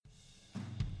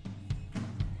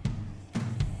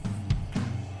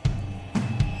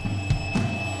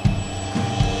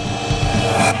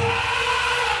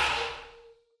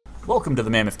Welcome to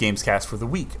the Mammoth Gamescast for the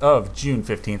week of June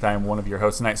 15th. I am one of your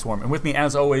hosts, Night Swarm, and with me,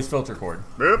 as always, Filter Cord.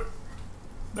 Yep.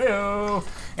 Heyo.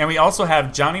 And we also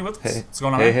have Johnny with us. Hey. What's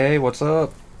going on? Hey, what's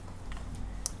up?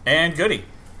 And Goody.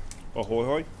 Ahoy,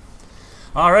 hoy.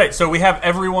 All right, so we have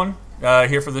everyone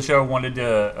here for the show. Wanted to,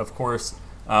 of course,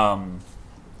 do a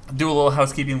little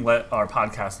housekeeping, let our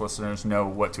podcast listeners know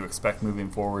what to expect moving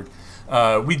forward.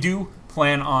 We do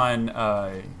plan on,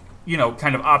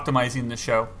 kind of optimizing the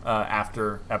show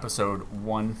after episode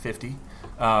 150.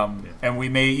 And we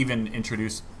may even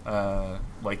introduce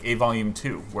like a volume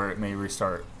 2, where it may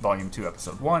restart volume 2,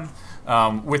 episode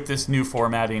 1. With this new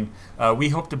formatting, we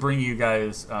hope to bring you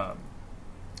guys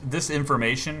this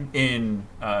information in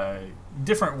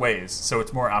different ways, so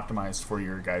it's more optimized for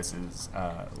your guys'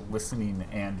 listening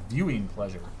and viewing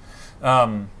pleasure.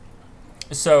 We're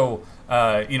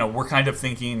kind of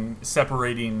thinking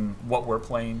separating what we're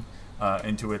playing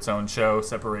into its own show,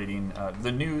 separating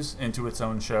the news into its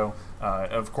own show,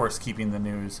 of course keeping the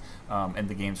news and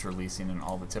the games releasing and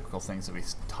all the typical things that we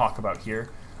talk about here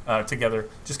together,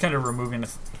 just kind of removing a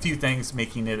few things,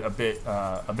 making it a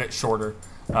bit shorter,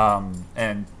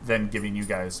 and then giving you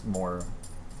guys more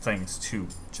things to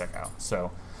check out.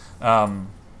 So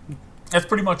that's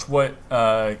pretty much what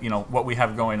we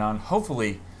have going on.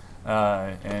 Hopefully,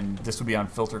 and this will be on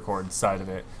Filter Chord's side of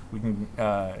it, we can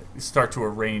start to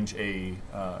arrange a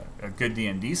good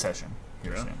D&D session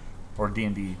here soon, or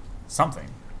D&D something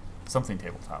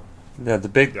tabletop. Yeah,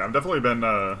 I've definitely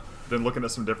been looking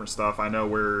at some different stuff. I know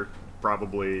we're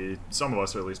probably, some of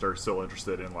us at least, are still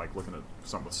interested in like looking at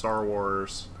something with Star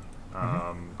Wars.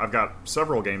 I've got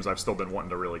several games I've still been wanting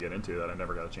to really get into that I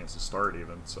never got a chance to start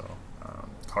even. So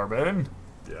Carbon.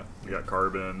 Yeah, we got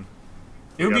Carbon.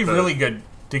 It would be really good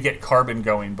to get Carbon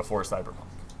going before Cyberpunk.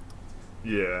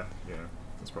 Yeah,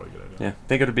 that's probably a good idea. Yeah, I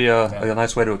think it would be a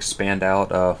nice way to expand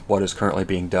out what is currently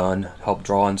being done, help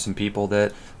draw in some people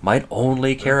that might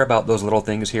only care about those little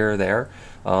things here or there.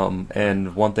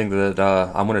 And one thing that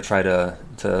I'm going to try to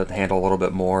handle a little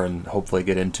bit more and hopefully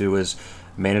get into is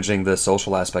managing the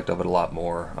social aspect of it a lot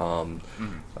more.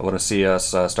 I want to see us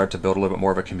start to build a little bit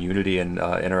more of a community and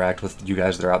interact with you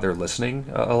guys that are out there listening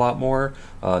a lot more,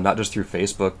 not just through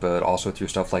Facebook, but also through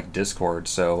stuff like Discord.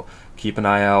 So keep an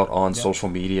eye out on social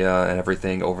media and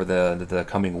everything over the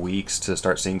coming weeks to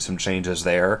start seeing some changes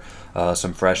there,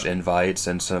 some fresh invites,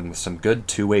 and some good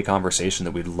two-way conversation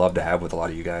that we'd love to have with a lot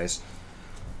of you guys.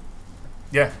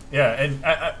 Yeah, and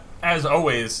as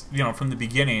always, from the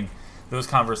beginning, those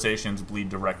conversations bleed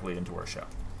directly into our show.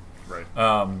 Right.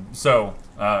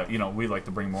 We'd like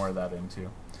to bring more of that in too.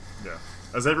 Yeah.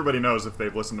 As everybody knows, if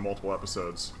they've listened to multiple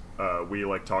episodes, we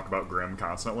talk about Grimm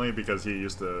constantly because he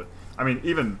used to. I mean,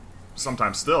 even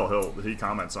sometimes still, he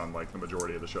comments on the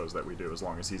majority of the shows that we do as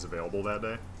long as he's available that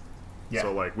day. Yeah.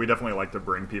 So we definitely like to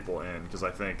bring people in because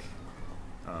I think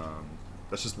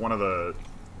that's just one of the.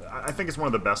 I think it's one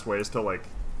of the best ways to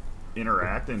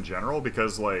interact in general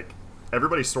because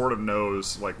everybody sort of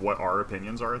knows what our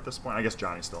opinions are at this point. I guess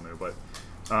Johnny still new, but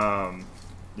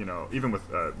even with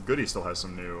Goody still has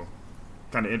some new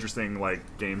kind of interesting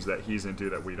games that he's into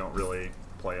that we don't really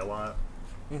play a lot.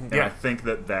 And I think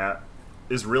that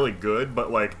is really good,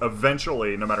 but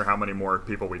eventually, no matter how many more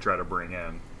people we try to bring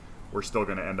in, we're still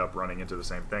going to end up running into the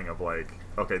same thing of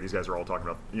okay, these guys are all talking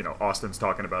about, Austin's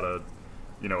talking about a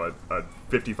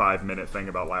 55-minute thing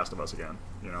about Last of Us again,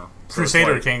 So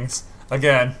Crusader Kings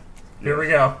again. Here we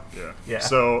go. Yeah.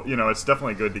 So, it's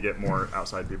definitely good to get more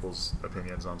outside people's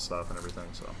opinions on stuff and everything,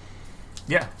 so.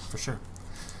 Yeah, for sure.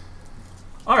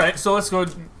 All right, so let's go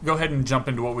ahead and jump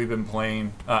into what we've been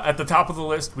playing. At the top of the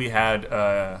list, we had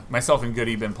myself and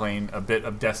Goody been playing a bit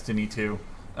of Destiny 2.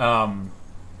 Some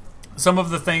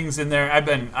of the things in there,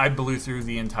 I blew through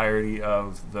the entirety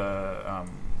of the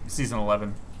Season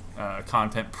 11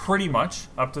 content pretty much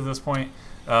up to this point.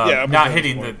 Not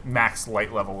hitting the max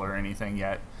light level or anything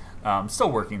yet.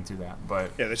 Still working through that,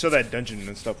 but yeah, they show that dungeon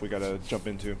and stuff we gotta jump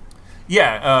into.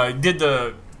 Yeah, did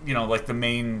the the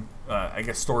main I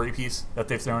guess story piece that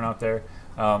they've thrown out there,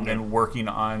 and working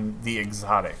on the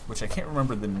exotic, which I can't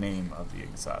remember the name of the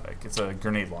exotic. It's a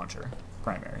grenade launcher,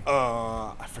 primary.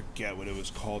 I forget what it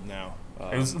was called now.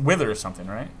 It was Wither or something,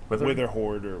 right? Wither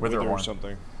Horde or Wither or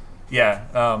something.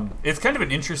 Yeah, it's kind of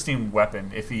an interesting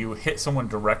weapon. If you hit someone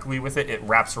directly with it, it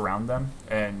wraps around them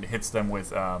and hits them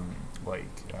with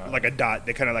like a dot.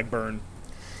 They kind of burn.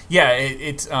 Yeah,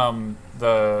 it's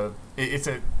the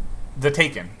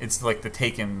Taken. It's the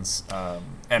Taken's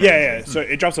energy. Yeah. So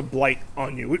it drops a blight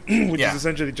on you, which is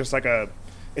essentially just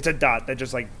it's a dot that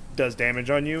just does damage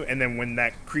on you, and then when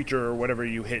that creature or whatever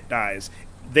you hit dies,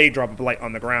 they drop a blight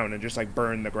on the ground and just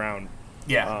burn the ground.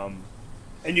 Yeah.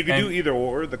 And you can do either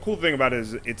or. The cool thing about it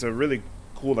is it's a really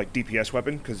cool like DPS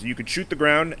weapon because you could shoot the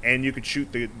ground and you could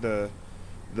shoot the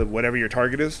whatever your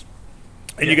target is.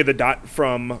 And you get the dot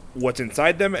from what's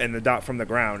inside them and the dot from the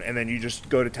ground, and then you just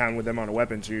go to town with them on a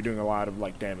weapon, so you're doing a lot of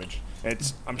like damage.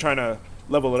 I'm trying to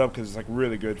level it up because it's like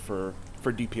really good for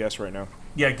DPS right now.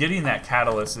 Yeah, getting that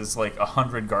catalyst is like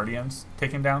 100 guardians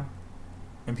taken down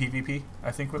in PvP,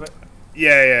 I think, with it.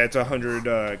 Yeah, it's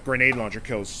 100 grenade launcher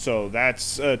kills, so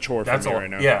that's a chore for me right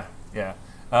now. Yeah.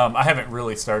 I haven't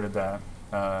really started that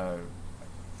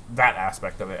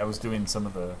aspect of it. I was doing some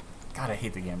of the... God, I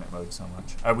hate the Gambit mode so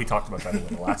much. We talked about that a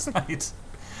little last night.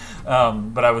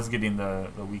 But I was getting the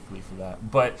weekly for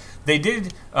that. But they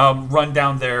did run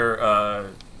down their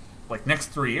next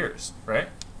 3 years, right?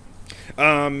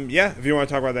 Yeah, if you want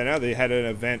to talk about that now, they had an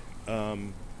event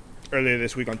earlier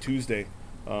this week on Tuesday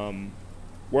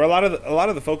where a lot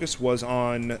of the focus was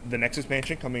on the next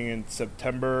expansion coming in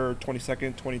September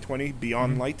 22nd, 2020,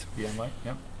 Beyond Light. Beyond Light,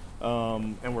 yep.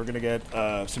 And we're going to get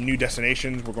some new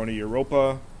destinations. We're going to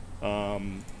Europa.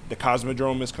 The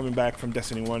Cosmodrome is coming back from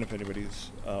Destiny 1, if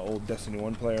anybody's old Destiny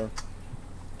 1 player,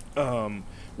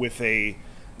 with a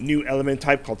new element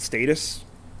type called Stasis,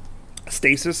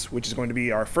 which is going to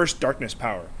be our first darkness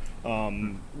power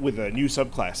with a new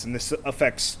subclass. And this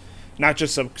affects not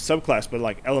just subclass, but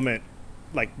like element,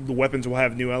 like the weapons will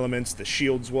have new elements, the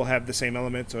shields will have the same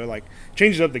elements, so it like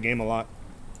changes up the game a lot.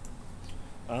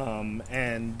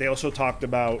 And they also talked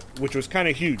about, which was kind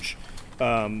of huge,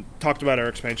 talked about our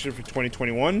expansion for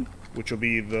 2021, which will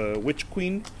be the Witch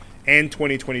Queen, and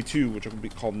 2022, which will be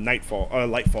called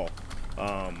Lightfall.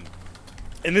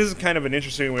 And this is kind of an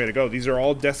interesting way to go. These are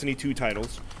all Destiny 2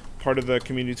 titles. Part of the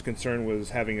community's concern was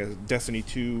having a Destiny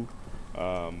 2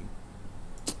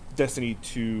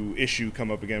 issue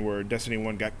come up again, where Destiny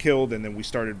 1 got killed, and then we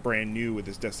started brand new with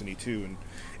this Destiny 2, and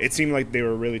it seemed like they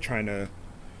were really trying to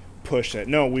push that.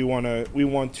 No, we're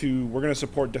going to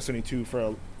support Destiny 2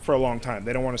 for a long time.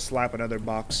 They don't want to slap another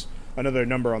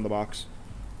number on the box.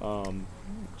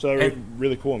 So that's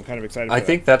really cool. I'm kind of excited. I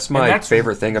think that's my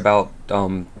favorite thing about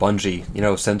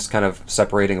Bungie. Since kind of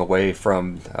separating away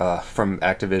from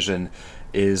Activision,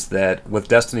 is that with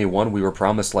Destiny 1 we were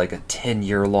promised like a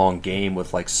 10-year long game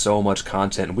with like so much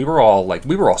content, and we were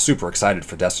all super excited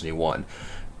for Destiny 1.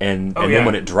 And then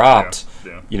when it dropped,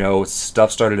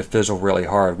 stuff started to fizzle really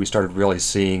hard. We started really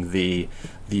seeing the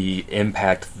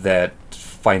impact that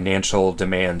financial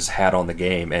demands had on the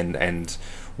game, and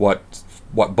what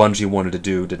Bungie wanted to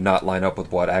do did not line up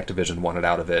with what Activision wanted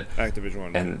out of it.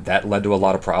 And that led to a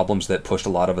lot of problems that pushed a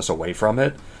lot of us away from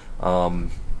it.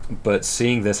 But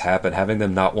seeing this happen, having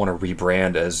them not want to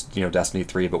rebrand as Destiny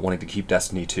 3, but wanting to keep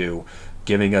Destiny 2,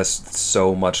 giving us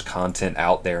so much content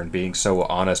out there and being so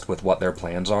honest with what their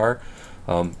plans are.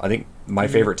 I think my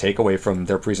favorite takeaway from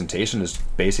their presentation is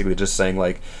basically just saying,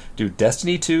 like, dude,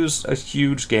 Destiny 2's a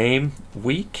huge game.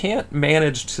 We can't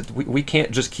we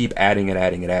can't just keep adding and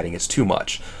adding and adding. It's too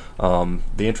much. The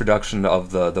introduction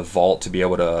of the vault to be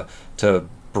able to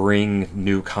bring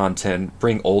new content,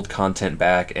 bring old content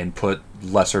back, and put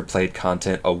lesser played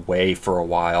content away for a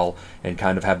while, and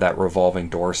kind of have that revolving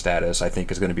door status, I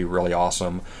think is going to be really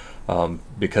awesome.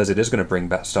 Because it is going to bring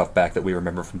stuff back that we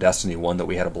remember from Destiny 1 that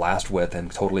we had a blast with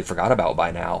and totally forgot about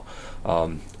by now.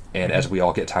 And as we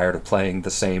all get tired of playing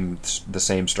the same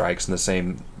strikes and the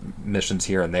same missions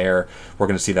here and there, we're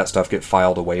going to see that stuff get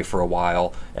filed away for a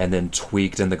while and then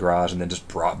tweaked in the garage and then just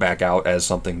brought back out as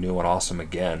something new and awesome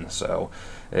again. So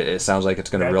it sounds like it's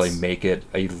going to really make it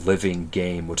a living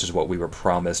game, which is what we were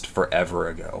promised forever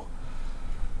ago.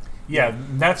 Yeah,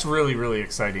 that's really, really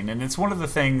exciting. And it's one of the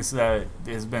things that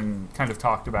has been kind of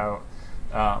talked about,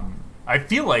 I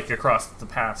feel like, across the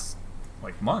past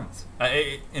month.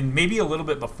 And maybe a little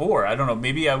bit before. I don't know.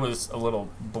 Maybe I was a little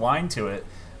blind to it.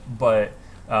 But,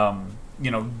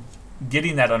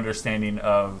 getting that understanding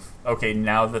of, okay,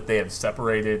 now that they have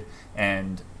separated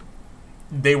and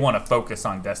they want to focus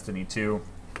on Destiny 2,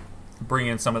 bring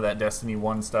in some of that Destiny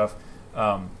 1 stuff,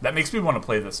 that makes me want to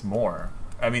play this more.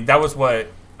 I mean, that was what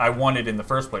I wanted in the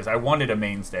first place. I wanted a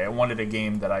mainstay. I wanted a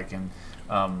game that I can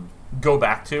go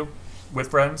back to with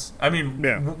friends. I mean,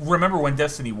 remember when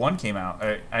Destiny 1 came out?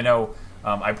 I know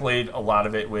I played a lot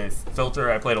of it with Filter.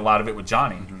 I played a lot of it with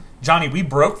Johnny. Mm-hmm. Johnny, we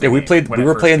broke the game. We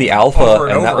were playing the alpha,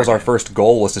 and that was our first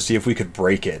goal, was to see if we could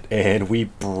break it. And we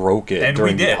broke it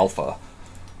during the alpha.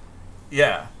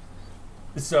 Yeah.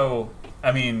 So,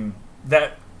 I mean,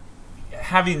 that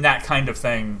having that kind of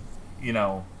thing,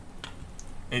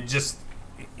 it just,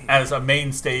 as a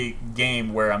mainstay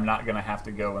game where I'm not going to have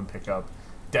to go and pick up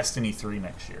Destiny 3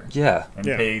 next year. Yeah. And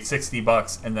pay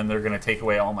 $60, and then they're going to take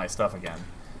away all my stuff again.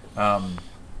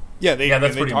 Yeah, they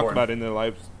that's they pretty talked important. about it in the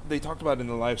live. They talked about it in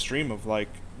the live stream of like,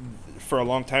 for a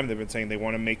long time they've been saying they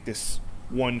want to make this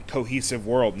one cohesive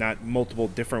world, not multiple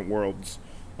different worlds.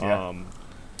 Yeah.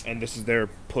 And this is their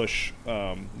push.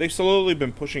 They've slowly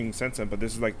been pushing since then, but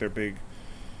this is like their big.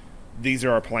 These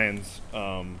are our plans.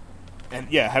 And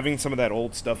yeah, having some of that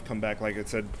old stuff come back, like I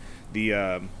said,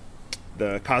 the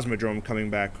Cosmodrome coming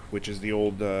back, which is the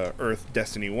old Earth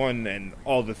Destiny 1, and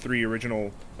all the 3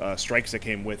 original strikes that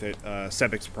came with it.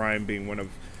 Sebix Prime being one of,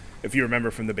 if you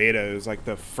remember from the beta, it was like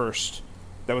the first.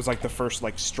 That was like the first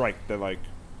like strike that like.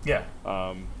 Yeah.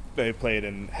 They played,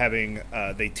 and having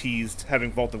they teased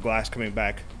having Vault of Glass coming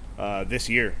back this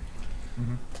year.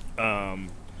 Mm-hmm.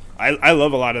 I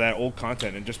love a lot of that old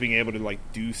content, and just being able to like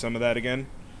do some of that again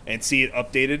and see it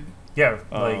updated.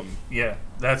 Yeah,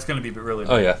 that's going to be really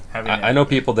big. Oh yeah, having I know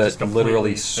people that just completely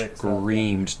literally fixed up.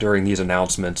 screamed during these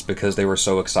announcements because they were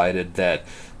so excited that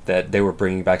they were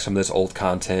bringing back some of this old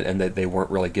content and that they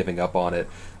weren't really giving up on it.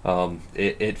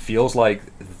 It feels like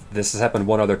this has happened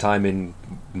one other time in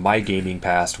my gaming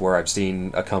past where I've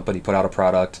seen a company put out a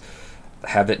product,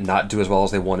 have it not do as well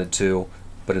as they wanted to,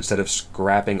 but instead of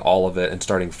scrapping all of it and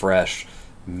starting fresh,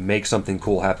 make something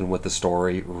cool happen with the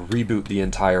story, reboot the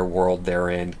entire world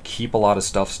therein, keep a lot of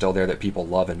stuff still there that people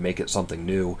love and make it something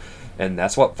new. And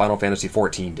that's what Final Fantasy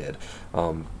XIV did.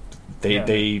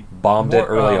 They bombed it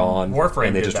early on, Warframe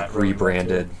and they did just that really well,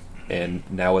 rebranded, and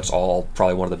now it's all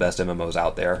probably one of the best MMOs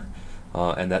out there.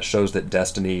 And that shows that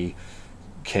Destiny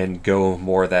can go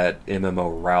more that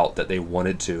MMO route that they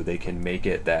wanted to. They can make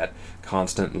it that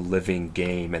constant living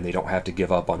game, and they don't have to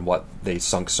give up on what they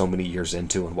sunk so many years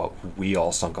into and what we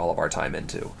all sunk all of our time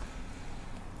into.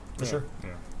 For sure.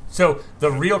 Yeah. So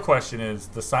the real question is,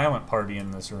 the silent party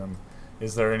in this room,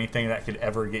 is there anything that could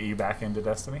ever get you back into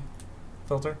Destiny?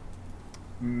 Filter?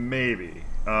 Maybe.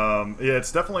 Yeah,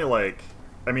 it's definitely like,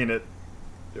 I mean,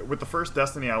 with the first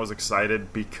Destiny, I was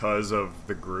excited because of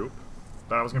the group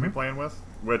that I was going to be playing with,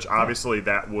 which obviously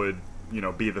that would,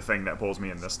 be the thing that pulls me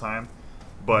in this time.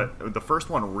 But the first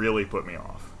one really put me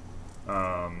off.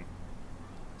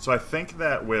 So I think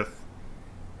that with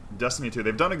Destiny 2,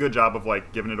 they've done a good job of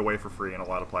like giving it away for free in a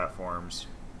lot of platforms.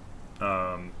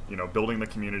 Building the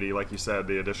community, like you said,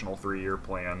 the additional 3-year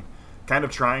plan, kind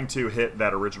of trying to hit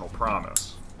that original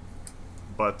promise.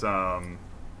 But I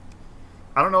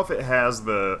don't know if it has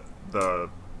the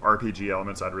RPG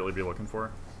elements I'd really be looking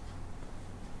for.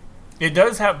 It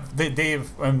does have, they've,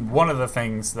 and one of the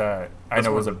things that I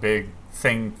know was a big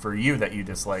thing for you that you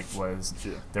disliked was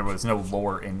there was no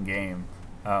lore in game.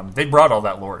 They brought all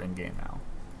that lore in game now.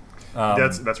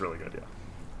 That's really good, yeah.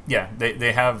 Yeah,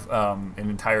 they have an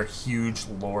entire huge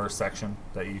lore section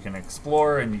that you can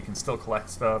explore, and you can still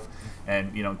collect stuff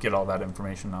and get all that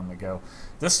information on the go.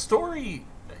 The story,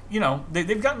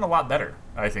 they've gotten a lot better,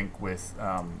 I think, with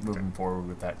moving forward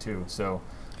with that too. So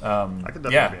I could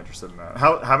definitely be interested in that.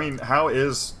 How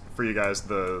is for you guys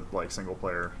the like single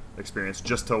player experience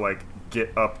just to like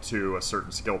get up to a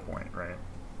certain skill point, right?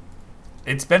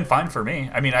 It's been fine for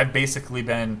me. I mean, I've basically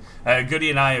been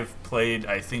Goody and I have played,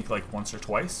 I think, like once or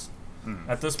twice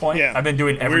at this point. Yeah. I've been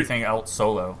doing everything else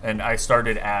solo, and I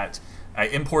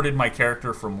imported my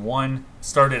character from 1,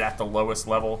 started at the lowest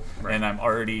level, Right. and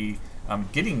I'm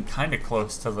getting kind of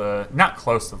close to not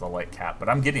close to the light cap, but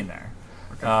I'm getting there.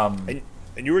 Okay.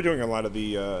 And you were doing a lot of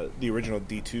the original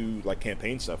D2 like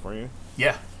campaign stuff, weren't you?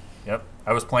 Yeah. Yep.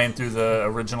 I was playing through the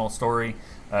original story.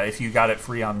 If you got it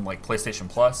free on like PlayStation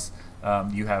Plus,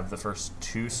 you have the first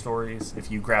 2 stories.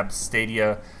 If you grab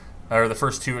Stadia, or the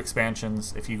first 2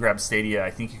 expansions, if you grab Stadia,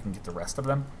 I think you can get the rest of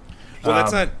them. Well,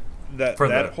 that's not that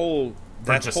just whole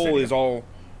Stadia. is all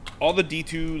the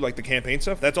D2 like the campaign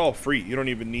stuff. That's all free. You don't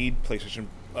even need PlayStation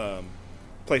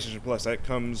Plus. That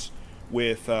comes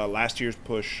with last year's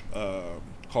push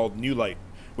called New Light,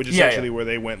 which is essentially where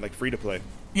they went like free to play.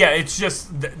 Yeah, it's just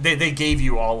they gave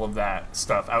you all of that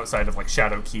stuff outside of like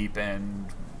Shadowkeep and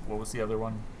what was the other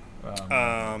one?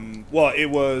 Well,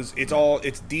 it's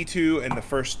D2, and the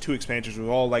first 2 expansions were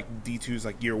all like D2's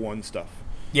like year 1 stuff.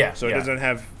 Yeah. So it doesn't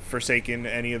have Forsaken,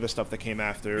 any of the stuff that came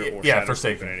after, or yeah, Shadowkeep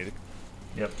Forsaken. or anything.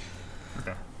 Yep.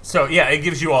 Okay. So yeah, it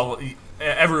gives you all.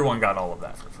 Everyone got all of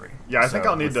that for free. Yeah, I think So,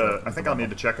 I'll need with to. the- I think I'll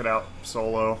need to check it out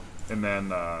solo, and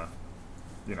then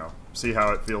see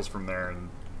how it feels from there, and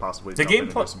possibly The jump in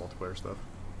and gameplay- do some multiplayer stuff.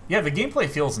 Yeah, the gameplay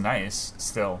feels nice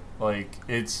still. Like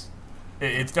it's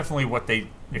definitely what they.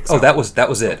 Oh, excel that at.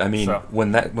 was it. I mean, So-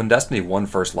 when Destiny 1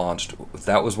 first launched,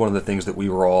 that was one of the things that we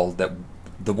were all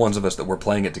the ones of us that were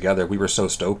playing it together, we were so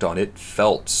stoked on. It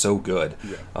felt so good.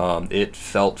 Yeah. It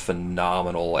felt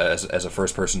phenomenal as a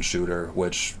first person shooter,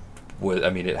 which was, I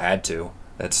mean, it had to.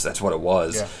 That's what it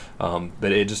was. Yeah.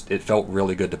 But it felt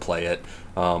really good to play it.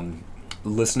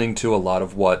 Listening to a lot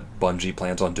of what Bungie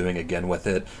plans on doing again with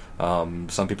it.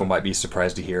 Some people might be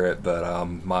surprised to hear it, but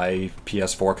my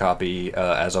PS4 copy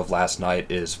as of last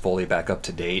night is fully back up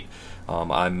to date.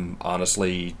 I'm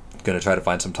honestly going to try to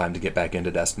find some time to get back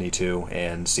into Destiny 2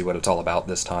 and see what it's all about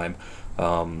this time.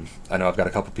 I know I've got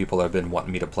a couple people that have been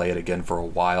wanting me to play it again for a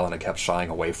while, and I kept shying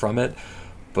away from it.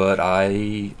 But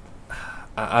I'm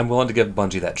willing to give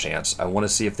Bungie that chance. I want to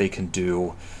see if they can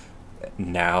do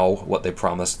now what they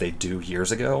promised they'd do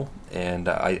years ago, and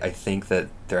I think that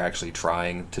they're actually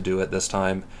trying to do it this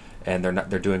time, and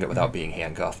they're doing it without being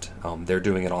handcuffed. They're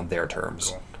doing it on their terms.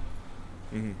 Cool.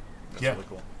 Mm-hmm. That's Yeah. really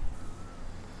cool.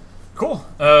 Cool.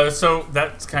 So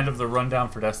that's kind of the rundown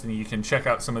for Destiny. You can check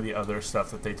out some of the other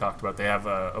stuff that they talked about. They have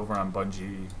over on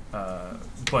Bungie's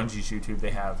YouTube,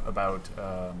 they have about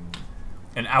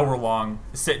an hour-long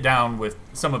sit-down with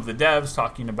some of the devs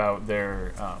talking about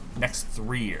their next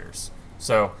 3 years.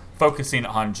 So focusing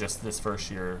on just this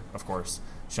first year, of course,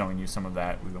 showing you some of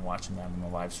that. We've been watching that in the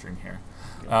live stream here.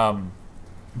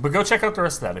 But go check out the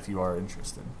rest of that if you are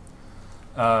interested.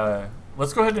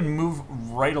 Let's go ahead and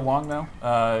move right along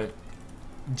now.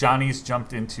 Johnny's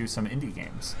jumped into some indie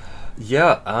games.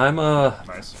 Yeah, I'm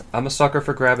Nice. a sucker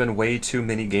for grabbing way too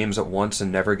many games at once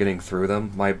and never getting through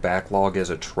them. My backlog is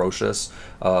atrocious.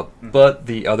 But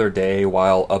the other day,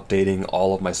 while updating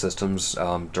all of my systems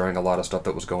during a lot of stuff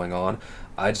that was going on,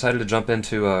 I decided to jump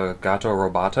into Gato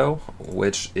Roboto,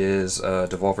 which is a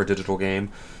Devolver Digital game.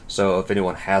 So if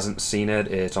anyone hasn't seen it,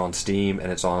 it's on Steam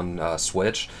and it's on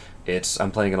Switch.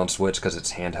 I'm playing it on Switch because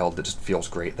it's handheld. It just feels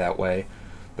great that way.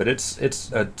 But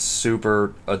it's a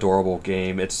super adorable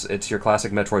game. It's your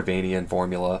classic Metroidvania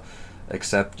formula,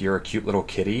 except you're a cute little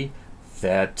kitty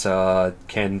that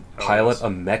can pilot a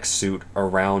mech suit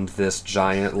around this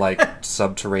giant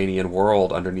subterranean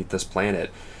world underneath this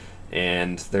planet.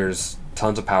 And there's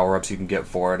tons of power-ups you can get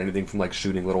for it. Anything from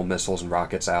shooting little missiles and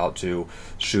rockets out to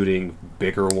shooting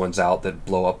bigger ones out that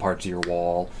blow up parts of your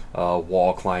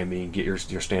wall climbing, get your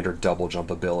standard double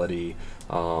jump ability.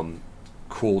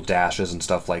 Cool dashes and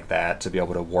stuff like that to be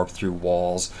able to warp through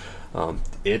walls.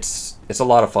 It's a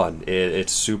lot of fun.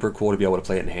 It's super cool to be able to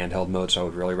play it in handheld mode, so I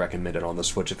would really recommend it on the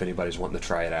Switch if anybody's wanting to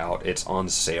try it out. It's on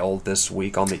sale this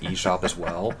week on the eShop as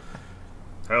well.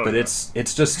 But yeah. it's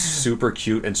just super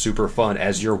cute and super fun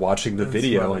as you're watching the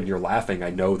video lovely. and you're laughing.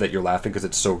 I know that you're laughing because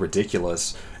it's so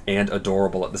ridiculous and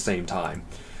adorable at the same time.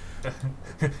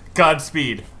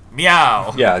 Godspeed.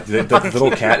 Meow. Yeah, the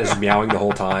little cat is meowing the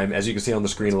whole time. As you can see on the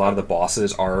screen, a lot of the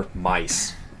bosses are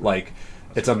mice.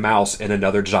 It's a mouse in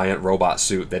another giant robot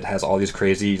suit that has all these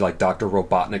crazy, Dr.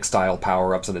 Robotnik style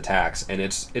power-ups and attacks, and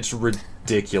it's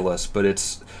ridiculous, but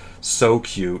it's so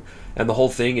cute. And the whole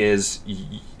thing is,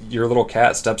 your little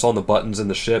cat steps on the buttons in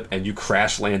the ship, and you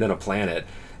crash land in a planet,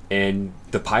 and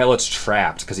the pilot's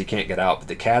trapped because he can't get out, but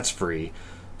the cat's free.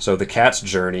 So the cat's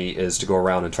journey is to go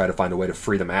around and try to find a way to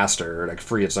free the master, or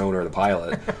free its owner, the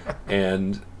pilot.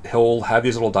 And he'll have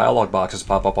these little dialogue boxes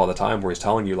pop up all the time where he's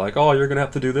telling you, oh, you're going to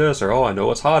have to do this, or, oh, I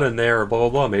know it's hot in there, or blah, blah,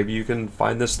 blah. Maybe you can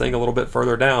find this thing a little bit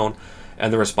further down.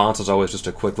 And the response is always just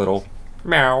a quick little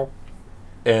meow.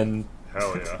 And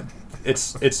Hell yeah.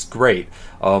 it's great.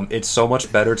 It's so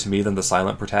much better to me than the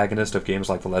silent protagonist of games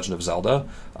like The Legend of Zelda,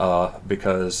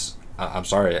 because... I'm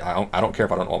sorry, I don't care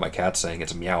if I don't know what my cat's saying.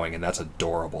 It's meowing, and that's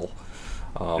adorable.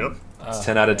 Yep. It's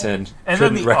 10 out of 10. And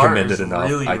Couldn't then the art recommend is it enough.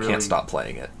 really, I really- can't stop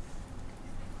playing it.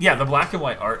 Yeah, the black and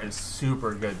white art is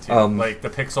super good too.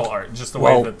 The pixel art, just the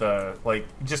well- way that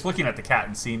just looking at the cat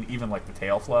and seeing even the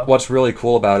tail flow. What's really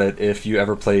cool about it, if you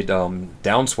ever played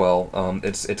Downswell,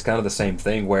 it's kind of the same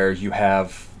thing where you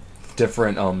have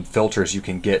different filters you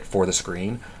can get for the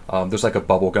screen. There's a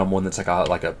bubblegum one that's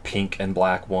like a pink and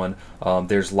black one.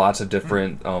 There's lots of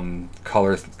different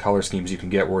color schemes you can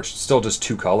get where it's still just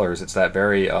two colors. It's that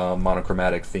very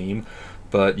monochromatic theme,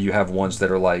 but you have ones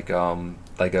that are like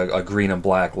a green and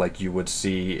black, like you would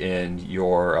see in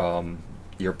your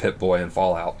Pip-Boy in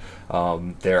Fallout.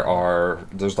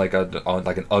 There's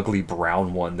an ugly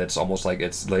brown one that's almost like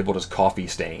it's labeled as coffee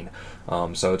stain.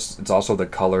 So it's also the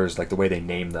colors, the way they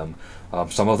name them.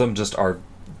 Some of them just are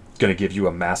going to give you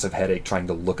a massive headache trying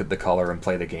to look at the color and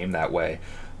play the game that way.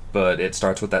 But it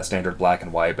starts with that standard black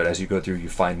and white, but as you go through you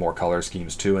find more color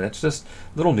schemes too, and it's just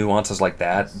little nuances like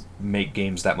that make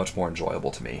games that much more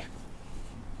enjoyable to me.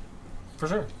 For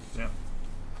sure. Yeah.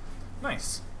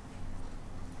 Nice.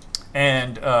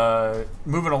 And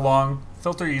moving along,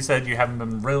 Filter, you said you haven't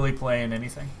been really playing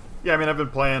anything? Yeah, I mean, I've been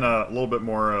playing a little bit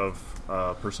more of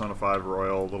Persona 5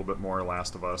 Royal, a little bit more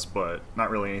Last of Us, but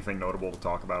not really anything notable to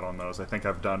talk about on those. I think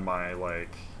I've done my,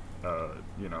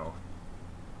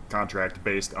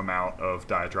 contract-based amount of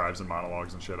diatribes and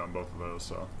monologues and shit on both of those.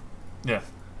 So Yeah.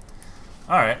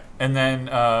 All right. And then,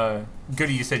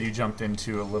 Goody, you said you jumped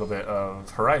into a little bit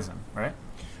of Horizon, right?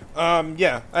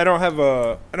 Yeah, I don't have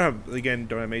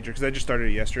major because I just started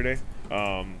it yesterday.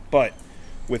 But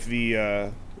with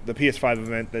the PS5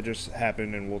 event that just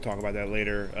happened, and we'll talk about that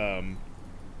later,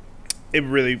 it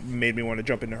really made me want to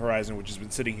jump into Horizon, which has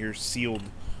been sitting here sealed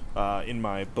in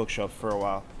my bookshelf for a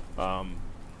while.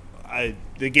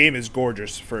 The game is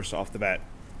gorgeous, first off the bat.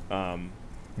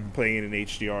 Playing it in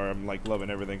HDR, I'm like loving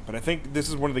everything. But I think this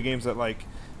is one of the games that, like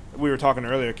we were talking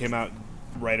earlier, came out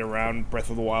right around Breath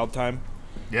of the Wild time.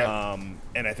 Yeah.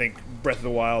 And I think Breath of the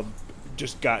Wild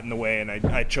just got in the way, and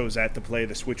I chose that to play.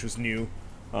 The Switch was new,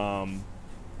 and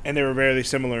they were very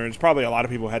similar. And it's probably a lot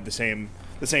of people had the same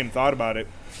thought about it.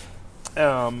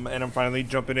 And I'm finally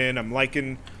jumping in. I'm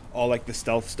liking all like the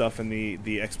stealth stuff and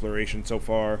the exploration so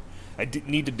far. I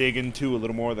need to dig into a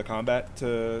little more of the combat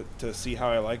to see how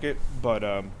I like it.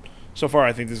 But so far,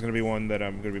 I think this is going to be one that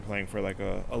I'm going to be playing for like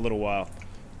a little while.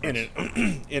 In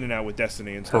and out with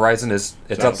Destiny and stuff. Horizon it's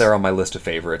up there on my list of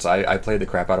favorites. I played the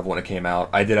crap out of it when it came out.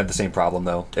 I did have the same problem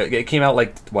though. It came out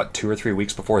like 2 or 3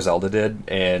 weeks before Zelda did,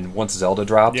 and once Zelda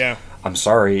dropped, yeah. I'm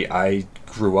sorry, I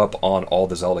grew up on all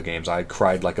the Zelda games. I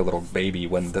cried like a little baby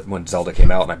when Zelda came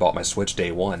out, and I bought my Switch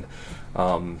day one.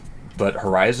 But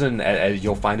Horizon, as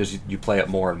you'll find as you play it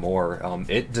more and more,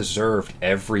 it deserved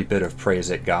every bit of praise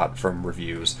it got from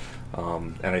reviews.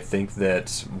 And I think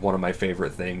that one of my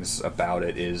favorite things about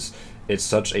it is it's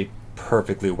such a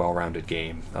perfectly well-rounded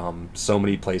game. So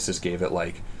many places gave it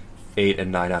like 8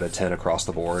 and 9 out of 10 across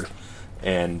the board.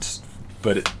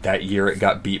 But that year it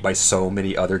got beat by so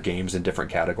many other games in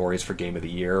different categories for Game of the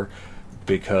Year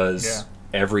because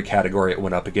every category it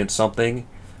went up against something,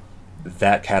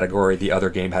 that category, the other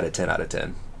game had a 10 out of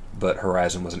 10. But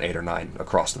Horizon was an 8 or 9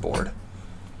 across the board.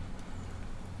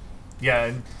 Yeah,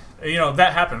 and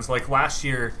that happens. Like last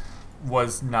year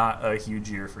was not a huge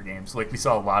year for games. Like we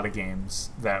saw a lot of games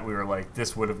that we were like,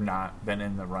 this would have not been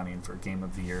in the running for Game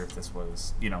of the Year if this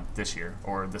was, this year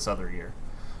or this other year.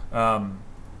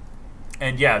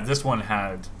 And yeah, this one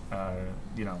had,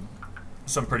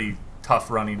 some pretty tough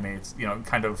running mates.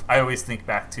 Kind of. I always think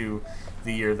back to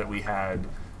the year that we had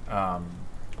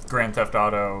Grand Theft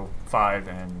Auto 5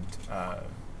 and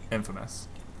Infamous,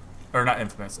 or not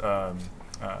Infamous.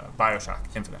 BioShock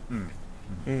Infinite.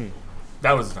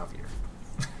 That was a tough year.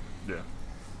 Yeah.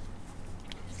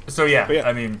 So yeah,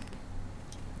 I mean,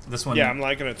 this one. Yeah, I'm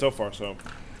liking it so far. So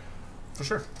for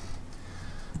sure.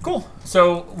 Cool.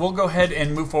 So we'll go ahead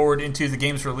and move forward into the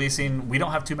games releasing. We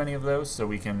don't have too many of those, so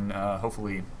we can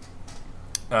hopefully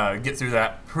get through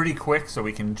that pretty quick, so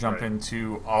we can jump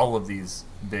into all of these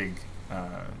big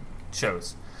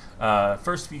shows.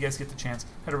 First, if you guys get the chance,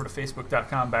 head over to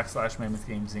facebook.com/Mammoth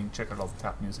Games Inc. Check out all the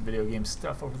top news and video game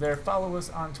stuff over there. Follow us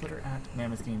on Twitter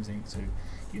 @Mammoth Games Inc. So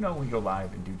we go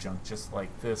live and do junk just like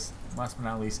this. And last but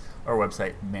not least, our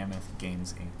website,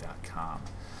 MammothGamesInc.com.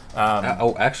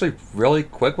 Actually, really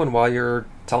quick one while you're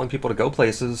telling people to go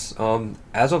places.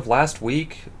 As of last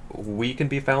week, we can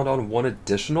be found on one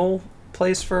additional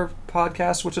place for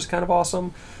podcasts, which is kind of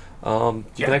awesome. You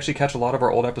can actually catch a lot of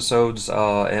our old episodes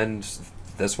and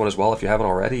this one as well if you haven't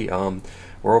already.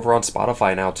 We're over on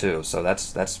Spotify now too, so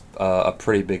that's a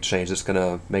pretty big change that's going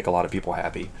to make a lot of people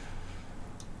happy.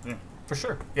 Yeah, for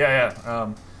sure.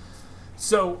 Yeah.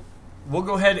 So we'll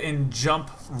go ahead and jump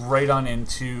right on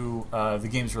into the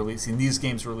games releasing. These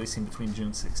games releasing between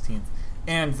June 16th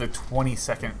and the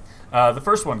 22nd. The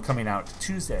first one coming out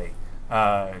Tuesday,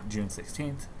 June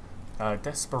 16th,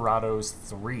 Desperados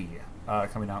 3,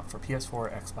 coming out for PS4,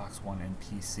 Xbox One, and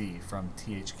PC from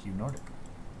THQ Nordic.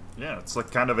 Yeah, it's like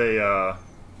kind of a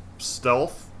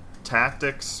stealth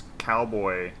tactics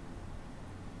cowboy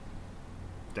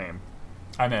game.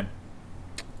 I'm in.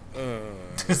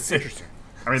 Interesting.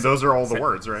 I mean, those are all the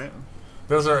words, right?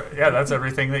 Those are, that's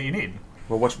everything that you need.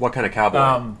 Well, what kind of cowboy?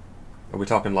 Are we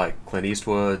talking like Clint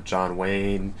Eastwood, John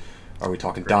Wayne? Are we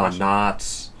talking Don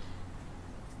Knotts?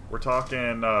 We're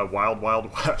talking Wild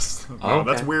Wild West. Okay.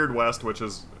 That's Weird West, which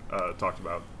is talked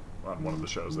about on one of the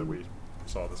shows that we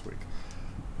saw this week.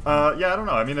 I don't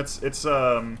know. I mean, it's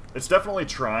definitely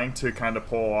trying to kind of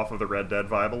pull off of the Red Dead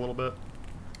vibe a little bit.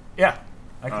 Yeah,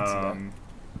 I can see that.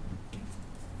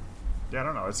 Yeah, I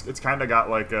don't know. It's kind of got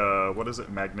like what is it,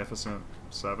 Magnificent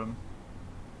Seven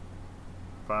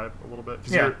vibe a little bit.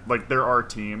 'Cause like there are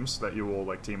teams that you will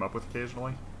like team up with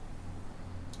occasionally.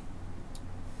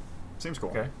 Seems cool.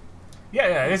 Okay.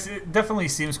 Yeah, it definitely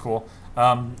seems cool.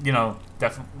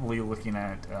 Definitely looking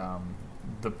at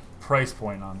the price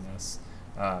point on this,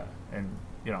 and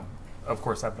of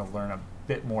course, having to learn a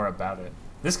bit more about it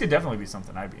This could definitely be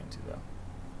something I'd be into, though.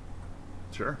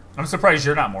 Sure. I'm surprised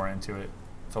you're not more into it,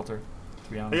 Filter,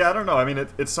 to be honest. Yeah, I don't know. I mean,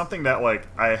 it's something that, like,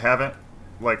 I haven't...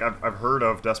 Like, I've heard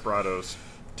of Desperados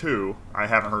 2. I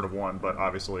haven't heard of 1, but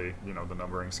obviously, you know, the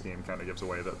numbering scheme kind of gives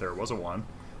away that there was a 1.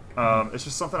 It's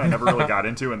just something I never really got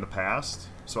into in the past,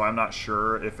 so I'm not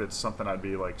sure if it's something I'd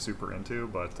be, like, super into,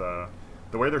 but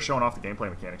the way they're showing off the gameplay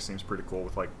mechanics seems pretty cool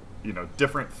with, like, you know,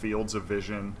 different fields of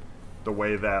vision. The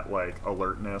way that, like,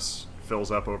 alertness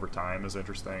fills up over time is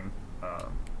interesting.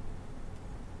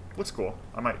 Looks cool.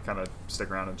 I might kind of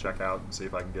stick around and check out and see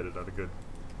if I can get it at a good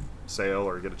sale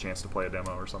or get a chance to play a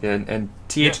demo or something. And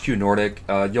THQ Nordic,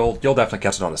 you'll definitely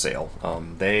catch it on a sale.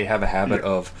 They have a habit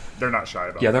of... They're not shy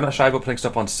about it. Yeah, they're not shy about putting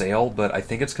stuff on sale, but I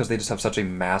think it's because they just have such a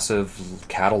massive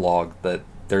catalog that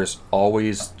there's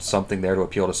always something there to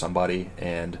appeal to somebody,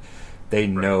 and they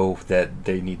know that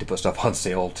they need to put stuff on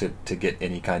sale to get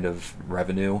any kind of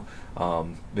revenue,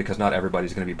 because not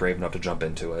everybody's going to be brave enough to jump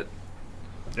into it.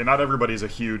 And not everybody's a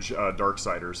huge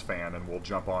Darksiders fan and will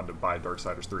jump on to buy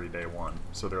Darksiders 3 day one.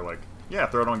 So they're like, yeah,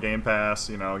 throw it on Game Pass,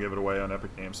 you know, give it away on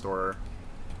Epic Game Store.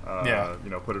 You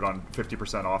know, put it on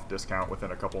 50% off discount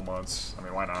within a couple months. I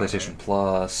mean, why not? PlayStation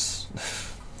Plus.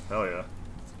 Hell yeah.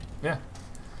 Yeah.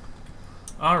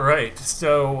 All right.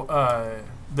 So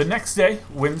the next day,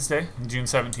 Wednesday, June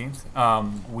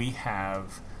 17th, we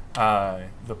have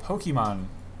the Pokemon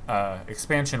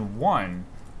Expansion 1,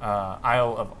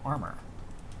 Isle of Armor,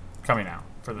 coming out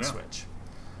for the Switch.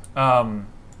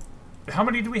 How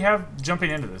many do we have jumping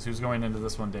into this? Who's going into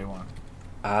this one day one?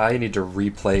 I need to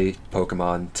replay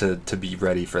Pokemon to be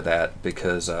ready for that,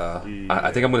 because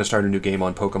I think I'm going to start a new game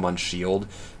on Pokemon Shield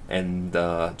and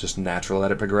just naturally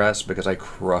let it progress, because I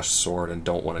crushed Sword and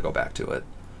don't want to go back to it.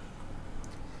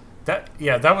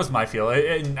 That was my feel.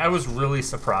 And I was really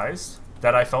surprised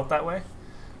that I felt that way.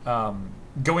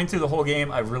 Going through the whole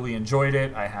game, I really enjoyed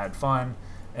it. I had fun.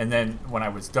 And then when I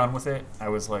was done with it, I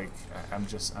was like, I'm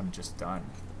just done.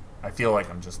 I feel like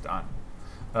I'm just done.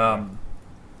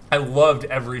 I loved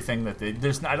everything that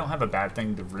I don't have a bad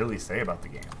thing to really say about the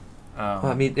game.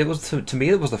 I mean, it was to me,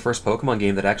 it was the first Pokemon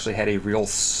game that actually had a real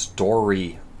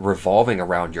story revolving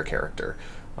around your character.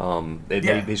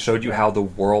 They showed you how the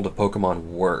world of Pokemon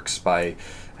works by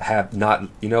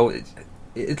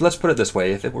let's put it this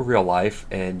way: if it were real life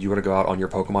and you were to go out on your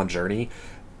Pokemon journey,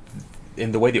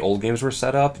 in the way the old games were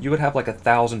set up, you would have like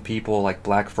 1,000 people, like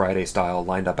Black Friday style,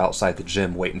 lined up outside the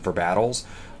gym waiting for battles.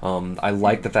 I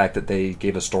like the fact that they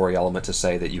gave a story element to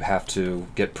say that you have to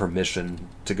get permission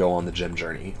to go on the gym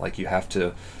journey. Like, you have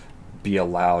to be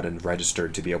allowed and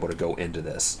registered to be able to go into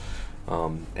this.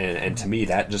 And to me,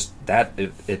 that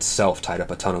itself tied up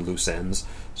a ton of loose ends.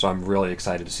 So I'm really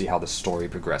excited to see how the story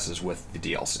progresses with the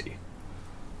DLC.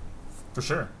 For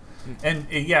sure. And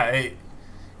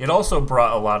it also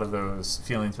brought a lot of those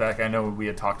feelings back. I know we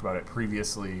had talked about it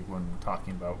previously when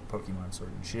talking about Pokemon Sword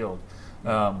and Shield.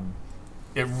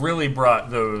 It really brought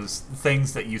those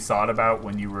things that you thought about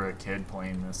when you were a kid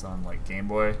playing this on like Game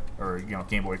Boy or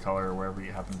Game Boy Color or wherever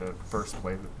you happened to first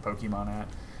play Pokemon at.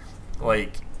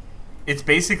 Like, it's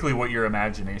basically what your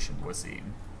imagination was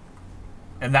seeing,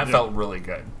 and that felt really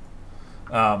good.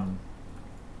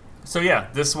 So yeah,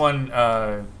 this one,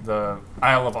 the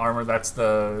Isle of Armor, that's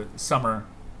the summer,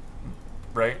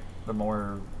 right? The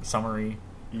more summery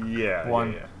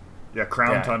one. Yeah,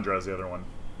 Crown Tundra is the other one.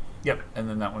 Yep, and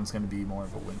then that one's going to be more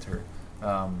of a winter.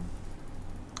 I'm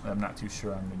not too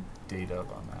sure on the date on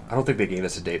that. I don't think they gave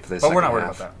us a date for this. But we're not worried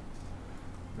about that.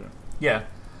 Yeah.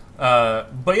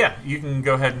 But yeah, you can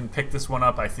go ahead and pick this one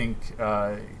up. I think,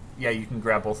 you can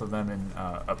grab both of them in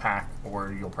a pack,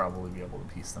 or you'll probably be able to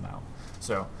piece them out.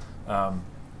 So,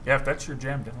 if that's your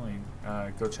jam, definitely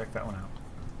go check that one out.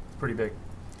 It's pretty big.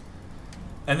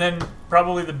 And then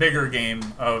probably the bigger game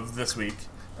of this week.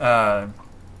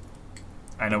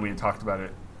 I know we had talked about it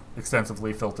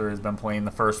extensively. Filter has been playing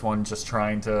the first one, just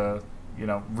trying to,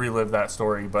 relive that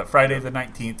story. But Friday the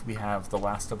 19th, we have The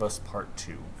Last of Us Part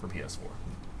 2 for PS4.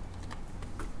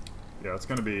 Yeah, it's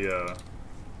gonna be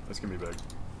big.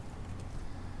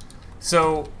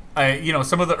 So,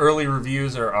 some of the early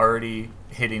reviews are already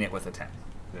hitting it with a 10.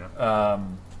 Yeah.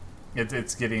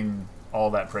 It's getting all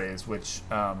that praise, which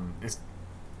is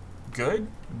good,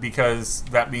 because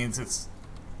that means it's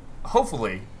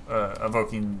hopefully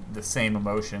evoking the same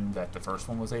emotion that the first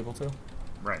one was able to.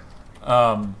 Right.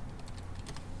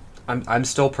 I'm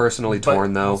still personally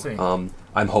torn, though. We'll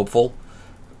I'm hopeful.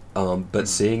 But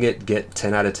seeing it get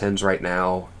 10 out of 10s right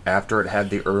now, after it had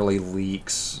the early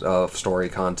leaks of story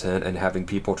content and having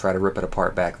people try to rip it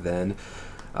apart back then,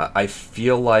 I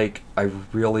feel like I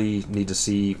really need to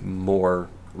see more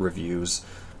reviews.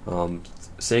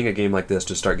 Seeing a game like this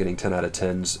just start getting 10 out of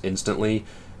 10s instantly,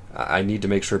 I need to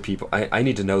make sure people... I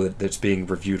need to know that it's being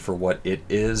reviewed for what it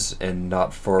is and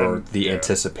not for the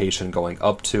anticipation going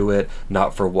up to it,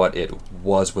 not for what it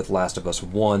was with Last of Us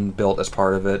 1 built as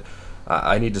part of it.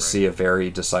 I need to see a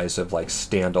very decisive, like,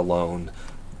 standalone...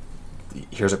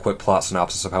 Here's a quick plot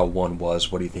synopsis of how 1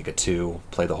 was. What do you think of 2?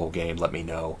 Play the whole game. Let me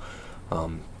know.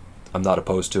 I'm not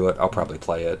opposed to it. I'll probably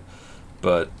play it.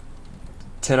 But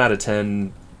 10 out of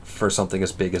 10... for something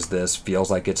as big as this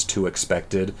feels like it's too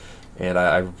expected, and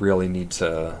I really need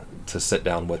to sit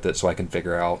down with it so I can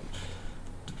figure out.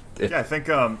 I think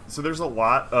so. There's a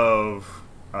lot of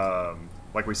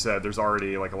like we said, there's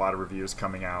already like a lot of reviews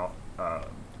coming out.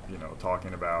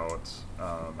 Talking about.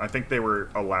 I think they were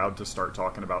allowed to start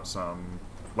talking about some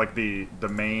like the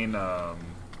main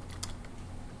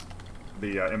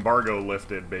embargo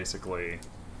lifted basically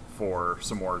for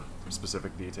some more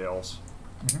specific details.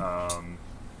 Mm-hmm.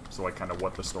 So like kind of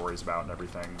what the story's about and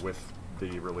everything with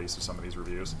the release of some of these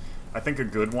reviews. I think a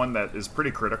good one that is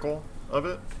pretty critical of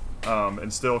it,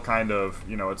 and still kind of,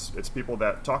 it's people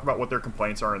that talk about what their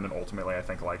complaints are and then ultimately I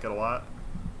think like it a lot,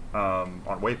 on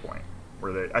Waypoint,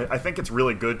 where I think it's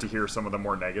really good to hear some of the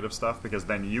more negative stuff, because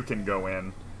then you can go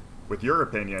in with your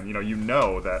opinion,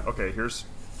 that, okay, here's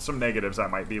some negatives I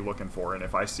might be looking for, and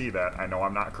if I see that, I know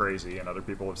I'm not crazy and other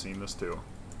people have seen this too.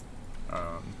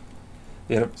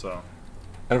 So...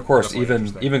 And of course,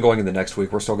 even going into next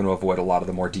week, we're still going to avoid a lot of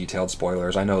the more detailed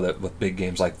spoilers. I know that with big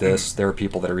games like this, there are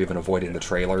people that are even avoiding the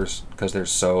trailers because they're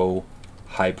so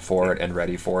hyped for it and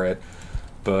ready for it.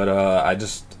 But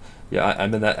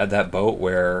I'm in that boat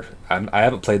where I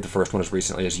haven't played the first one as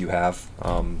recently as you have.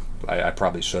 I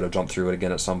probably should have jumped through it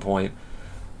again at some point.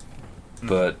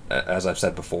 But as I've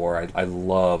said before, I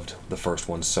loved the first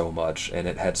one so much, and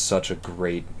it had such a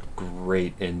great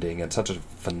ending and such a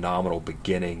phenomenal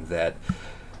beginning that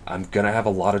I'm gonna have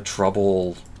a lot of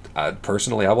trouble.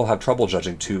 Personally, I will have trouble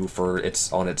judging 2 for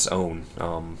it's on its own.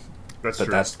 That's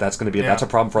going to be that's a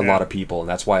problem for a lot of people, and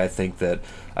that's why I think that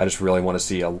I just really want to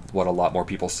see what a lot more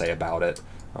people say about it.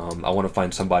 I want to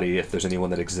find somebody, if there's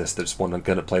anyone that exists that's going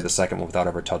to play the second one without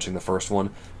ever touching the first one.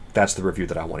 That's the review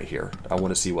that I want to hear. I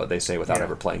want to see what they say without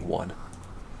ever playing 1.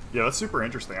 Yeah, that's super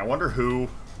interesting. I wonder who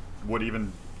would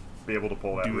even be able to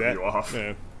pull that review off.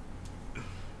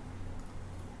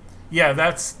 Yeah,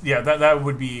 that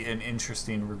would be an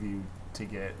interesting review to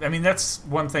get. I mean, that's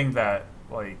one thing that,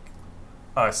 like,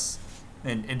 us,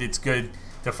 and it's good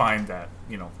to find that,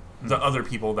 the other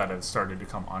people that have started to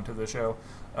come onto the show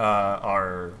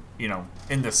are,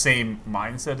 in the same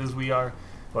mindset as we are.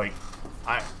 Like,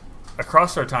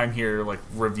 across our time here, like,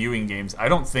 reviewing games, I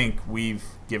don't think we've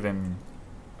given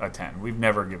a 10. We've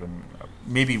never given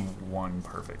maybe one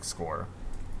perfect score.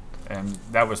 And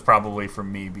that was probably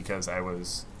from me because I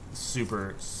was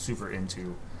super, super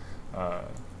into, a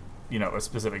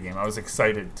specific game. I was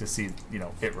excited to see,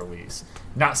 it release.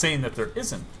 Not saying that there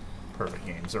isn't perfect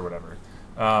games or whatever.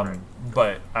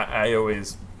 But I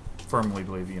always firmly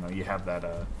believe, you have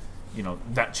that,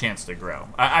 that chance to grow.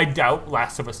 I doubt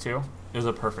Last of Us 2 is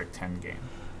a perfect 10 game.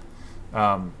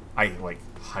 I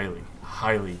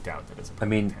highly doubt that it's a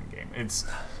perfect 10 game. It's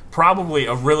probably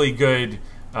a really good,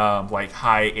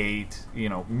 high 8,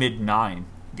 mid 9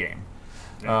 game.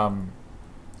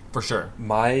 For sure.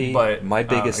 My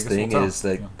biggest thing is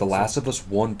that The Last of Us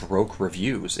 1 broke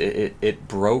reviews. It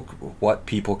broke what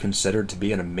people considered to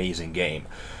be an amazing game.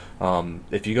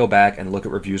 If you go back and look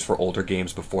at reviews for older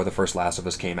games before the first Last of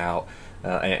Us came out,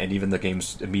 and even the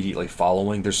games immediately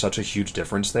following, there's such a huge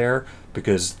difference there,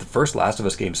 because the first Last of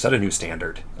Us game set a new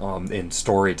standard in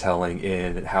storytelling,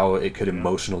 in how it could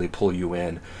emotionally pull you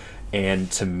in.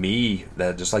 And to me,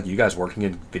 that just like you guys working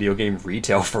in video game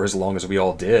retail for as long as we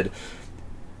all did,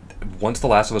 once The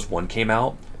Last of Us 1 came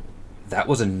out, that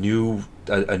was a new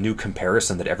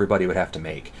comparison that everybody would have to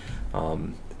make.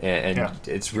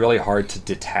 It's really hard to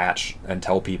detach and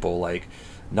tell people, like,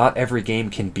 not every game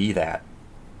can be that.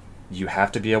 You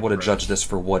have to be able to judge this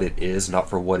for what it is, not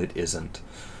for what it isn't.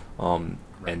 And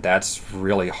that's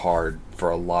really hard for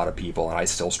a lot of people, and I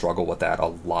still struggle with that a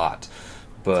lot.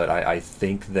 But I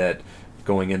think that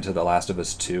going into The Last of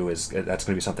Us 2 that's going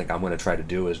to be something I'm going to try to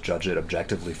do, is judge it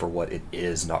objectively for what it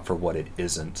is, not for what it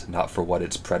isn't, not for what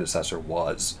its predecessor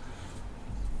was.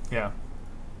 Yeah,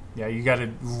 you got to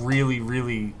really,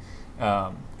 really.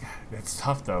 That's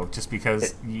tough though, just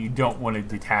because you don't want to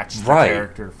detach the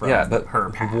character from her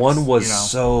past. 1 was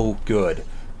so good.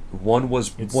 1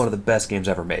 was one of the best games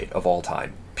ever made of all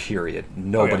time. Period.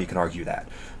 Nobody can argue that.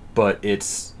 But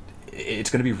it's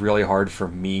going to be really hard for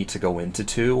me to go into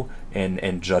 2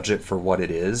 and judge it for what it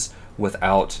is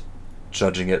without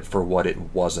judging it for what it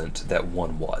wasn't that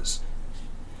one was.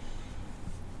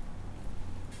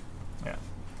 Yeah.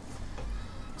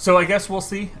 So I guess we'll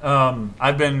see.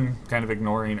 I've been kind of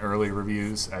ignoring early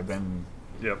reviews. I've been,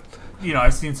 Yep.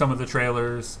 I've seen some of the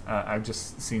trailers. I've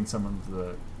just seen some of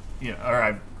the, or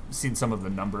I've seen some of the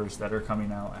numbers that are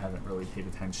coming out. I haven't really paid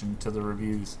attention to the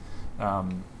reviews. I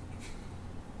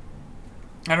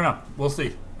don't know. We'll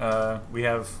see. We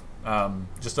have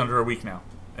just under a week now,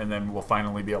 and then we'll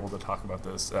finally be able to talk about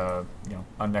this,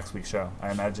 on next week's show.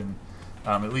 I imagine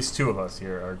at least two of us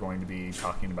here are going to be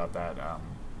talking about that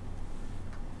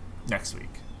next week.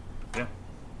 Yeah.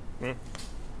 Mm.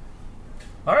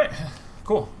 All right.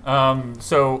 Cool.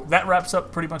 So that wraps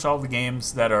up pretty much all the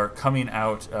games that are coming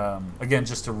out. Again,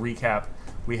 just to recap,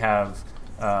 we have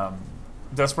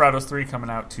Desperados 3 coming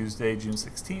out Tuesday, June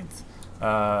 16th.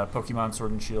 Pokemon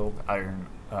Sword and Shield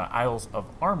Isles of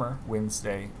Armor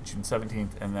Wednesday, June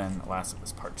 17th. And then Last of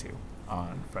Us Part 2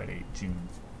 on Friday, June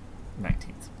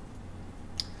 19th.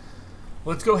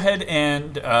 Let's go ahead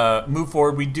and move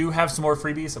forward. We do have some more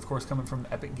freebies, of course, coming from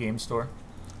the Epic Games Store.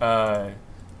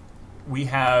 We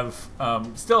have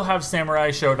still have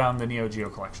Samurai Showdown, the Neo Geo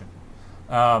collection.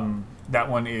 That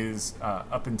one is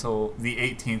up until the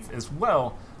 18th as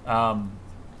well.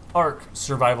 Ark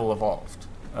Survival Evolved,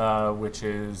 which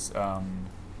is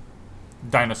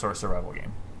dinosaur survival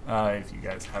game. If you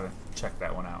guys haven't checked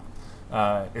that one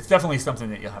out, it's definitely something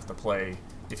that you'll have to play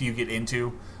if you get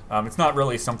into. It's not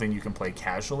really something you can play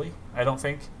casually, I don't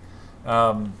think.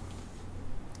 You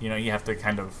have to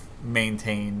kind of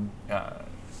maintain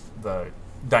the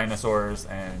dinosaurs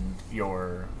and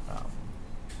your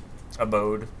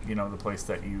abode, the place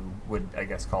that you would, I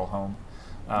guess, call home.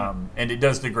 And it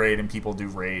does degrade, and people do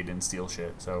raid and steal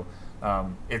shit. So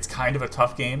it's kind of a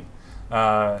tough game,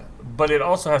 but it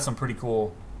also has some pretty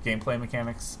cool gameplay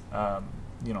mechanics,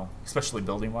 especially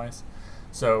building-wise.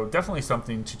 So definitely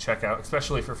something to check out,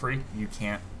 especially for free. You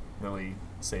can't really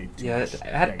say too much.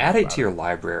 Add it to your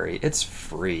library. It's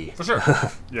free. For sure.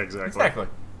 Yeah, exactly. Exactly.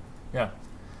 Yeah.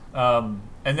 And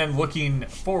then looking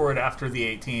forward after the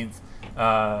 18th,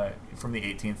 from the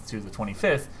 18th to the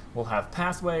 25th, we'll have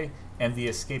Pathway and The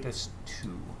Escapist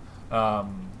 2.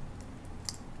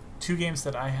 Two games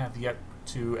that I have yet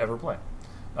to ever play.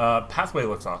 Pathway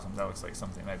looks awesome. That looks like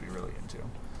something I'd be really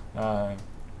into.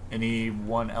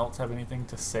 Anyone else have anything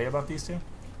to say about these two?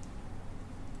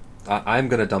 I'm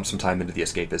going to dump some time into The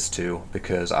Escapist too,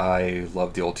 because I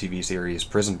love the old TV series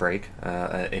Prison Break.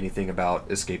 Anything about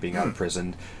escaping out of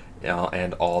prison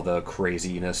and all the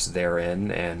craziness therein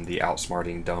and the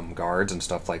outsmarting dumb guards and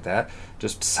stuff like that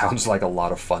just sounds like a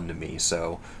lot of fun to me.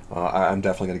 So I'm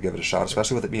definitely going to give it a shot,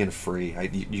 especially with it being free.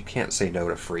 You can't say no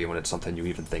to free when it's something you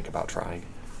even think about trying.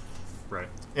 Right.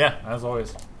 Yeah, as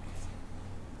always.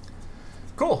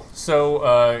 Cool.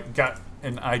 So got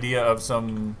an idea of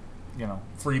some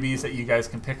freebies that you guys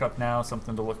can pick up now,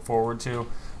 something to look forward to.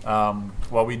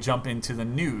 While we jump into the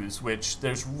news, which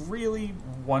there's really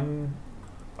one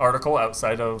article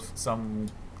outside of some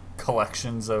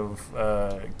collections of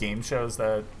game shows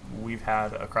that we've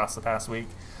had across the past week.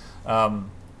 So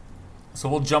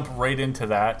we'll jump right into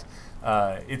that.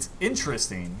 It's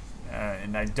interesting,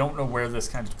 and I don't know where this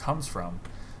kind of comes from,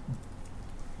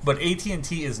 but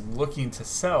AT&T is looking to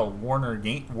sell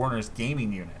Warner's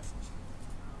gaming unit.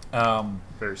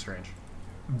 Very strange.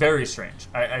 Very strange.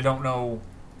 I don't know.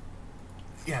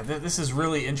 Yeah, this is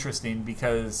really interesting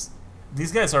because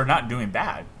these guys are not doing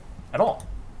bad at all.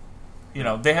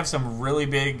 They have some really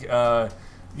big,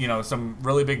 some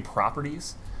really big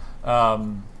properties.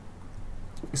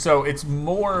 So it's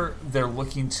more they're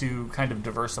looking to kind of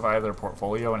diversify their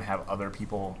portfolio and have other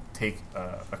people take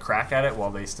a crack at it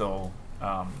while they still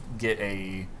get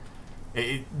a...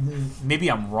 maybe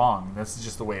I'm wrong. That's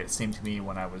just the way it seemed to me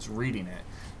when I was reading it.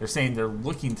 They're saying they're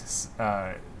looking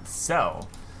to sell,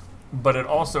 but it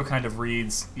also kind of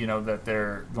reads, that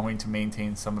they're going to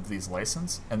maintain some of these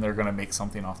license and they're going to make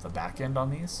something off the back end on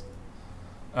these.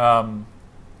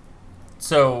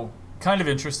 So kind of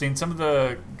interesting. Some of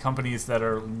the companies that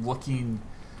are looking,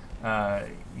 they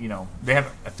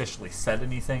haven't officially said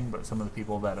anything, but some of the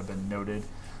people that have been noted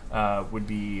would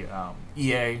be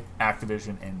EA,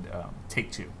 Activision, and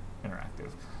Take-Two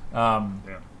Interactive.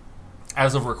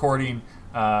 As of recording,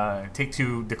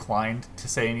 Take-Two declined to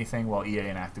say anything, while EA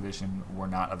and Activision were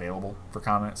not available for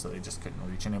comment, so they just couldn't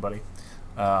reach anybody.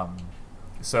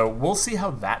 So we'll see how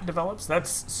that develops.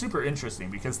 That's super interesting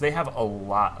because they have a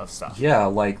lot of stuff. Yeah,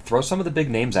 throw some of the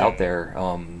big names out there.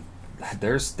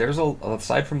 There's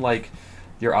aside from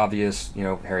your obvious,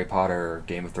 Harry Potter,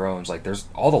 Game of Thrones, there's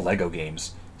all the Lego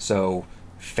games. So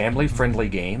family-friendly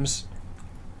games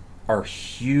are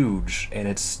huge, and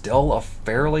it's still a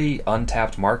fairly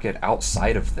untapped market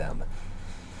outside of them.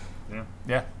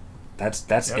 Yeah.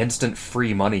 That's instant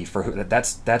free money for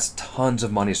that's tons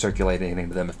of money circulating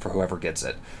into them for whoever gets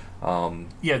it.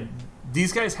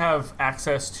 These guys have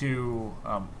access to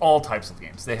all types of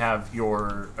games. They have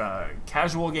your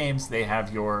casual games. They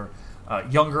have your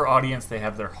younger audience. They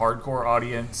have their hardcore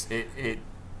audience. It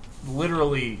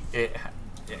literally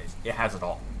has it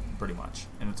all pretty much,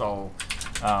 and it's all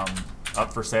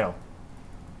up for sale,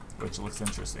 which looks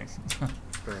interesting.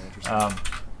 Very interesting.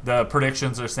 The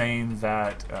predictions are saying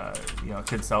that it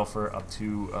could sell for up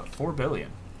to $4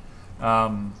 billion.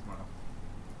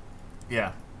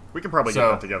 Yeah, we can probably get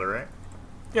that together, right?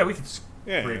 Yeah, we could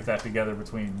scrape that together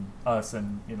between us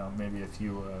and maybe a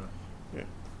few.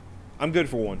 I'm good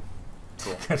for one.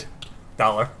 Cool.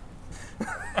 $1.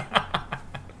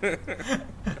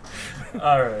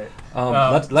 All right.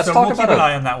 Let's so talk we'll about keep an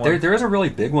eye on that one. There is a really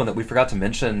big one that we forgot to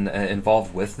mention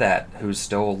involved with that, who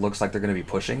still looks like they're going to be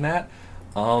pushing that.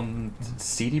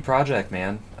 CD Projekt,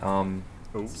 man.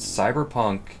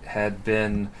 Cyberpunk had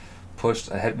been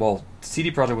pushed ahead. Well,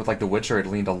 CD Projekt with like The Witcher had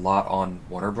leaned a lot on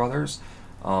Warner Brothers.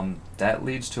 That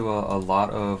leads to a lot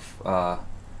of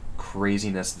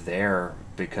craziness there,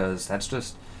 because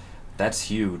that's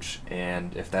huge.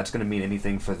 And if that's going to mean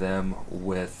anything for them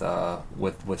with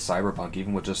Cyberpunk,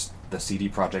 even with just the CD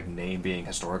Projekt name being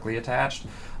historically attached,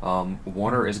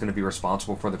 Warner is going to be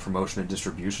responsible for the promotion and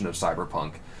distribution of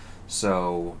Cyberpunk.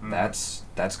 So that's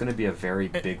going to be a very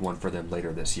big one for them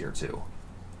later this year too.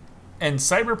 And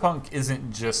Cyberpunk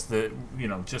isn't just the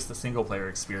single player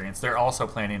experience. They're also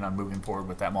planning on moving forward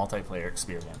with that multiplayer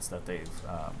experience that they've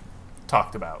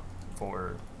talked about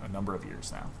for a number of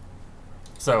years now.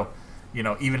 So,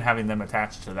 even having them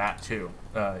attached to that too,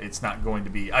 it's not going to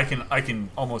be. I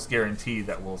can almost guarantee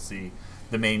that we'll see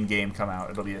the main game come out.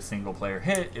 It'll be a single player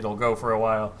hit. It'll go for a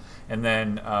while, and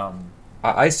then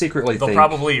I secretly they'll think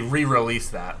probably re-release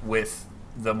that with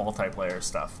the multiplayer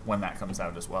stuff when that comes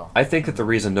out as well. I think that the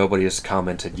reason nobody has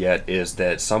commented yet is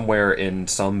that somewhere in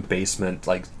some basement,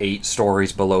 like 8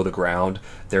 stories below the ground,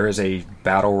 there is a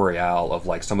battle royale of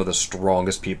like some of the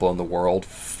strongest people in the world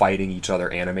fighting each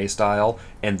other anime style,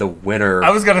 and the winner...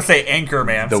 I was going to say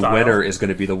Anchorman the style. winner is going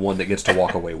to be the one that gets to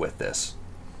walk away with this.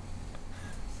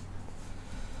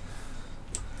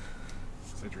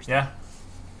 It's interesting. Yeah.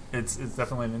 It's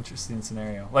definitely an interesting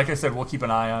scenario. Like I said, we'll keep an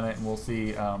eye on it, and we'll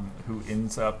see who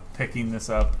ends up picking this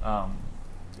up.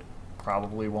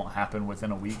 Probably won't happen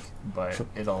within a week, but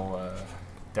it'll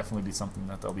definitely be something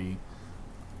that they'll be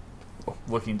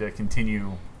looking to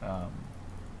continue,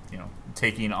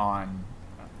 taking on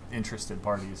interested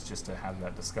parties just to have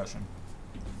that discussion.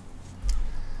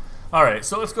 All right,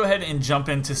 so let's go ahead and jump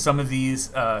into some of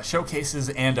these showcases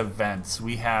and events.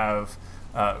 We have...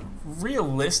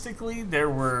 realistically, there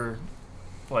were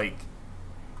like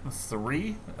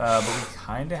 3, but we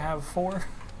kind of have 4.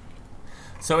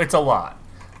 So it's a lot.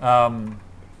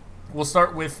 We'll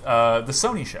start with the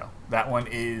Sony show. That one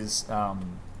is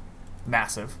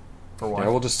massive, for one. Yeah,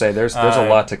 we'll just say there's a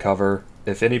lot to cover.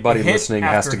 If anybody listening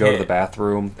has to go to the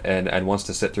bathroom and wants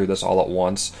to sit through this all at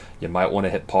once, you might want to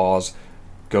hit pause,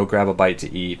 go grab a bite to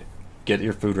eat, get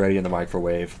your food ready in the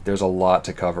microwave. There's a lot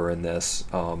to cover in this.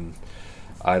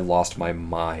 I lost my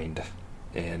mind,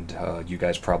 and you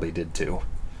guys probably did too.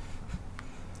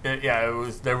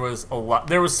 There was a lot.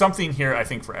 There was something here, I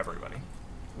think, for everybody,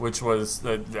 which was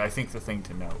I think the thing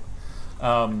to note.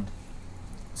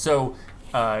 So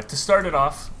to start it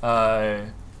off,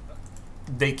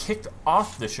 they kicked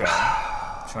off the show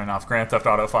showing off Grand Theft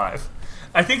Auto 5.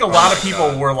 I think a lot of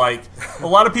people were like,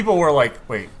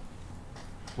 wait,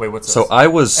 what's this? So I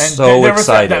was and so there was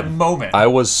excited. That moment. I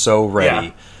was so ready.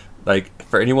 Yeah. Like,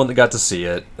 for anyone that got to see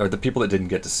it, or the people that didn't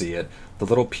get to see it, the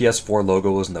little PS4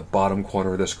 logo is in the bottom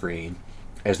corner of the screen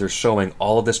as they're showing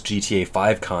all of this GTA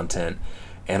 5 content,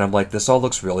 and I'm like, this all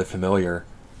looks really familiar.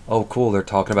 Oh, cool, they're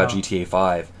talking about GTA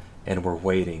 5, and we're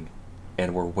waiting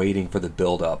for the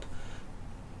build-up,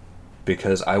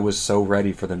 because I was so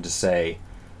ready for them to say,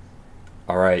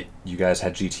 alright, you guys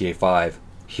had GTA 5,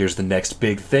 here's the next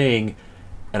big thing,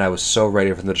 and I was so ready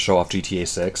for them to show off GTA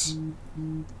 6.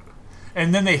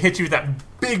 And then they hit you with that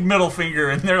big middle finger,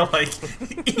 and they're like,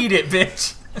 eat it,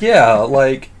 bitch. Yeah,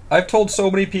 like, I've told so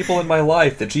many people in my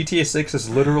life that GTA 6 is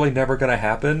literally never going to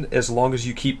happen as long as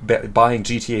you keep buying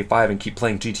GTA 5 and keep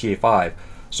playing GTA 5.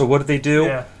 So what did they do?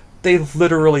 Yeah. They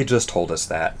literally just told us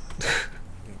that.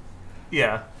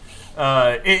 Yeah.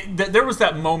 There was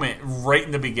that moment right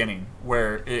in the beginning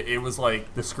where it was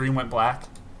like the screen went black,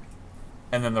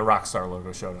 and then the Rockstar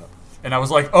logo showed up. And I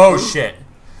was like, oh, shit.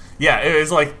 Yeah, it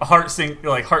was like heart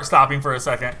stopping for a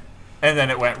second, And then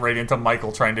it went right into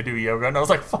Michael trying to do yoga, and I was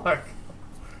like, fuck.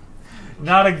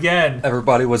 Not again.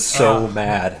 Everybody was so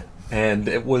mad. And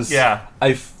it was... Yeah.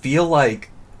 I feel like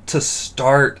to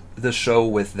start the show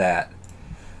with that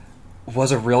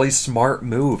was a really smart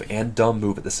move and dumb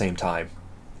move at the same time.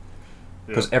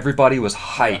 Because everybody was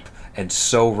hype and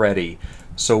so ready.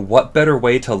 So what better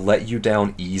way to let you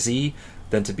down easy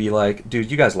than to be like, dude,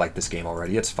 you guys like this game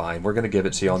already. It's fine. We're going to give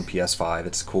it to you on PS5.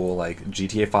 It's cool. Like,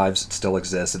 GTA 5 still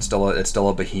exists. It's still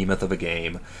a behemoth of a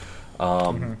game.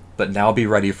 But now be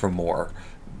ready for more.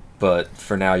 But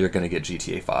for now, you're going to get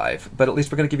GTA 5. But at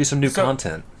least we're going to give you some new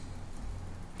content.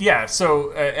 Yeah,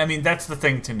 so, I mean, that's the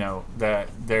thing to know, that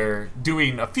they're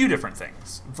doing a few different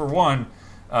things. For one,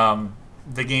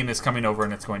 the game is coming over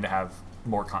and it's going to have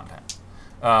more content.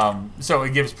 So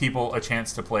it gives people a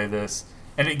chance to play this,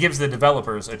 and it gives the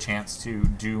developers a chance to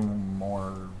do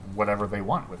more whatever they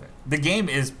want with it. The game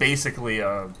is basically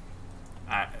I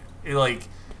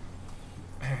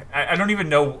don't even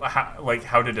know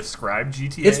how to describe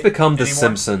GTA. It's become The anymore.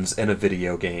 Simpsons in a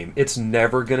video game. It's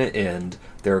never going to end.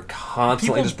 They're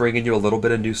constantly just bringing you a little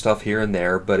bit of new stuff here and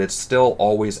there, but it's still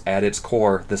always at its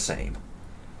core the same.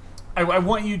 I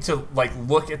want you to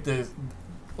look at the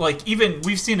even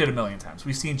we've seen it a million times.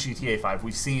 We've seen GTA 5.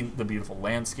 We've seen the beautiful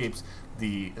landscapes,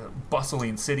 the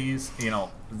bustling cities.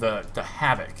 The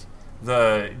havoc,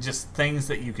 the just things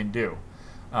that you can do,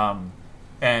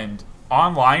 and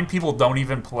online people don't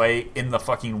even play in the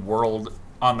fucking world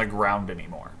on the ground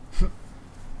anymore.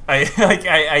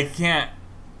 I can't.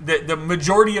 The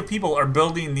majority of people are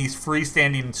building these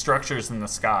freestanding structures in the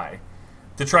sky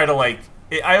to try to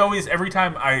every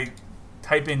time I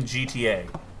type in GTA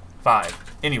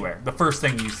 5 anywhere, the first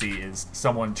thing you see is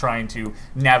someone trying to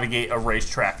navigate a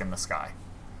racetrack in the sky.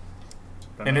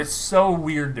 And it's so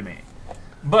weird to me.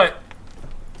 But,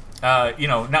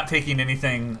 not taking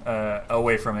anything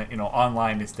away from it,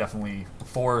 online is definitely,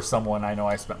 for someone, I know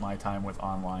I spent my time with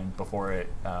online before it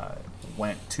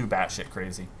went too batshit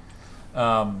crazy.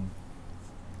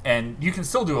 And you can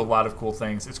still do a lot of cool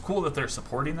things. It's cool that they're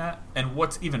supporting that. And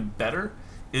what's even better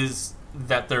is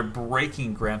that they're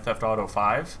breaking Grand Theft Auto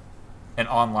 5 and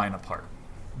online apart.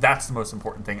 That's the most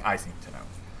important thing, I think, to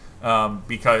know.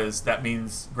 Because that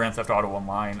means Grand Theft Auto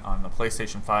Online on the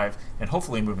PlayStation 5, and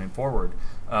hopefully moving forward,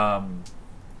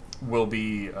 will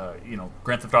be,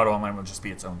 Grand Theft Auto Online will just be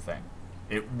its own thing.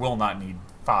 It will not need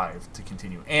 5 to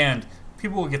continue. And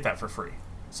people will get that for free.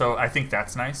 So I think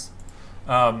that's nice.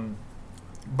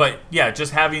 But yeah,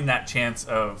 just having that chance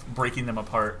of breaking them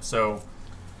apart, so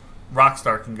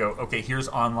Rockstar can go, okay, here's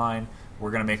online. We're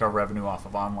going to make our revenue off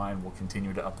of online. We'll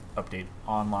continue to update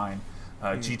online.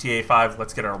 GTA 5,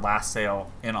 let's get our last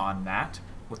sale in on that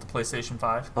with the PlayStation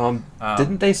 5.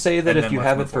 Didn't they say that if you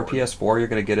have it for PS4, you're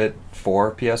going to get it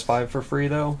for PS5 for free,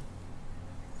 though?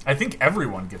 I think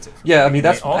everyone gets it for free. Yeah, I mean,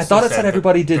 I thought it said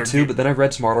everybody did too, but then I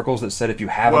read some articles that said if you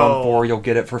have it on 4, you'll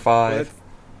get it for 5.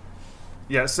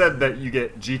 Yeah, it said that you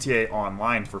get GTA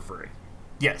Online for free.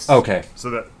 Yes. Okay. So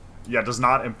that, does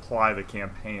not imply the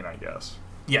campaign, I guess.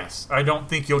 Yes, I don't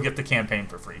think you'll get the campaign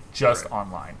for free, just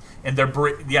online. And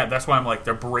that's why I'm like,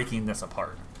 they're breaking this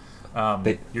apart.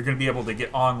 You're going to be able to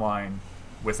get online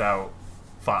without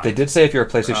 5. They did say if you're a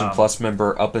PlayStation Plus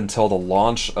member, up until the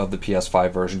launch of the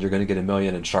PS5 version, you're going to get $1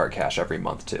 million in Shark Cash every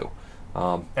month too.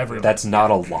 That's not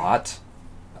a lot.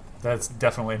 That's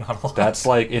definitely not a lot. That's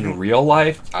in real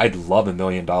life, I'd love $1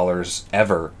 million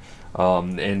ever.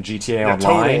 In GTA Online,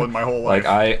 total in my whole life.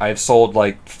 I've sold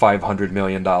 $500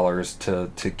 million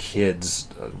to kids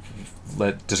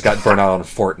that just got burnt out on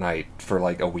Fortnite for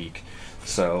a week.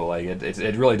 So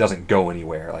it really doesn't go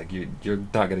anywhere. You're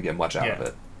not going to get much out of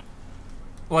it.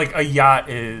 A yacht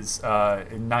is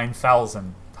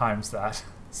 9,000 times that.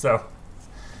 So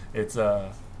it's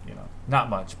not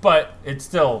much, but it's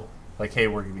still hey,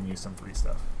 we're giving you some free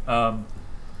stuff.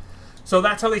 So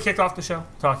that's how they kicked off the show,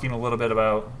 talking a little bit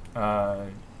about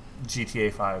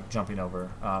GTA 5 jumping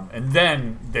over. And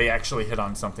then they actually hit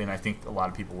on something I think a lot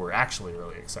of people were actually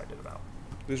really excited about.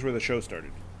 This is where the show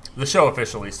started. The show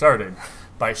officially started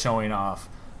by showing off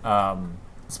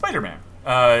Spider-Man.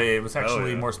 It was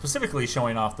actually more specifically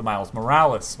showing off the Miles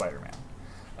Morales Spider-Man.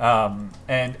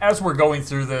 And as we're going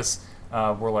through this,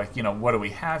 we're like, what do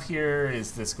we have here?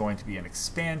 Is this going to be an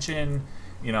expansion?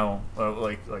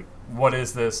 What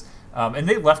is this? And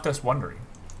they left us wondering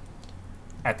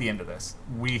at the end of this.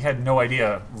 We had no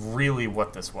idea really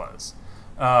what this was.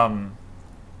 And,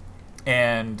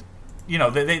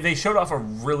 they showed off a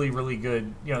really, really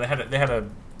good, they had a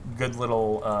good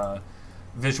little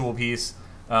visual piece.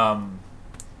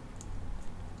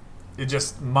 It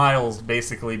just Miles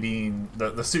basically being,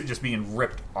 the suit just being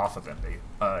ripped off of him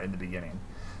in the beginning.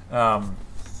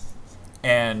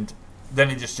 And then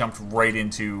it just jumped right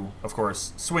into, of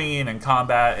course, swinging and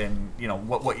combat and,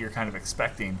 what you're kind of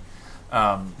expecting.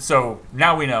 So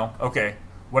now we know, okay,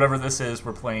 whatever this is,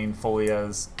 we're playing fully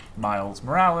as Miles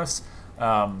Morales.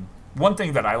 One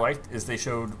thing that I liked is they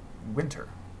showed winter.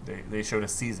 They showed a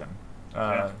season.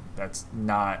 That's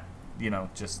not,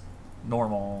 just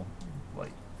normal,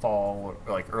 like fall,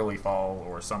 or like early fall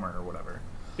or summer or whatever.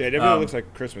 Yeah, it definitely looks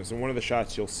like Christmas. In one of the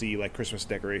shots, you'll see like Christmas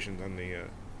decorations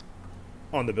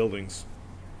on the buildings.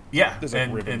 Yeah, there's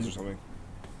like ribbons or something.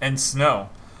 And snow.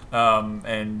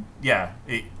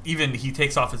 Even he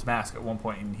takes off his mask at one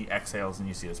point and he exhales and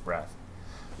you see his breath.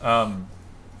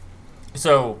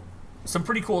 So some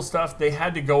pretty cool stuff. They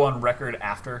had to go on record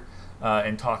after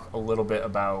and talk a little bit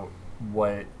about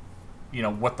what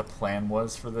the plan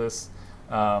was for this.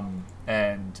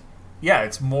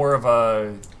 It's more of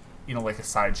a like a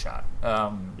side shot.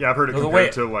 I've heard it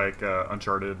compared to like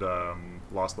Uncharted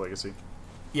Lost Legacy.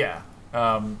 Yeah.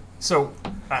 So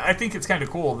I think it's kind of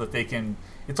cool that they can.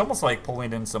 It's almost like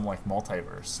pulling in some like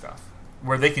multiverse stuff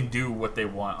where they can do what they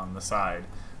want on the side.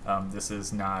 This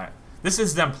is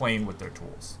them playing with their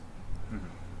tools,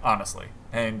 honestly,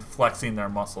 and flexing their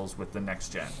muscles with the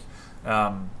next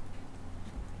gen.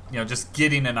 Just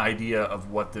getting an idea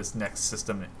of what this next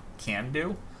system can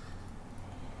do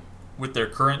with their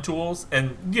current tools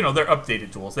and their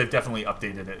updated tools. They've definitely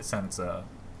updated it since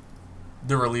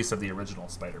the release of the original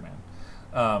Spider-Man.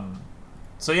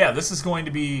 This is going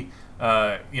to be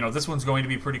this one's going to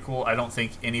be pretty cool. I don't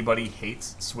think anybody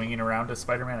hates swinging around as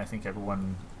Spider-Man. I think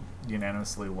everyone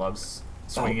unanimously loves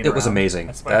swinging around. It was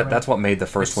amazing. That's what made the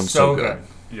first one so good.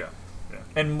 Yeah.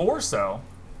 And more so,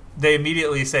 they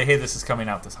immediately say, hey, this is coming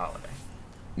out this holiday.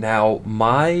 Now,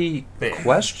 my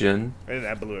question,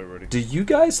 that blew everybody. Do you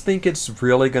guys think it's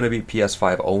really going to be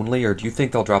PS5 only, or do you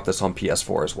think they'll drop this on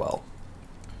PS4 as well?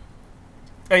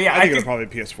 I think it'll probably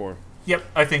be PS4. Yep,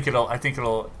 I think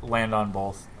it'll land on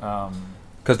both.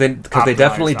 Because they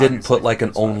definitely didn't put like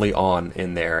an only on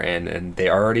in there, and they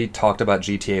already talked about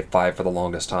GTA 5 for the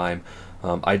longest time.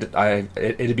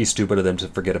 It'd be stupid of them to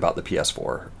forget about the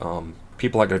PS4.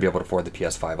 People aren't going to be able to afford the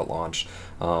PS5 at launch.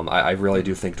 I really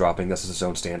do think dropping this as its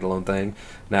own standalone thing.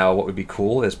 Now, what would be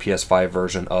cool is PS5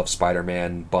 version of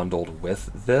Spider-Man bundled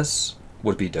with this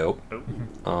would be dope.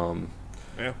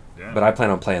 Yeah. But I plan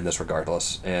on playing this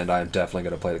regardless, and I'm definitely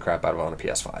going to play the crap out of it on a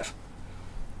PS5.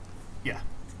 Yeah,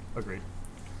 agreed.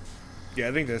 Yeah,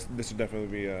 I think this would definitely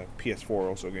be a PS4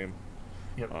 also game.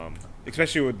 Yep.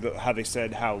 Especially with how they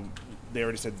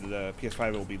already said the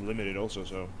PS5 will be limited also,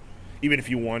 so even if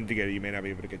you wanted to get it, you may not be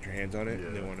able to get your hands on it. Yeah.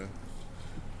 And they want to.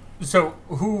 So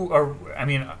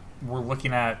we're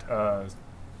looking at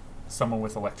someone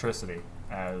with electricity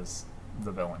as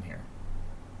the villain here.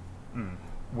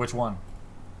 Which one?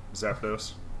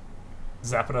 Zapdos.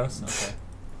 Zapdos? Okay.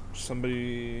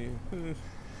 Somebody.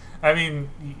 I mean,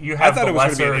 you have. I thought the it was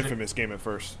going to be lesser. an Infamous game at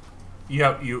first.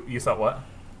 You thought what?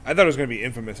 I thought it was going to be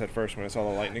Infamous at first when I saw the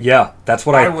lightning. Yeah, that's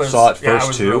what I saw at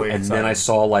first too, really and then I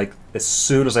saw like as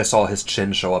soon as I saw his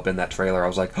chin show up in that trailer, I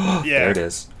was like, oh, Yeah. there it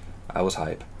is. I was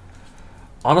hype.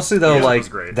 Honestly, though,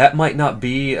 that might not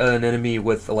be an enemy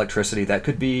with electricity. That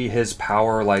could be his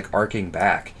power, like arcing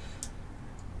back.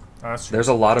 That's true. There's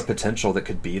a lot of potential that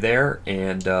could be there,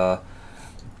 and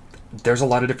there's a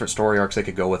lot of different story arcs they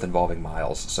could go with involving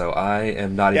Miles. So I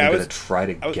am not even going to try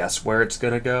to guess where it's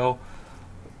going to go.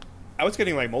 I was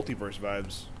getting like multiverse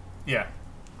vibes. Yeah,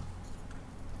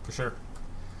 for sure.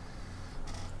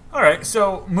 All right,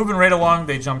 so moving right along,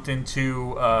 they jumped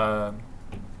into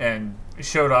and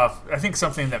showed off, I think,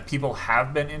 something that people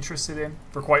have been interested in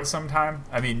for quite some time.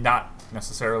 I mean, not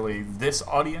necessarily this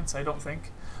audience, I don't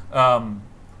think. But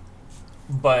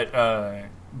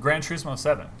Gran Turismo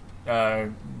 7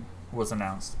 was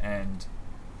announced, and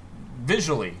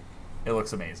visually, it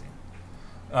looks amazing.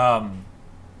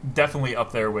 Definitely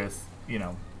up there with,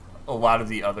 a lot of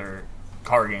the other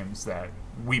car games that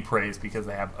we praise because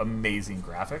they have amazing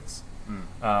graphics.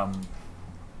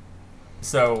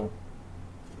 So,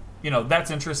 that's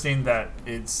interesting that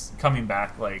it's coming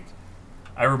back. Like,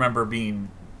 I remember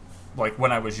being, like,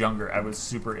 when I was younger, I was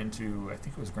super into, I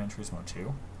think it was Gran Turismo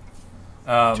 2.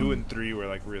 2 and 3 were,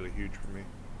 like, really huge for me.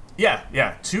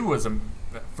 Yeah. 2 was,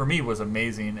 for me, was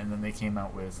amazing, and then they came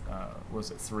out with,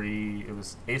 was it 3? It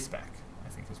was A-Spec, I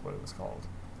think is what it was called.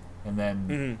 And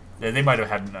then they might have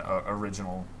had an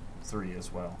original 3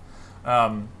 as well.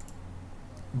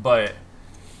 But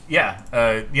yeah,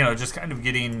 just kind of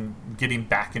getting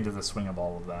back into the swing of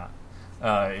all of that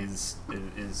is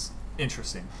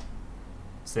interesting,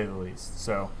 to say the least.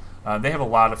 So they have a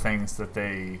lot of things that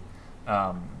they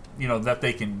that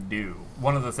they can do.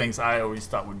 One of the things I always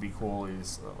thought would be cool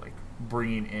is like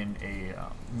bringing in a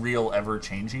real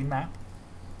ever-changing map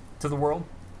to the world.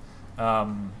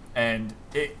 And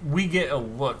we get a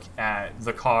look at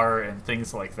the car and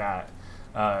things like that.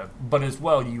 But as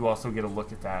well, you also get a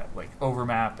look at that like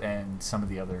overmap and some of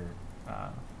the other,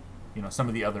 some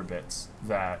of the other bits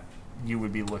that you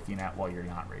would be looking at while you're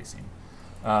not racing.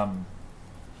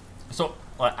 So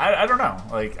I don't know.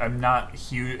 Like I'm not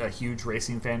a huge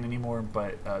racing fan anymore,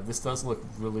 but this does look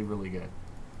really, really good.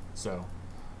 So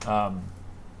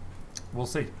we'll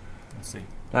see. We'll see.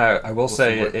 I will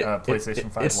say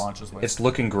PlayStation 5 launches with. It's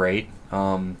looking great.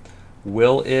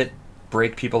 Will it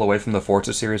break people away from the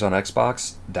Forza series on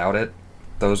Xbox? Doubt it.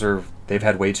 They've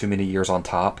had way too many years on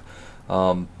top.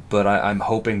 But I'm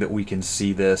hoping that we can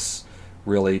see this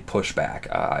really push back.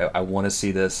 I want to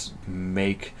see this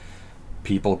make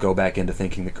people go back into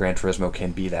thinking that Gran Turismo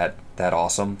can be that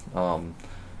awesome.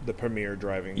 The premier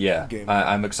driving game.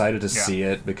 I'm excited to see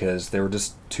it because there were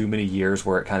just too many years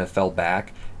where it kind of fell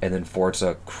back, and then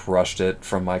Forza crushed it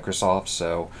from Microsoft.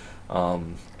 So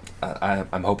I'm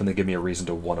hoping they give me a reason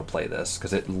to want to play this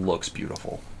because it looks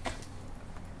beautiful.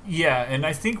 Yeah, and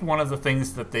I think one of the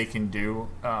things that they can do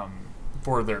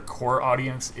for their core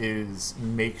audience is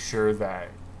make sure that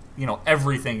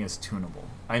everything is tunable.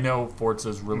 I know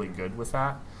Forza's really good with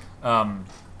that.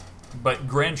 But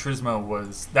Gran Turismo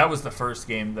was the first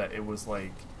game that it was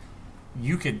like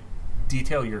you could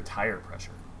detail your tire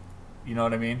pressure. You know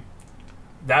what I mean?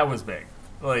 That was big.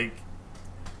 Like,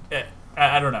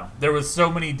 I don't know. There was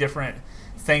so many different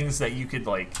things that you could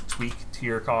like tweak to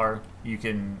your car. You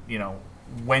can,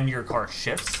 when your car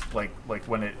shifts, like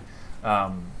when it,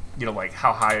 like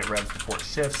how high it revs before it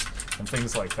shifts and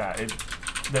things like that.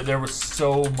 There was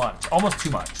so much, almost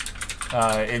too much.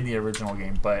 In the original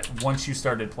game, but once you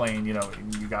started playing, you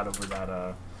got over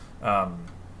that.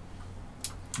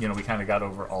 We kind of got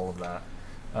over all of that.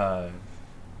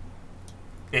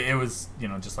 It was,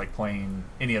 just like playing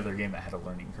any other game that had a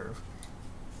learning curve.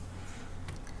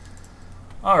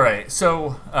 All right,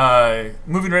 so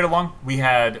moving right along, we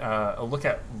had a look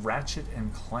at Ratchet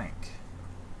and Clank.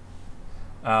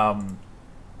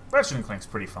 Ratchet and Clank's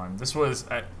pretty fun. This was,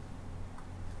 I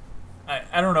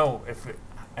don't know if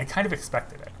I kind of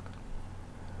expected it.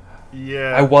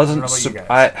 Yeah. I wasn't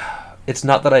it's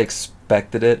not that I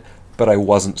expected it, but I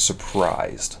wasn't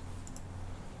surprised.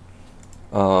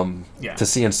 To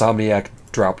see Insomniac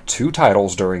drop 2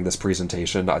 titles during this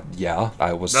presentation, I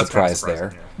was surprised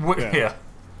there.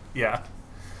 Yeah.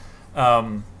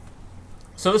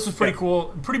 So this was pretty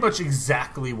cool. Pretty much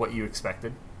exactly what you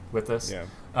expected with this. Yeah.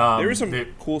 There is some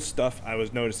cool stuff I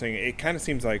was noticing. It kind of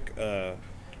seems like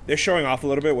they're showing off a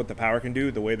little bit what the power can do,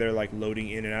 the way they're like loading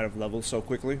in and out of levels so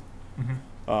quickly.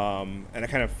 And I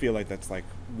kind of feel like that's like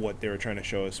what they were trying to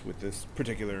show us with this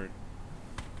particular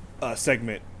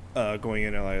segment going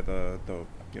in like the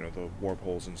warp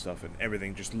holes and stuff, and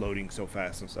everything just loading so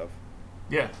fast and stuff.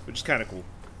 Yeah, which is kind of cool.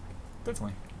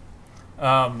 Definitely.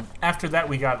 After that,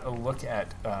 we got a look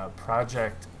at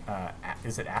Project.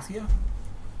 Is it Athia?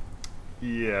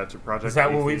 Yeah, it's a Project. Is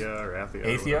that Athia what we've or Athia?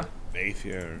 Athia?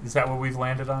 Athia. Is that what we've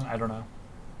landed on? I don't know.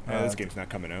 This game's not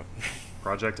coming out.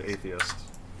 Project Atheist.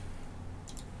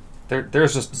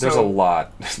 There's a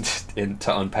lot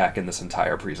to unpack in this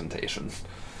entire presentation.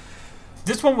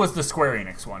 This one was the Square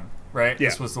Enix one, right? Yeah.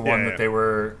 This was the one that they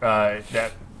were I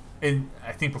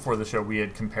think before the show we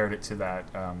had compared it to that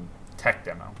tech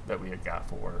demo that we had got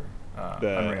for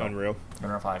Unreal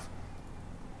 5.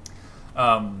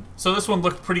 So this one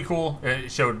looked pretty cool.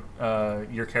 It showed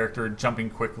your character jumping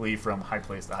quickly from high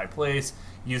place to high place,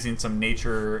 using some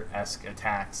nature-esque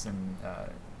attacks and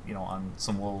on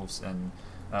some wolves and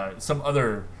some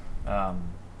other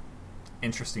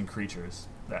interesting creatures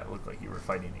that looked like you were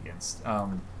fighting against.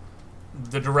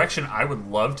 The direction I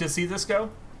would love to see this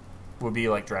go would be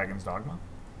like Dragon's Dogma.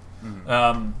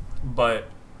 But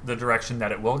the direction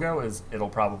that it will go is it'll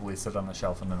probably sit on the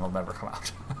shelf and then it'll never come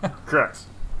out. Correct.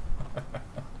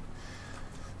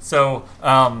 So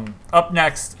up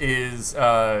next is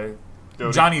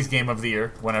Johnny's Game of the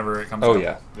Year whenever it comes out. Oh,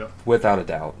 yeah. Yep. Without a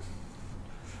doubt.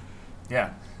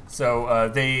 Yeah. So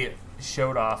they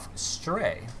showed off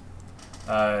Stray.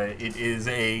 It is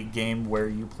a game where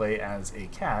you play as a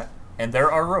cat, and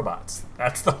there are robots.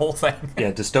 That's the whole thing.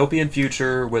 Yeah, dystopian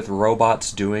future with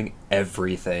robots doing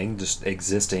everything, just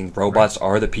existing. Robots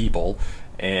are the people.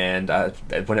 And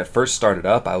when it first started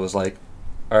up, I was like,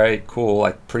 all right, cool.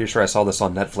 I'm pretty sure I saw this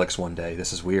on Netflix one day.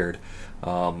 This is weird.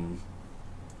 But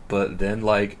then,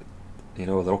 a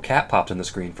little cat popped in the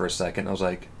screen for a second. I was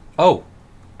like, oh,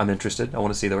 I'm interested. I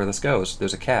want to see where this goes.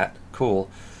 There's a cat. Cool.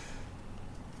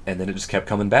 and then it just kept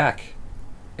coming back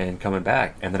and coming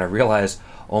back, and then I realized,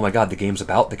 oh my god, the game's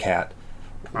about the cat.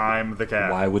 I'm the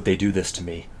cat. Why would they do this to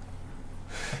me?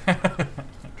 Trying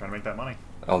to make that money.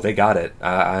 Oh, they got it.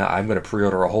 I'm going to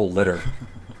pre-order a whole litter.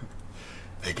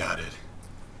 They got it.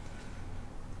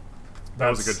 That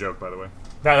was a good joke, by the way.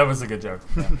 That was a good joke.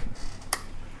 Yeah.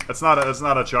 It's not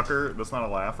a chucker. That's not a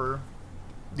laugher.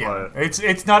 Yeah,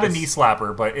 it's not a knee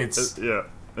slapper, but it's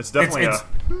definitely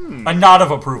a nod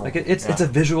of approval. Like it's a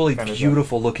visually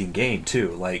beautiful looking game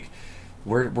too. Like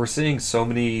we're seeing so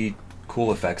many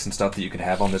cool effects and stuff that you can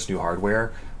have on this new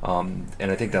hardware, and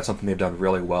I think that's something they've done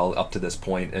really well up to this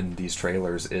point in these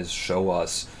trailers is show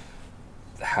us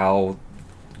how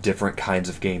different kinds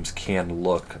of games can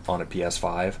look on a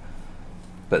PS5.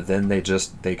 But then they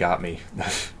got me.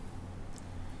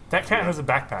 That cat has a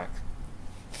backpack.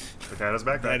 The cat has a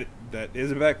backpack. That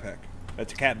is a backpack.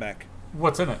 That's a cat back.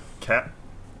 What's in it? Cat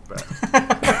back.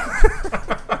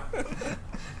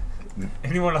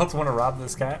 Anyone else want to rob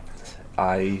this cat?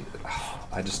 I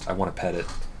want to pet it.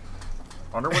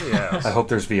 I wonder what he has. I hope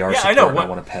there's VR support. I know. I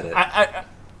want to pet it.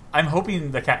 I'm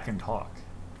hoping the cat can talk.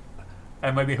 I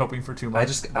might be hoping for too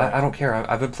much. I don't care.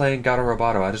 I've been playing Gato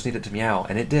Roboto. I just need it to meow,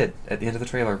 and it did at the end of the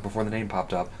trailer before the name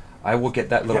popped up. I will get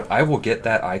that little. Yep. I will get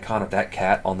that icon of that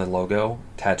cat on the logo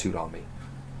tattooed on me.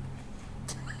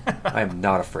 I am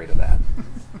not afraid of that.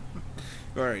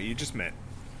 All right, you just met.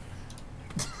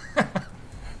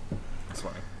 That's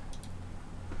funny.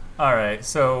 All right,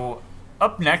 so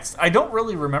up next, I don't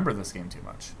really remember this game too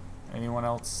much. Anyone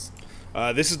else?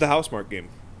 This is the Housemarque game.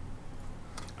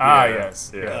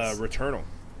 Yes. Returnal.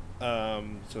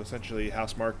 So essentially,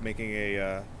 Housemarque making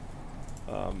a.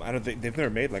 I don't think they've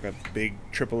never made like a big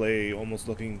AAA, almost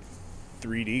looking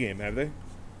 3D game, have they?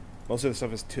 Most of the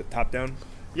stuff is top down.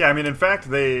 Yeah, I mean, in fact,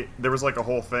 there was like a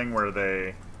whole thing where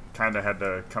they kind of had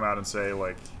to come out and say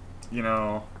like, you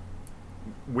know,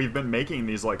 we've been making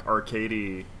these like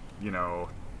arcadey, you know,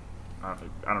 I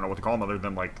don't know what to call them other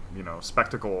than like, you know,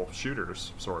 spectacle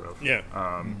shooters, sort of. Yeah.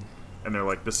 And they're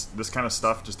like, this kind of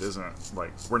stuff just isn't,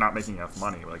 like, we're not making enough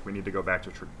money. Like, we need to go back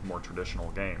to more traditional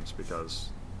games because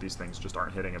these things just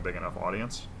aren't hitting a big enough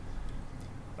audience.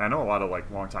 And I know a lot of,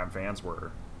 like, longtime fans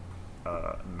were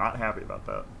not happy about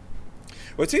that.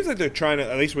 Well, it seems like they're trying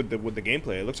to, at least with the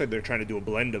gameplay, it looks like they're trying to do a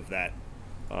blend of that.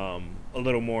 A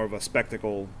little more of a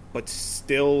spectacle, but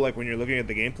still, like, when you're looking at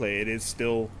the gameplay, it is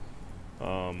still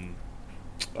like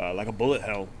a bullet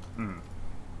hell.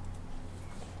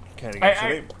 Kind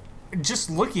of just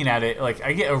looking at it, like,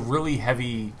 I get a really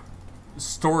heavy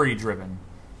story-driven.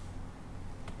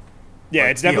 Yeah,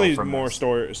 it's definitely more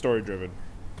story-driven.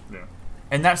 Yeah.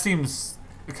 And that seems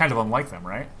kind of unlike them,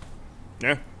 right?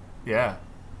 Yeah. Yeah.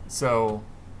 So,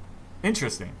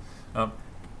 interesting.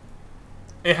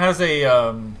 It has a,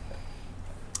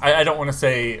 I don't want to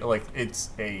say, like,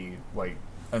 it's a, like,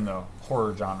 in the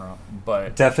horror genre,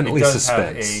 but definitely it does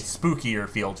suspense. have a spookier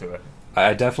feel to it.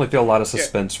 I definitely feel a lot of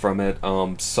suspense from it.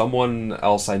 Someone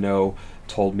else I know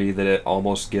told me that it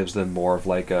almost gives them more of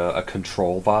like a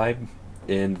Control vibe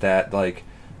in that like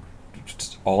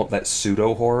just all that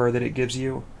pseudo horror that it gives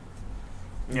you.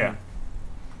 Yeah.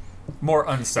 More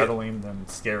unsettling than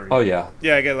scary. Oh yeah.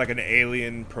 Yeah, I get like an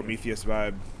Alien Prometheus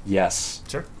vibe. Yes.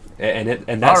 Sure. And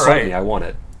that sold me. I want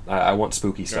it. I want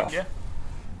spooky stuff. Yeah.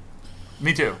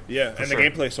 Me too. Yeah, and the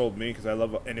gameplay sold me because I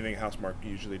love anything Housemarque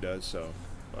usually does. So.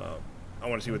 I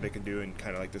want to see what they can do in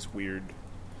kind of like this weird.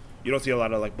 You don't see a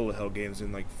lot of like bullet hell games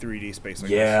in like 3D space.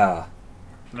 Like yeah,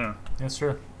 this. No, that's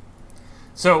true.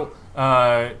 So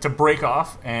to break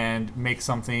off and make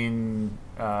something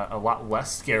a lot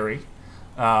less scary,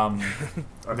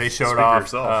 they showed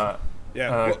off.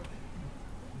 Well,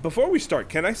 before we start,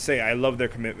 can I say I love their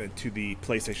commitment to the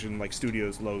PlayStation like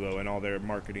Studios logo and all their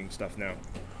marketing stuff now.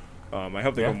 I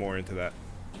hope they go more into that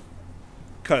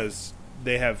because.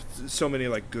 They have so many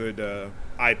like good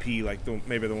IP, like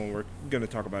maybe the one we're going to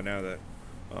talk about now that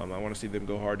I want to see them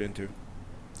go hard into.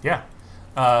 Yeah,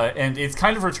 and it's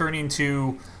kind of returning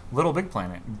to Little Big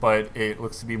Planet, but it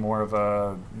looks to be more of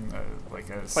a like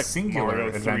singular Mario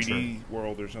adventure 3D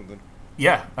world or something.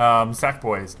 Yeah,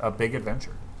 Sackboy's A Big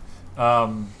Adventure.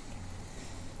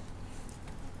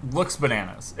 Looks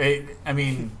bananas. I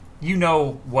mean, you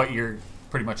know what you're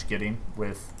pretty much getting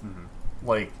with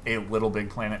like a Little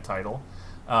Big Planet title.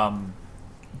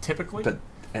 Typically, but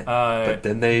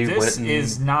then they this went and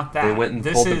is not that. They went and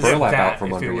this pulled the is burlap that out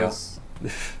from under you.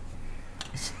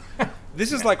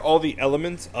 This is like all the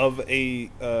elements of a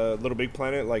Little Big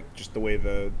Planet, like just the way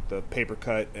the paper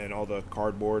cut and all the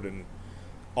cardboard and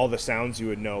all the sounds you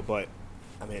would know, but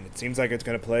I mean, it seems like it's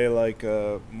going to play like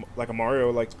a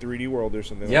Mario, like 3D World or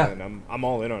something Yeah. like that. And I'm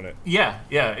all in on it. Yeah.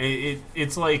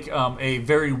 It's like a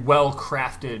very well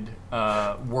crafted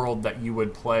world that you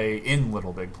would play in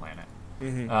Little Big Planet,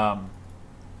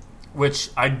 which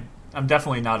I'm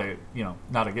definitely not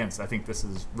against. I think this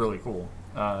is really cool.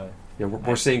 Yeah,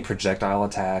 we're seeing projectile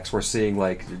attacks. We're seeing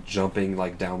like jumping,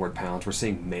 like downward pounds. We're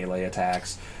seeing melee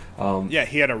attacks. Yeah,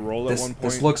 he had a roll at one point.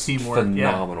 This looks Teamwork,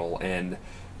 phenomenal, and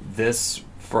this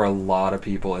for a lot of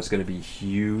people is going to be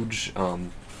huge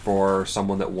for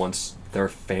someone that wants their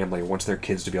family, wants their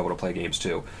kids to be able to play games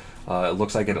too. It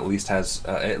looks like it at least has.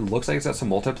 It looks like it's got some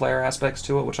multiplayer aspects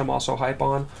to it, which I'm also hype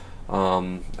on.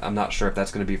 I'm not sure if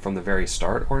that's going to be from the very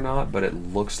start or not, but it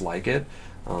looks like it.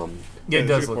 It does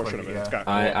there's a good look portion like of it. it. It's Yeah. got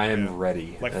co-op, I am yeah.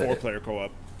 ready. Like 4-player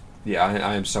co-op. Yeah,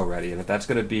 I am so ready. And if that's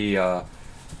going to be,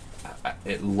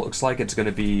 it looks like it's going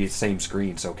to be same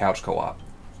screen, so couch co-op,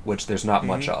 which there's not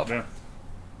much of. Yeah.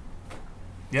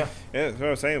 Yeah. Yeah, that's what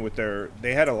I was saying.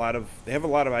 They have a lot of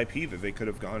IP that they could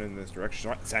have gone in this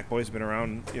direction. Sackboy's been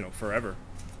around, forever.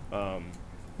 Yeah,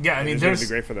 I mean, it's going to be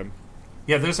great for them.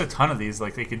 Yeah, there's a ton of these.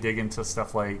 Like, they could dig into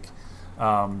stuff like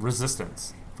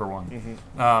Resistance, for one.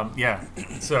 Yeah,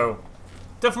 so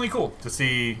definitely cool to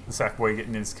see the Sackboy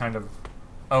getting his kind of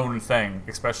own thing,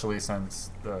 especially since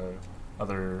they're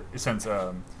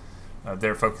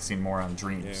focusing more on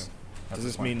Dreams. Yeah. Does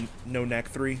this mean no Knack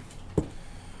 3?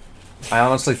 I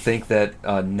honestly think that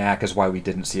Knack is why we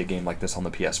didn't see a game like this on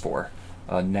the PS4.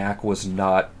 Knack was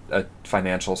not a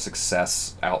financial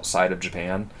success outside of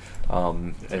Japan.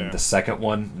 And the second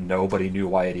one, nobody knew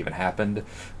why it even happened.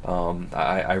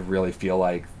 I really feel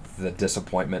like the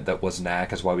disappointment that was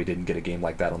Knack is why we didn't get a game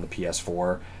like that on the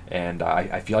PS4. And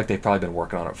I feel like they've probably been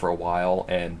working on it for a while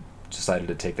and decided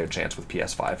to take their chance with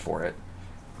PS5 for it.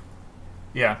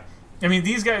 Yeah. I mean,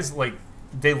 these guys, like,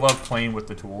 they love playing with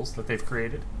the tools that they've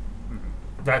created.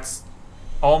 That's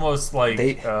almost like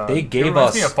They it gave reminds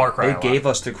us me of Far Cry they a lot. gave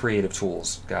us the creative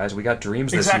tools, guys. We got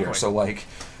Dreams this year, Exactly. so like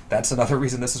that's another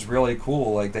reason this is really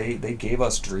cool. Like they gave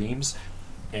us Dreams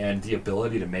and the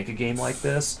ability to make a game like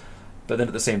this, but then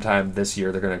at the same time this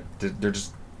year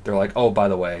they're like, oh, by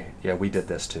the way, yeah, we did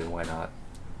this too. Why not?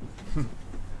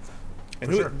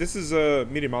 And sure. this is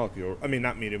Media Molecule. I mean,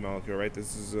 not Media Molecule, right?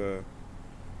 This is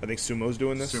I think Sumo's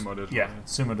doing this. Sumo Digital. Yeah,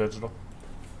 Sumo Digital.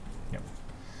 Yep.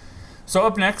 So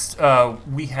up next,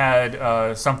 we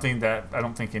had something that I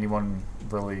don't think anyone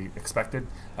really expected.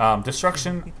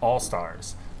 Destruction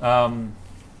All-Stars.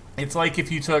 It's like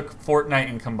if you took Fortnite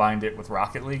and combined it with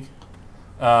Rocket League.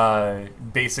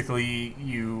 Basically,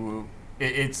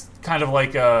 it's kind of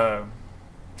like a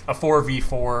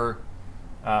 4v4,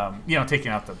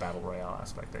 taking out the Battle Royale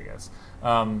aspect, I guess.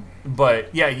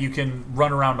 But yeah, you can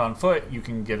run around on foot, you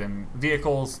can get in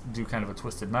vehicles, do kind of a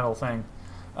Twisted Metal thing.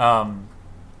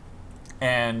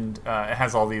 And it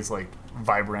has all these like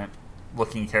vibrant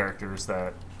looking characters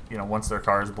that, once their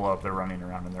cars blow up, they're running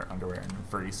around in their underwear and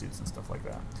furry suits and stuff like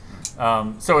that.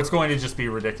 So it's going to just be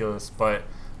ridiculous, but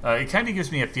it kind of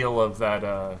gives me a feel of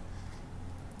that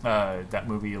that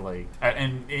movie, like,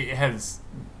 and it has,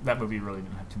 that movie really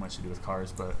didn't have too much to do with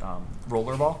cars, but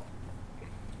Rollerball.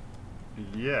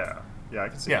 Yeah, I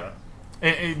can see that.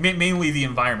 Mainly the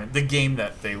environment, the game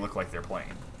that they look like they're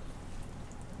playing.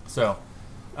 So,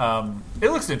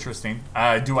 it looks interesting.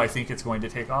 Do I think it's going to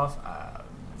take off?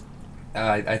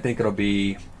 I think it'll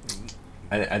be.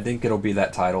 I think it'll be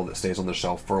that title that stays on the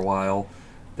shelf for a while,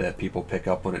 that people pick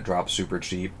up when it drops super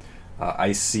cheap.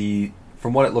 I see,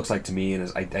 from what it looks like to me,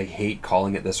 and I hate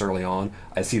calling it this early on.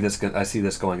 I see this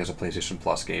going as a PlayStation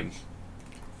Plus game.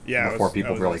 Yeah, before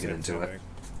people really get into it.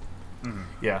 Mm-hmm.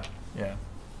 Yeah.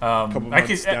 A couple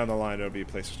months down the line, it'll be a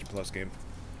PlayStation Plus game.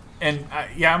 And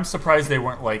I'm surprised they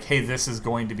weren't like, hey, this is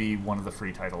going to be one of the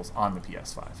free titles on the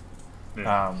PS5.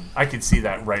 Yeah. I could see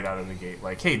that right out of the gate.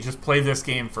 Like, hey, just play this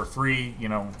game for free.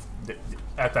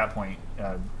 At that point,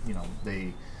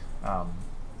 they,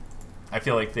 I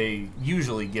feel like they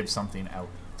usually give something out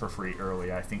for free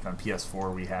early. I think on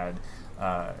PS4 we had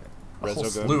a whole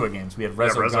slew of games. We had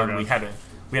Resogun.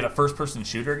 We had a first-person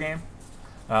shooter game,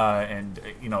 and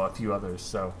a few others.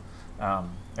 So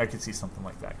I could see something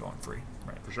like that going free.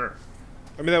 Right, For sure.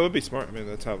 I mean, that would be smart. I mean,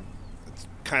 that's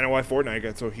kind of why Fortnite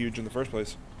got so huge in the first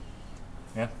place.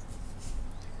 Yeah.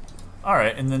 All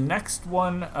right, and the next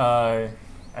one, I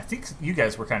think you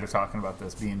guys were kind of talking about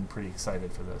this, being pretty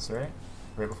excited for this, right?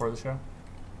 Right before the show?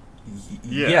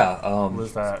 Yeah. Or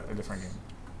was that a different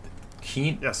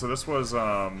game? Yeah, so this was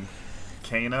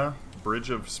Kena, Bridge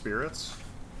of Spirits,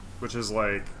 which is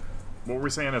like what were we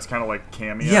saying? It's kind of like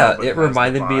Cameo. Yeah, but it has the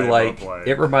reminded me vibe of,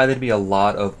 it reminded me a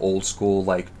lot of old school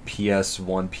like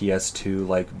PS1, PS2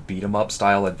 like beat 'em up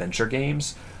style adventure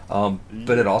games.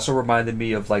 But it also reminded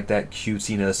me of like that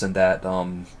cutesiness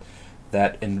and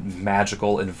that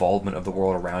magical involvement of the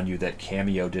world around you that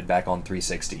Cameo did back on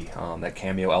 360. That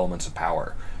Cameo Elements of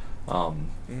Power.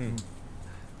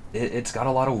 It's got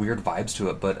a lot of weird vibes to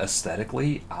it, but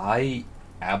aesthetically, I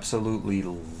absolutely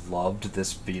loved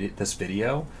this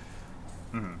video.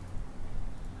 Mm-hmm.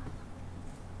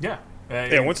 Yeah.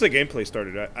 Yeah, once the gameplay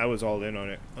started, I was all in on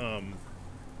it.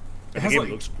 The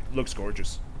game looks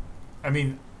gorgeous. I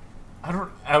mean,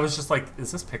 I was just like,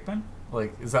 is this Pikmin?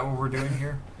 Like, is that what we're doing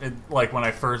here?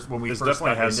 When we first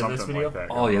got into this video. Like that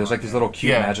oh yeah, there's like these little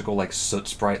cute, Yeah. magical like soot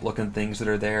sprite looking things that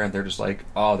are there, and they're just like,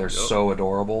 oh, they're so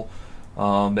adorable.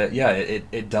 But yeah,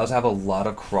 it does have a lot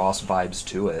of cross vibes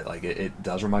to it. Like it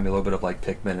does remind me a little bit of like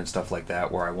Pikmin and stuff like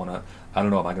that, where I don't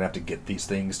know, am I gonna have to get these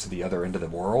things to the other end of the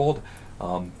world?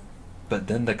 But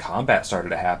then the combat started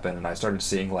to happen, and I started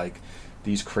seeing like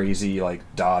these crazy like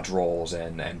dodge rolls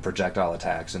and projectile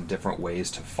attacks and different ways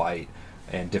to fight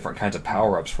and different kinds of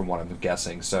power-ups from what I'm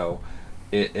guessing. So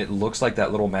it looks like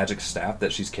that little magic staff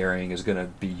that she's carrying is going to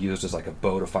be used as like a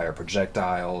bow to fire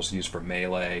projectiles, used for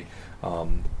melee,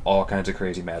 all kinds of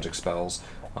crazy magic spells.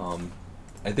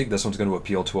 I think this one's going to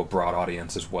appeal to a broad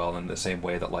audience as well, in the same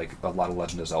way that like a lot of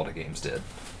Legend of Zelda games did.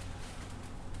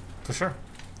 For sure.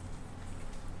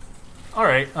 All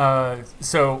right,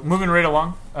 so moving right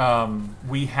along,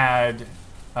 we had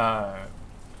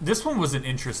this one was an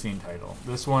interesting title.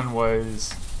 This one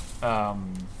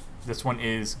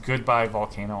is Goodbye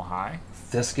Volcano High.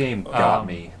 This game got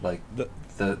me. Like the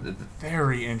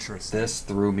very interesting. This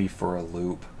threw me for a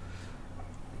loop.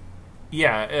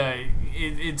 Yeah,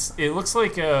 it looks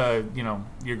like you're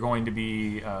going to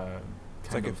be.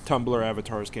 It's like if Tumblr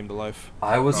avatars came to life.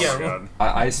 I was. God.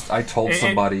 I told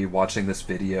somebody watching this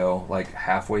video like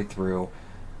halfway through,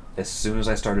 as soon as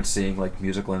I started seeing like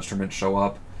musical instruments show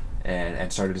up,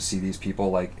 and started to see these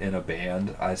people like in a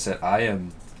band, I said I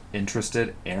am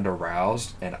interested and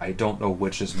aroused, and I don't know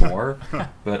which is more,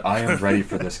 but I am ready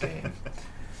for this game.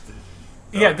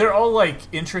 Yeah, they're all like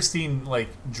interesting, like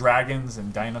dragons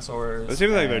and dinosaurs. It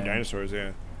seems like they're dinosaurs,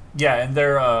 yeah. Yeah, and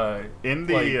they're in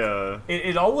the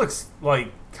it all looks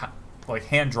like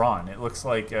hand drawn. It looks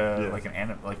like like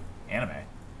an anime.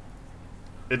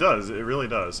 It does. It really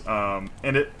does. And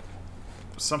it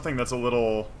something that's a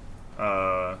little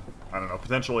I don't know,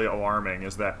 potentially alarming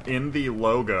is that in the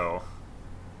logo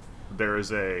there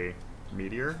is a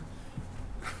meteor.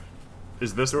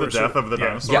 Is this the death of the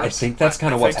dinosaurs? Yeah, I think that's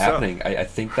kind of what's so. happening. I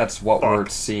think that's what we're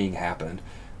seeing happen,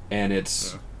 and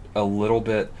it's a little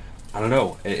bit. I don't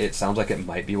know. It sounds like it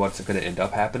might be what's going to end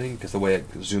up happening because the way it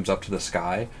zooms up to the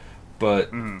sky, but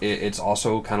it's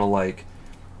also kind of like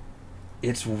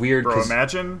it's weird. Bro,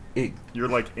 imagine your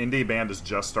like indie band is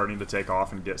just starting to take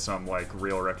off and get some like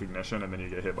real recognition, and then you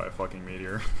get hit by a fucking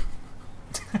meteor.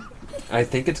 I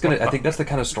think it's gonna. I think that's the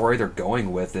kind of story they're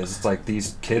going with. Is it's like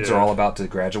these kids are all about to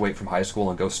graduate from high school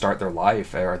and go start their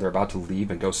life, or they're about to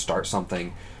leave and go start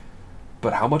something.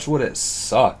 But how much would it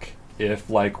suck if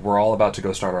like we're all about to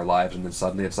go start our lives and then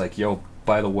suddenly it's like, yo,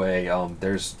 by the way,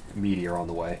 there's meteor on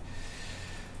the way.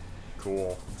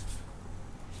 Cool.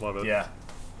 Love it. Yeah.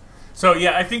 So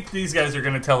yeah, I think these guys are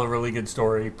going to tell a really good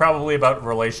story, probably about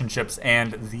relationships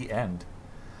and the end.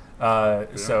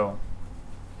 So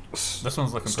this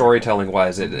one's looking storytelling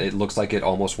wise, it looks like it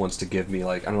almost wants to give me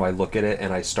like, I don't know, I look at it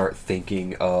and I start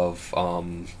thinking of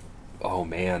oh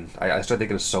man, I start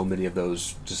thinking of so many of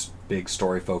those just big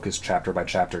story focused chapter by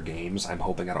chapter games. I'm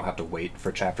hoping I don't have to wait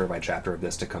for chapter by chapter of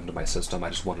this to come to my system. I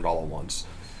just want it all at once.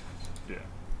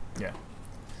 Yeah.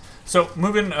 So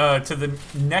moving to the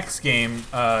next game,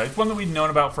 it's one that we've known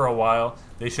about for a while.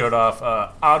 They showed off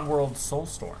Oddworld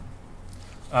Soulstorm.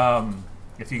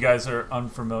 If you guys are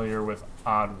unfamiliar with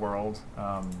Oddworld,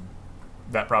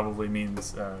 that probably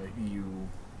means you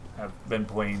have been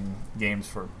playing games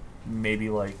for maybe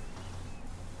like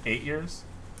 8 years,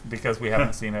 because we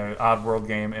haven't seen an Oddworld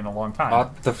game in a long time.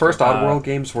 The first Oddworld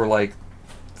games were like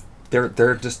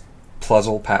they're just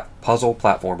puzzle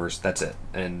platformers. That's it,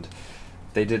 and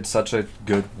they did such a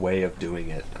good way of doing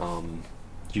it,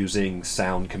 using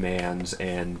sound commands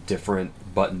and different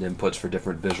button inputs for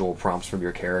different visual prompts from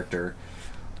your character.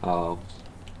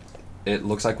 It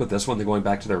looks like with this one, they're going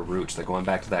back to their roots. They're going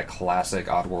back to that classic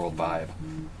Oddworld vibe.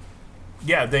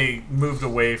 Yeah, they moved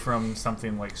away from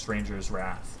something like Stranger's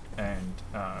Wrath and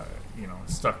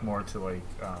stuck more to like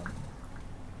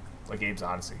Abe's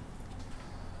Odyssey.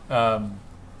 And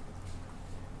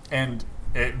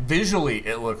visually,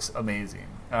 it looks amazing.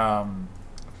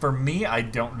 for me, I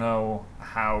don't know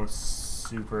how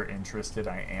super interested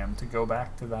I am to go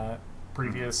back to that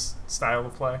previous style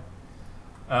of play.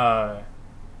 But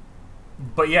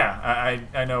yeah,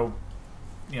 I know,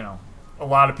 a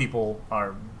lot of people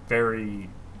are very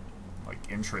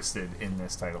interested in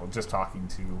this title. Just talking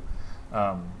to,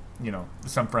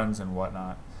 some friends and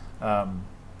whatnot.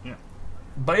 Yeah.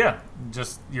 But yeah,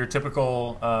 just your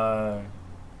typical. I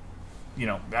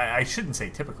shouldn't say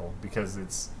typical because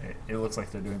it looks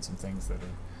like they're doing some things that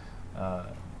are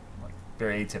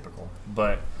very atypical.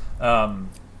 But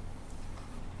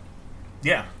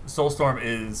yeah, Soulstorm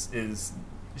is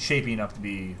shaping up to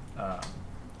be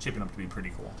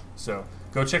pretty cool. So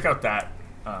go check out that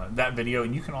video,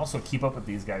 and you can also keep up with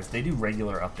these guys. They do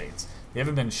regular updates. They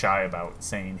haven't been shy about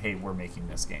saying, "Hey, we're making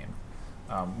this game."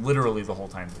 Literally the whole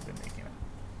time they've been making it.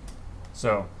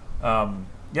 So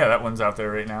yeah, that one's out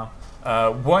there right now.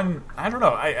 One, I don't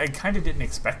know. I kind of didn't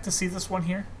expect to see this one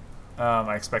here.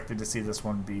 I expected to see this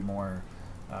one be more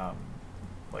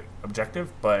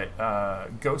objective, but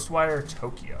Ghostwire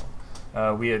Tokyo.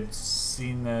 We had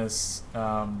seen this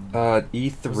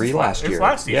E3 last year.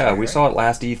 Last E3, yeah, right? we saw it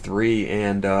last E3,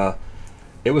 and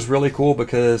it was really cool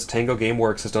because Tango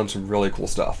Gameworks has done some really cool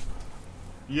stuff.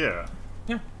 Yeah.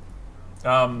 Yeah.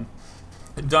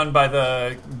 Done by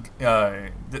this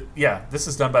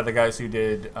is done by the guys who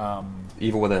did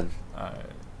Evil Within.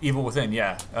 Evil Within,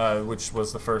 which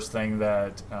was the first thing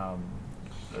that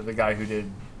the guy who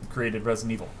created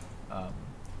Resident Evil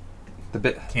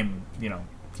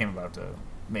came about to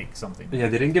make something. Yeah,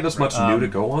 they didn't give us much new to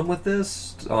go on with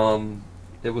this.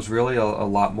 It was really a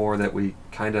lot more that we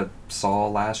kind of saw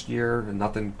last year, and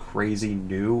nothing crazy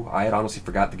new. I had honestly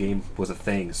forgot the game was a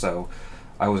thing, so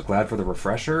I was glad for the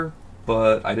refresher,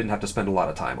 but I didn't have to spend a lot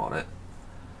of time on it.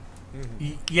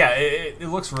 Yeah, it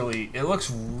looks really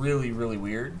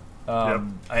weird. Yep.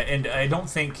 I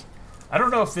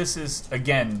don't know if this is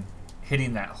again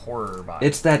hitting that horror vibe.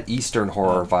 It's that Eastern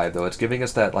horror vibe, though. It's giving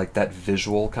us that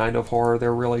visual kind of horror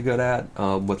they're really good at,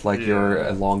 with your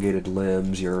elongated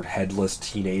limbs, your headless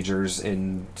teenagers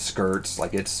in skirts.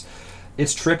 It's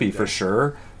trippy for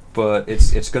sure, but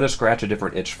it's gonna scratch a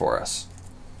different itch for us.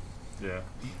 Yeah,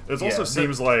 it also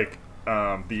seems like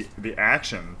the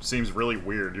action seems really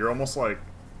weird. You're almost like,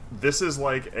 this is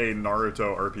like a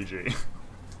Naruto RPG.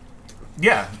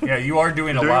 Yeah, you are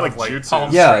doing a lot of jutsu.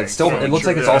 palm Yeah, strikes. it's still. It looks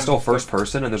like it's Yeah. all still first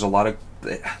person, and there's a lot of.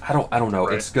 I don't know.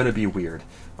 Right. It's gonna be weird.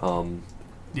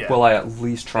 Yeah. Will I at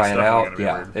least try It's it out? definitely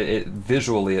Yeah. gonna be It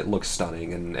visually it looks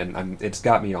stunning, and it's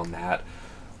got me on that.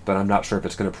 But I'm not sure if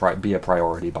it's going to be a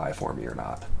priority buy for me or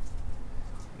not.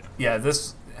 Yeah,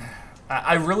 this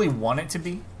I really want it to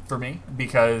be for me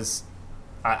because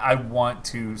I want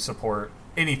to support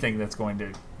anything that's going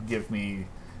to give me,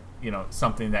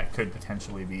 something that could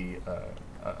potentially be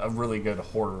a really good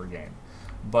horror game.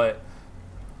 But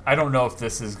I don't know if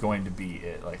this is going to be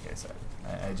it. Like I said,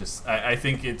 I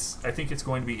think it's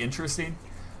going to be interesting,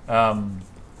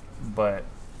 but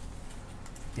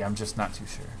yeah, I'm just not too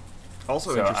sure.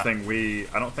 Also So, interesting,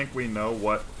 I don't think we know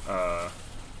what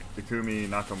Ikumi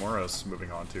Nakamura's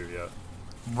moving on to yet.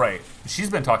 Right, she's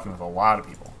been talking with a lot of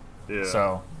people. Yeah.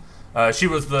 So she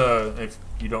was if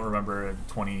you don't remember, in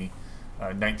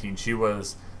 2019, she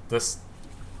was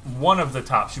one of the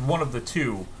top. She's one of the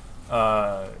two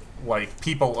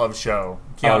people of show.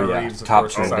 Keanu Reeves, of top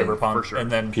course, for trending. Cyberpunk, For sure.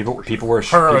 and then People were her people were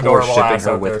adorable shipping ass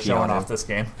her out there with showing off Keanu. this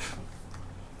game.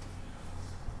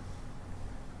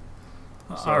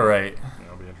 So, All right.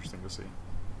 It'll be interesting to see.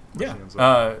 where Yeah. she ends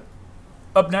up.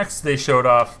 Up next, they showed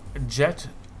off Jet: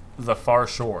 The Far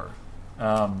Shore. This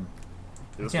Again,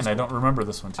 was I don't remember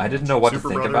this one too I didn't much. know what Super to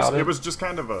think Brothers. about it. It was just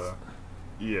kind of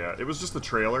it was just a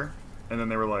trailer, and then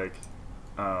they were like,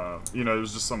 it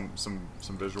was just some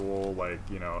visual,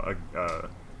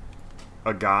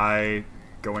 a guy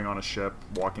going on a ship,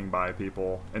 walking by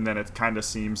people, and then it kind of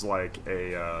seems like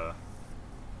it's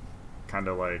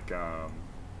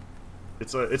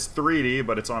 3D,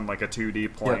 but it's on like a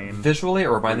 2D plane. Yeah, visually, it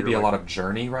reminded me you're a lot like- of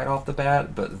Journey right off the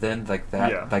bat, but then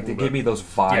Yeah, a they little gave bit. me those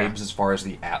vibes Yeah. as far as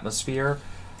the atmosphere.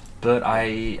 But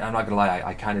I'm not gonna lie,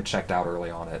 I kind of checked out early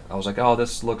on it. I was like, oh,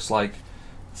 this looks like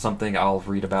something I'll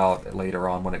read about later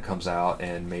on when it comes out,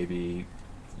 and maybe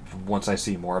once I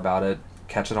see more about it,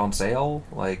 catch it on sale.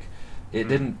 Like, it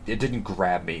didn't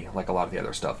grab me like a lot of the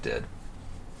other stuff did.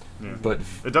 Yeah. But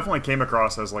It definitely came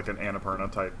across as like an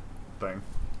Annapurna type thing.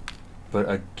 But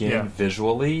again, Yeah.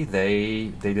 visually, they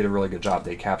did a really good job.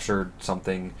 They captured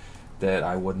something that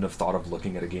I wouldn't have thought of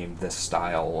looking at a game this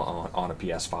style on a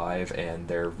PS5, and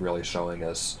they're really showing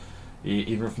us,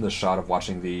 Even from the shot of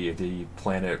watching the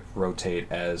planet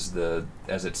rotate as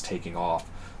it's taking off,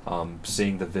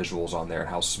 seeing the visuals on there and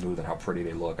how smooth and how pretty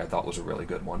they look, I thought was a really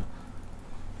good one.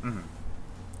 Mm-hmm.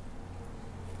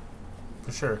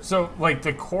 For sure. So, like,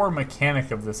 the core mechanic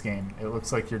of this game, it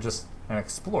looks like you're just an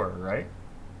explorer, right?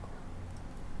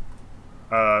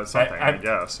 Something, I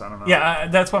guess. I don't know. Yeah,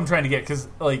 that's what I'm trying to get, because,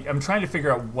 like, I'm trying to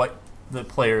figure out what the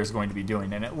player is going to be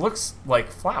doing, and it looks like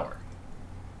Flower.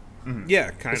 Mm-hmm. Yeah,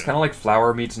 kind of. It's kind of like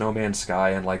Flower meets No Man's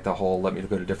Sky and like the whole let me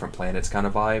go to different planets kind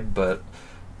of vibe, but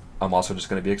I'm also just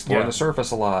going to be exploring the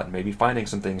surface a lot, maybe finding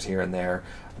some things here and there.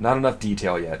 Not enough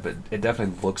detail yet, but it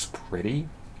definitely looks pretty,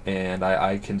 and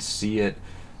I can see it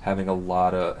having a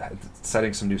lot of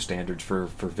setting some new standards for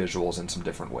visuals in some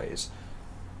different ways.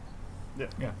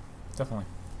 Yeah, definitely.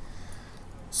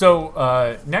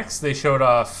 So next they showed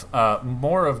off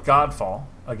more of Godfall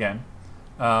again.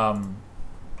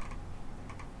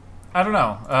 I don't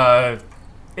know.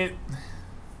 It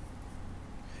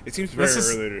seems very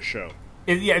early to show.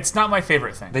 It's not my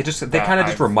favorite thing. They kind of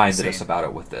just reminded us about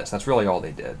it with this. That's really all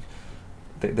they did.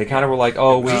 They kind of were like,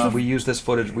 oh, we used this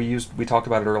footage. We talked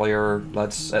about it earlier.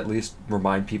 Let's at least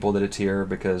remind people that it's here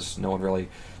because no one really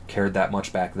cared that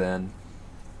much back then.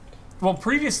 Well,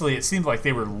 previously it seemed like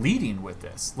they were leading with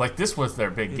this. Like this was their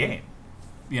big game,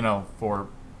 for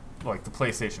like the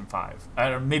PlayStation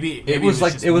 5. Maybe it was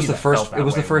the first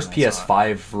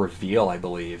PS5 reveal, I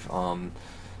believe.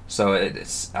 So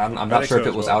I'm not sure if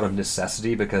it was out of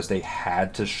necessity because they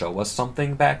had to show us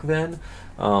something back then,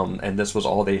 and this was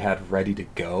all they had ready to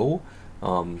go.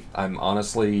 I'm kind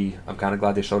of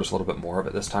glad they showed us a little bit more of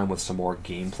it this time with some more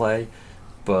gameplay.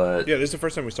 But yeah, this is the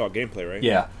first time we saw gameplay, right?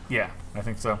 Yeah, I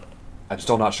think so. I'm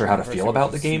still not sure how to feel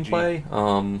about the gameplay.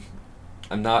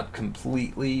 I'm not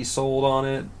completely sold on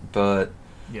it, but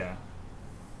yeah,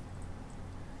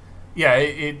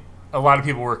 a lot of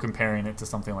people were comparing it to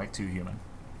something like Too Human.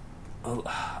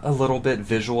 A little bit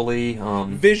visually.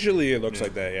 Visually, it looks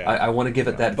like that. Yeah, I want to give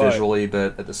it that visually,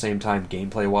 but at the same time,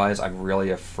 gameplay-wise, I'm really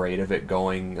afraid of it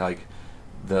going like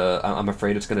I'm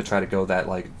afraid it's going to try to go that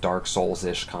like Dark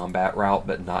Souls-ish combat route,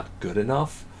 but not good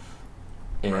enough.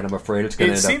 And I'm afraid it's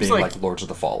going to end up being like Lords of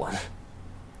the Fallen.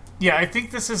 Yeah, I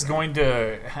think this is going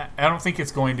to... I don't think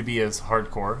it's going to be as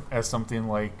hardcore as something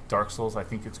like Dark Souls. I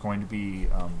think it's going to be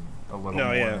a little more...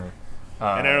 and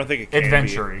I don't think it can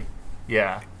adventure-y.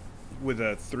 Yeah. With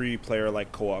a 3-player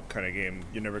like co-op kind of game,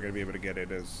 you're never going to be able to get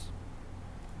it as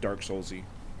Dark Soulsy.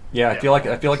 Yeah, I feel like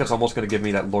it's almost going to give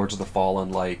me that Lords of the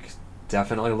Fallen, like,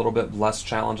 definitely a little bit less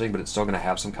challenging, but it's still going to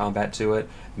have some combat to it.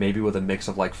 Maybe with a mix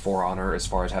of, like, For Honor as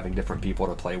far as having different people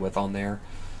to play with on there.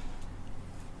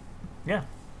 Yeah.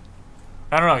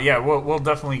 I don't know. Yeah, we'll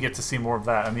definitely get to see more of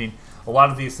that. I mean, a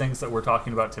lot of these things that we're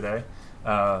talking about today,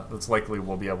 it's likely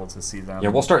we'll be able to see them. Yeah,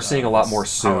 we'll start seeing a lot more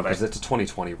soon because it's a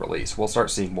 2020 release. We'll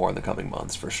start seeing more in the coming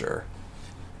months for sure.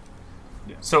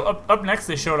 Yeah. So up next,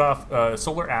 they showed off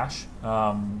Solar Ash,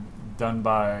 done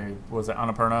by, was it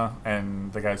Annapurna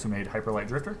and the guys who made Hyper Light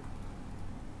Drifter?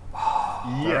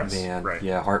 Yes, man. Right.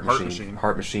 Yeah, Heart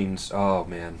Machines. Oh,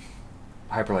 man.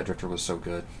 Hyper Light Drifter was so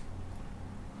good.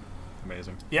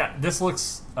 Amazing. Yeah, this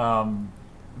looks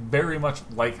very much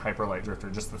like Hyper Light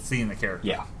Drifter, just seeing the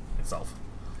character itself.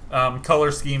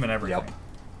 Color scheme and everything.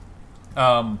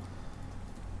 Yep.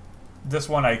 This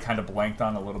one I kind of blanked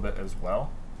on a little bit as well,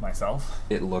 myself.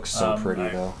 It looks so pretty,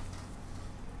 though.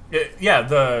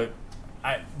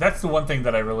 That's the one thing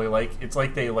that I really like. It's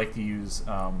like they like to use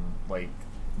like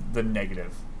the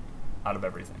negative out of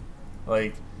everything.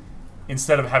 Like,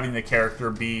 instead of having the character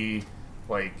be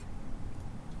like,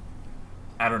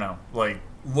 I don't know, like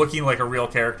looking like a real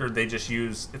character, they just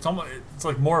use it's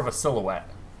like more of a silhouette.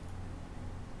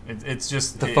 It's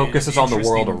just the focus is on the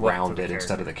world around it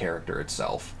instead of the character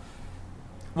itself.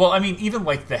 Well, I mean, even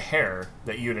like the hair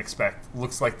that you'd expect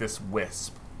looks like this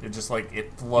wisp. It just like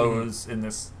it flows in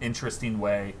this interesting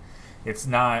way. It's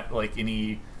not like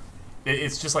any.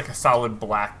 It's just like a solid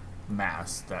black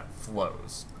mass that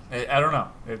flows. I don't know.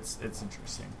 It's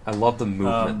interesting. I love the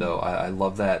movement though. I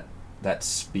love that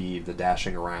speed, the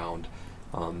dashing around,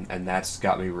 and that's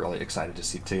got me really excited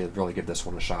to really give this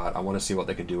one a shot. I want to see what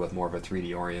they can do with more of a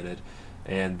 3D oriented,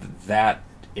 and that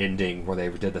ending where they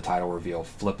did the title reveal,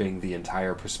 flipping the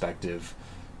entire perspective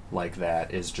like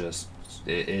that is just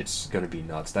it's going to be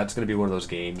nuts. That's going to be one of those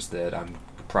games that I'm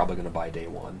probably going to buy day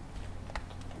one.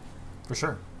 For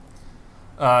sure.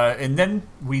 And then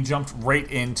we jumped right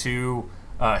into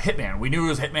Hitman. We knew it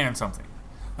was Hitman something.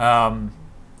 And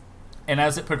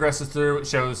as it progresses through, it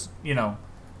shows,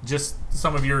 just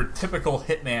some of your typical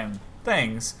Hitman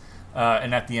things,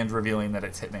 and at the end revealing that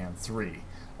it's Hitman 3.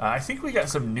 I think we got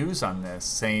some news on this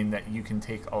saying that you can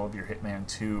take all of your Hitman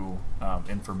 2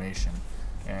 information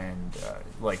and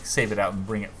like save it out and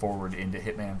bring it forward into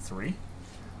Hitman 3.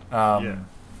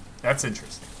 That's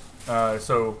interesting.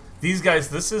 So these guys,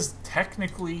 I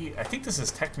think this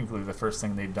is technically the first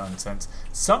thing they've done since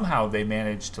somehow they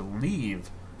managed to leave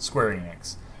Square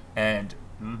Enix and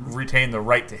retain the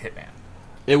right to Hitman.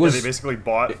 They basically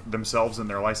bought themselves and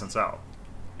their license out.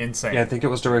 Insane. Yeah, I think it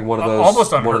was during one of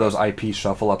those IP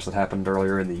shuffle ups that happened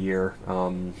earlier in the year,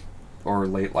 or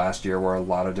late last year, where a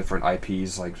lot of different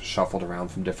IPs like shuffled around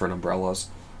from different umbrellas.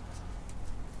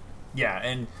 Yeah,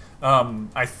 and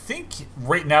I think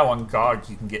right now on GOG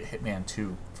you can get Hitman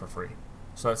 2 for free.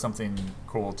 So that's something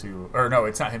cool to... Or no,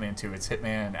 it's not Hitman 2, it's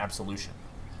Hitman Absolution.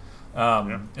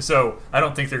 So I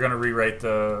don't think they're going to rewrite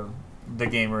the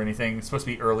game or anything. It's supposed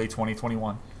to be early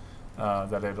 2021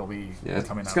 that it'll be coming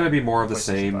out. It's going to be more of the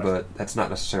same, but that's not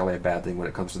necessarily a bad thing when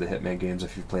it comes to the Hitman games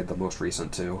if you've played the most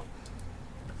recent two.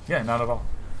 Yeah, not at all.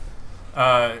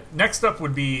 Next up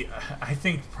would be, I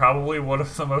think, probably one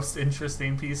of the most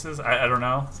interesting pieces. I don't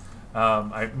know.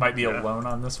 I might be alone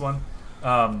on this one.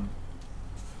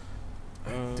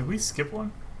 Did we skip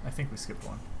one? I think we skipped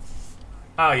one.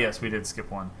 Yes, we did skip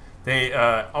one. They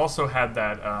also had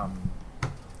that... I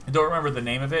don't remember the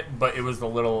name of it, but it was the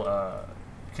little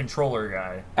controller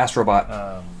guy. Astrobot.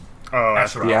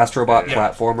 Astrobot. The Astrobot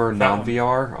platformer,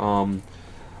 non-VR.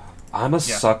 I'm a Yeah.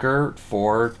 sucker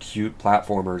for cute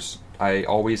platformers. I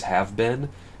always have been,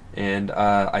 and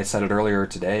I said it earlier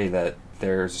today that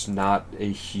there's not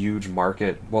a huge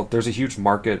market. Well, there's a huge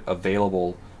market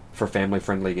available for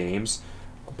family-friendly games,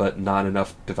 but not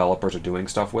enough developers are doing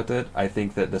stuff with it. I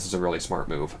think that this is a really smart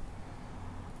move.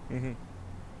 Mm-hmm.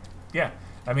 Yeah,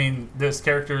 I mean, the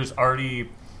character's already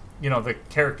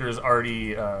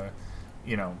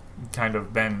kind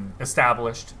of been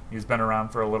established. He's been around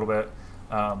for a little bit.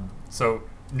 So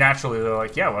naturally they're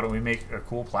like, yeah, why don't we make a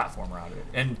cool platformer out of it?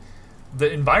 And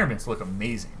the environments look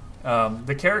amazing.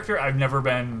 The character I've never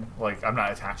been, like, I'm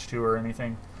not attached to or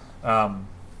anything.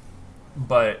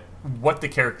 But what the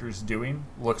character's doing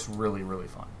looks really, really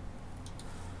fun.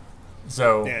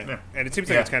 So, and it seems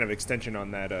like it's kind of extension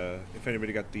on that. If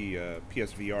anybody got the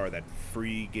PSVR, that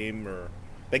free game, or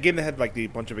that game that had like the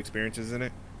bunch of experiences in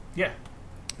it. Yeah,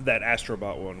 that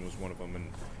Astrobot one was one of them,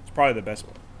 and it's probably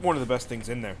one of the best things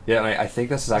in there. Yeah, and I think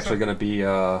this is actually going to be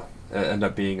end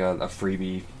up being a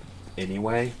freebie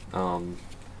anyway, from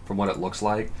what it looks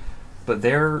like. But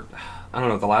I don't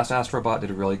know, the last Astrobot did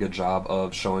a really good job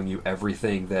of showing you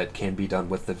everything that can be done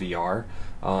with the VR,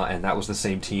 and that was the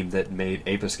same team that made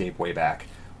Ape Escape way back,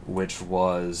 which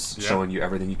was showing you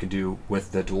everything you can do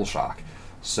with the DualShock.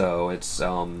 So it's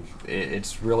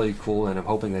really cool, and I'm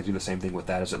hoping they do the same thing with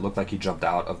that. As it looked like he jumped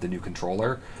out of the new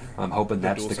controller. I'm hoping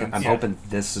hoping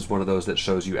this is one of those that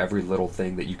shows you every little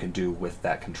thing that you can do with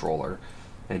that controller,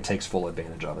 and takes full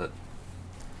advantage of it.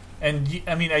 And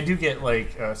I mean, I do get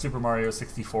like Super Mario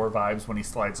 64 vibes when he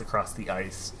slides across the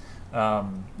ice.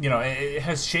 It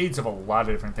has shades of a lot of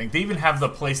different things. They even have the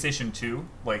PlayStation 2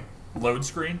 like load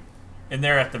screen in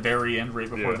there at the very end, right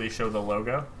before they show the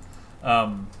logo.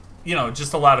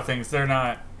 Just a lot of things.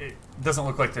 It doesn't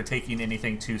look like they're taking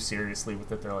anything too seriously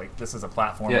with it. They're like, this is a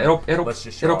platform. Yeah,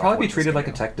 it'll probably be treated like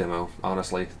a tech demo.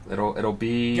 Honestly, it'll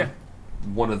be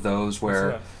one of those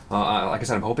where, like I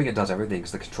said, I'm hoping it does everything,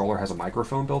 because the controller has a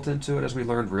microphone built into it, as we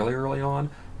learned really early on.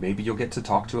 Maybe you'll get to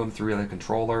talk to him through the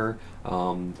controller.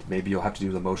 Maybe you'll have to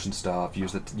do the motion stuff.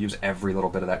 Use every little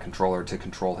bit of that controller to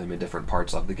control him in different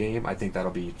parts of the game. I think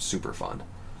that'll be super fun.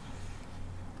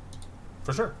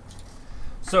 For sure.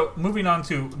 So, moving on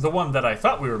to the one that I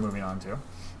thought we were moving on to.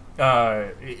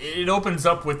 It opens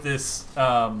up with this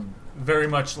very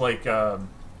much like...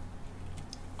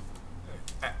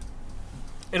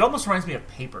 it almost reminds me of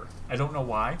paper. I don't know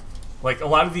why. Like, a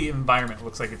lot of the environment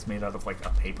looks like it's made out of, like, a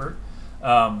paper.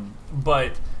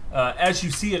 But as you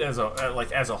see it as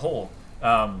a whole,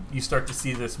 you start to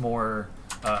see this more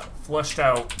fleshed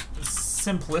out,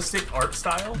 simplistic art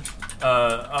style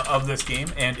of this game.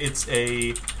 And it's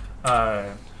a...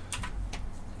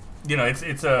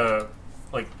 it's a,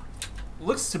 like,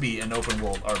 looks to be an open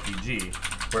world RPG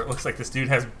where it looks like this dude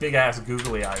has big ass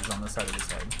googly eyes on the side of his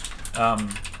head.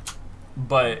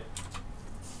 But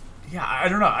yeah, I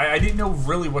don't know. I didn't know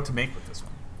really what to make with this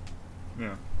one.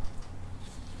 Yeah,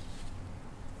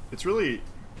 it's really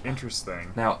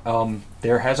interesting. Now,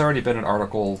 there has already been an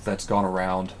article that's gone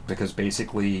around, because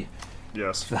basically,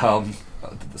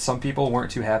 some people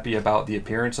weren't too happy about the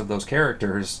appearance of those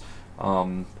characters,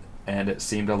 and it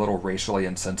seemed a little racially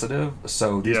insensitive.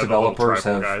 So these developers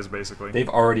guys, basically, they've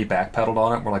already backpedaled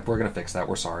on it. We're like, we're gonna fix that.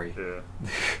 We're sorry. Yeah.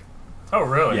 Oh,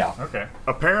 really? Yeah. Okay.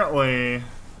 Apparently,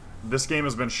 this game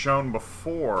has been shown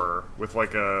before with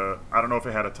like I don't know if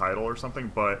it had a title or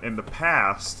something, but in the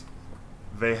past,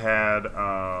 they had,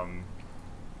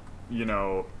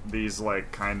 these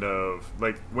like kind of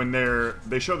like when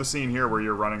they show the scene here where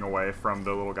you're running away from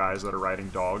the little guys that are riding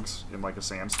dogs in like a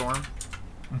sandstorm.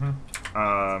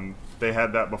 Mm-hmm. They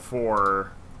had that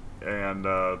before, and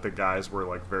the guys were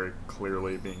like very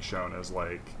clearly being shown as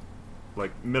like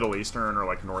Middle Eastern or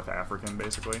like North African,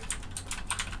 basically.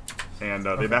 And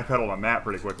they backpedaled on that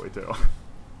pretty quickly too.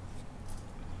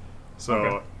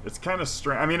 So it's kind of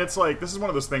strange. I mean, it's like this is one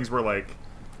of those things where like,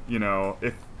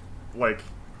 if like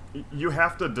you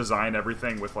have to design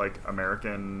everything with like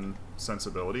American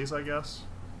sensibilities, I guess.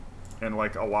 And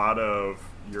like a lot of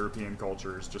European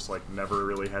cultures just like never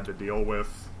really had to deal with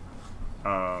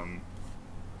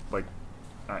like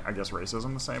I guess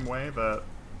racism the same way that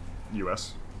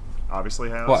US obviously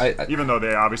has. Well, even though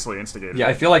they obviously instigated. Yeah,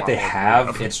 I feel like they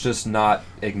have. It's just not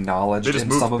They acknowledged just in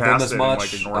moved some of them past as it and, like,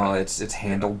 much. ignored it. It's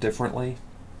handled differently.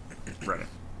 Right.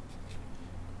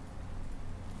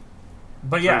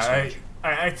 But yeah,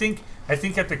 I think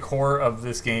at the core of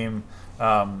this game,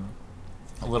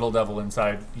 Little Devil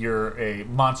Inside, you're a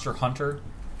monster hunter,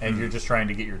 and you're just trying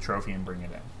to get your trophy and bring it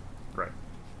in. Right.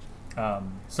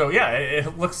 So yeah,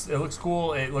 it looks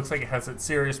cool. It looks like it has its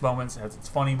serious moments, it has its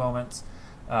funny moments,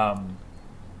 and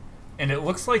it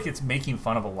looks like it's making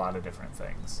fun of a lot of different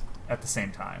things at the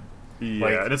same time. Yeah,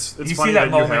 Like, and it's you funny see that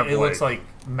you moment. have, It looks like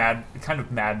kind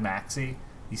of Mad Maxy.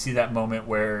 You see that moment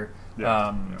where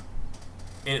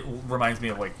it reminds me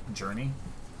of like Journey.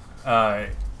 They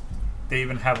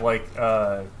even have like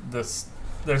this.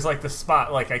 There's like the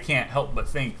spot. Like I can't help but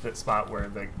think that spot where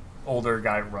the older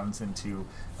guy runs into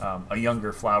a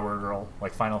younger flower girl,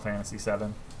 like Final Fantasy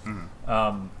VII. Mm-hmm.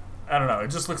 I don't know. It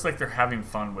just looks like they're having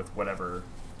fun with whatever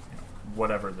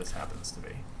this happens to be.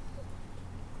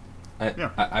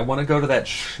 I want to go to that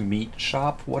Schmeat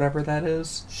shop, whatever that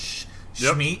is.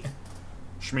 Yep.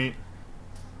 Schmeat.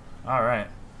 All right.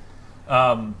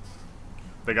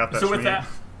 They got that. So Schmeat.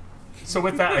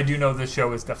 with that, I do know this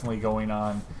show is definitely going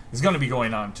on. It's going to be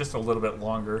going on just a little bit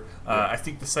longer. I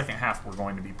think the second half we're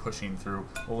going to be pushing through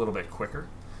a little bit quicker,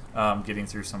 getting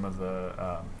through some of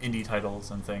the indie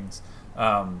titles and things.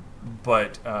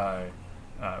 But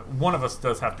one of us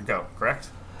does have to go, correct?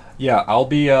 Yeah, I'll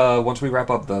be, once we wrap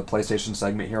up the PlayStation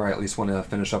segment here, I at least want to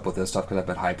finish up with this stuff because I've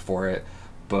been hyped for it.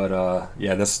 But,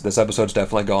 yeah, this episode's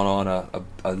definitely gone on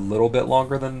a little bit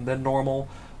longer than normal.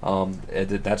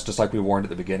 That's just like we warned at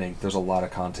the beginning. There's a lot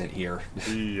of content here.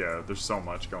 Yeah, there's so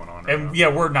much going on right And now. yeah,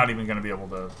 we're not even going to be able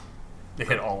to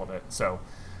hit all of it. So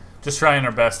just trying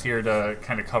our best here to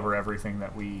kind of cover everything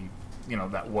that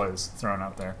that was thrown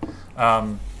out there.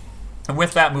 And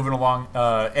with that, moving along,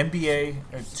 NBA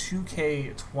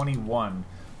 2K21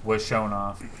 was shown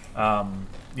off.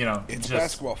 It's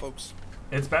basketball, folks.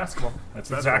 It's basketball. That's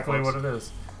basketball, exactly folks. what it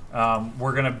is.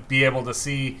 We're going to be able to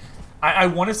see... I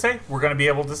want to say we're going to be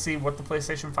able to see what the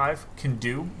PlayStation 5 can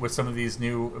do with some of these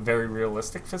new, very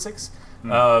realistic physics.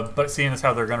 But seeing as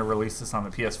how they're going to release this on the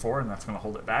PS4 and that's going to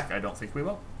hold it back, I don't think we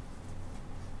will.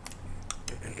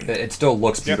 It still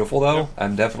looks beautiful, though. Yeah.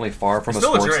 I'm definitely far from a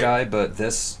Still looks sports great. guy, but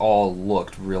this all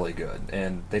looked really good.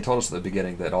 And they told us at the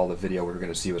beginning that all the video we were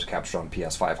going to see was captured on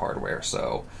PS5 hardware,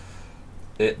 so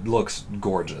it looks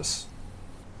gorgeous.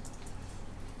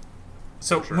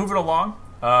 So Sure. moving along,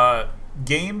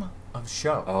 game of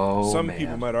show. Oh, Some man.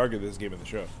 people might argue this is game of the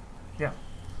show. Yeah.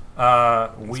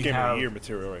 It's We game of have the year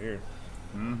material right here.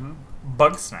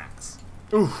 Bug Snacks.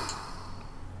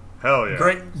 Hell yeah.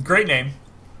 Great name.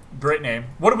 Great name.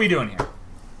 What are we doing here?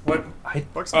 What?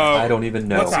 Bugsnax. I don't even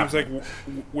know. What's Seems like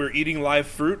we're eating live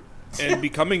fruit and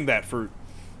becoming that fruit.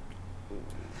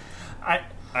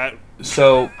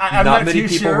 So, I'm not not many too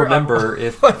people sure remember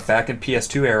if back in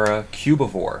PS2 era,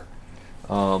 Cubivore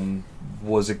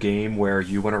was a game where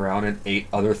you went around and ate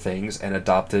other things and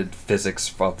adopted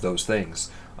physics of those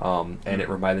things. And it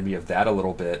reminded me of that a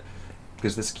little bit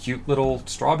because this cute little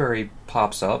strawberry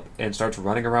pops up and starts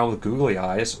running around with googly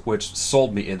eyes, which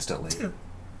sold me instantly.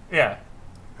 Yeah.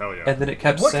 Hell yeah. And then it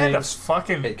kept What saying kind of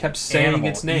fucking it kept saying animal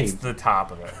its name. eats the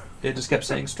top of it? It just kept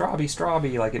saying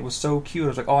Strawby, like it was so cute. I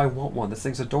was like, oh, I want one. This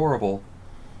thing's adorable.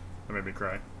 That made me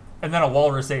cry. And then a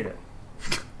walrus ate it.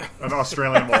 An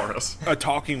Australian walrus. A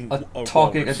talking.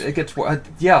 Talking, walrus. it gets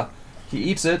yeah. He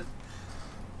eats it,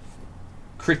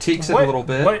 critiques it a little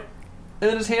bit, What? and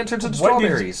then his hand turns into What did-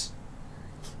 strawberries.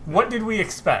 What did we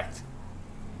expect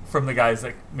from the guys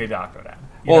that made Octodad?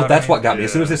 You know Well, that's I mean? what got me.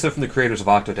 As soon as Yeah. they said from the creators of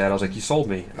Octodad, I was like, you sold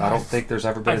me. I don't think there's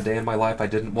ever been a day in my life I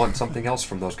didn't want something else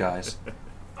from those guys.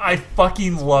 I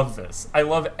fucking love this. I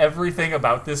love everything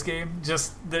about this game.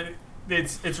 Just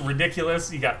it's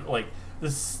ridiculous. You got like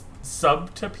this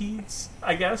subtapedes,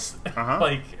 I guess.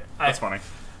 Like that's funny.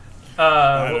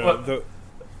 The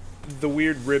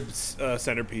weird ribs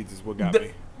centipedes is what got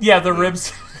me. Yeah, the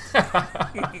ribs.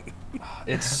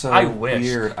 It's so I wish.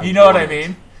 weird. You know what I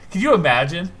mean? Can you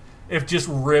imagine if just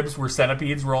ribs were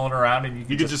centipedes rolling around and you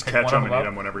could just pick catch one them of and eat up?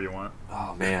 them whenever you want?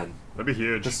 Oh man, That'd be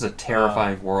huge. this is a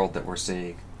terrifying world that we're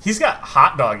seeing. He's got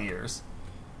hot dog ears.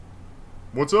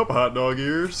 What's up, hot dog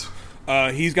ears?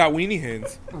 He's got weenie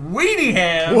hands. Weenie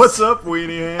hands. What's up,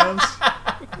 weenie hands?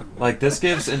 Like this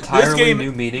gives entirely game-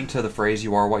 new meaning to the phrase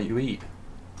 "you are what you eat."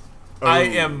 I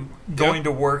am going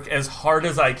to work as hard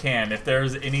as I can if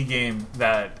there's any game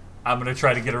that I'm going to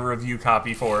try to get a review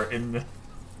copy for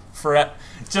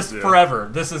forever.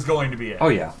 This is going to be it. Oh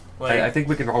yeah, Like- I think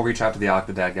we can all reach out to the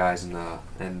Octodad guys and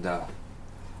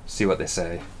see what they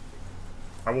say.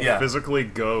 I will Yeah. physically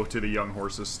go to the Young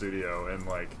Horses studio and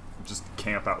like just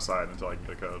camp outside until I can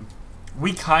get a code.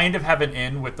 We kind of have an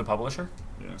in with the publisher,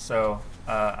 Yeah. so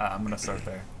I'm going to start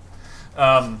there.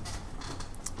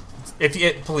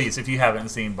 If you haven't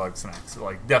seen Bugsnax,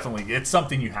 like definitely, it's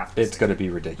something you have to. It's see. going to be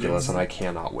ridiculous, and I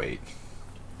cannot wait.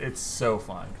 It's so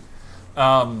fun.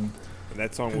 And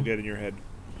that song will get in your head.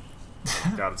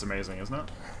 God, it's amazing, isn't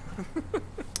it?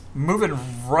 Moving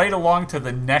right along to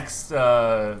the next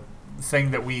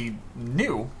thing that we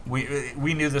knew.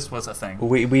 We knew this was a thing.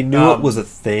 We knew it was a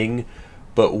thing,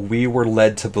 but we were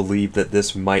led to believe that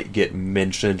this might get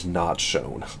mentioned, not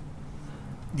shown.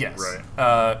 Yes.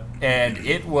 Right. And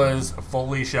it was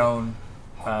fully shown.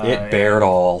 It bared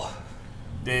all.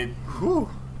 Whew.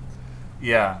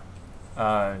 Yeah.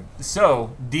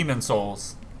 So, Demon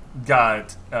Souls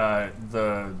got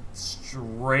the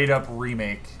straight-up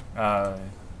remake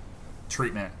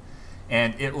treatment,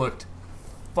 and it looked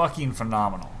fucking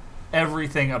phenomenal.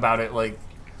 Everything about it, like,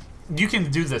 you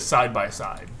can do this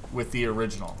side-by-side with the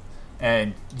original,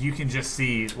 and you can just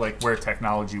see, like, where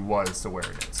technology was to where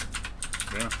it is.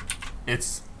 Yeah.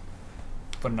 It's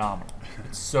phenomenal.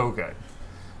 It's so good.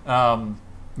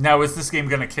 Now, is this game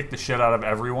going to kick the shit out of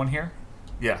everyone here?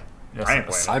 Yeah. Yes, I ain't it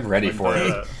is. playing I'm ready for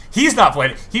it. He's not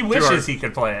playing it. He hard. wishes he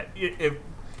could play it.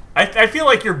 I feel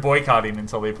like you're boycotting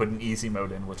until they put an easy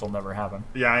mode in, which will never happen.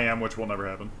 Yeah, I am, which will never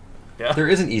happen. Yeah. There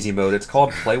is an easy mode. It's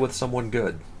called Play with Someone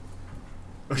Good.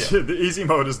 The easy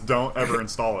mode is don't ever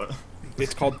install it.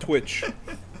 It's called Twitch.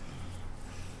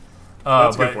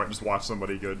 That's a good but point. Just watch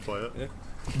somebody good play it. Yeah.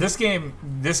 this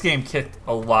game kicked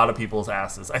a lot of people's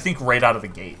asses. I think right out of the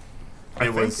gate,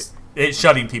 it's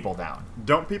shutting people down.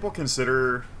 Don't people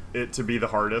consider it to be the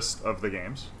hardest of the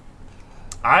games?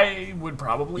 I would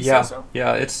probably Yeah, say so.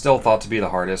 yeah, it's still thought to be the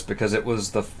hardest because it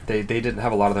was they didn't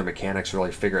have a lot of their mechanics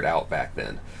really figured out back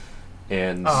then.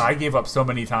 And I gave up so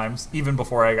many times, even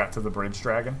before I got to the Bridge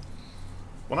Dragon.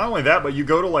 Well, not only that, but you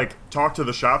go to like talk to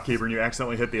the shopkeeper and you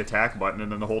accidentally hit the attack button, and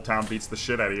then the whole town beats the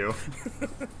shit out of you.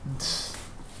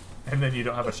 And then you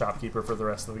don't have a shopkeeper for the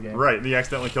rest of the game. Right, and you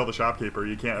accidentally kill the shopkeeper.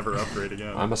 You can't ever upgrade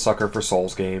again. I'm a sucker for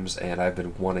Souls games, and I've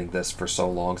been wanting this for so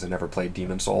long because I never played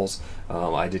Demon Souls.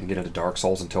 I didn't get into Dark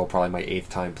Souls until probably my 8th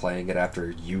time playing it after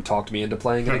you talked me into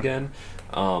playing it again.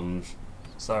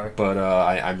 Sorry. But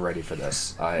I'm ready for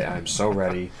this. I'm so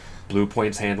ready. Blue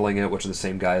Point's handling it, which are the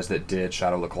same guys that did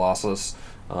Shadow of the Colossus.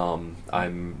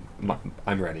 I'm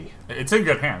ready. It's in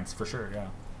good hands for sure. Yeah.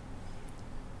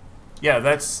 Yeah,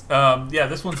 that's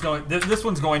This one's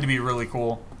going to be really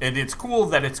cool, and it's cool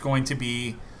that it's going to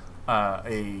be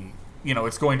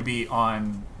it's going to be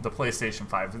on the PlayStation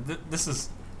 5. This is.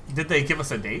 Did they give us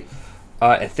a date?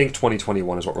 I think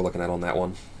 2021 is what we're looking at on that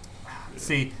one.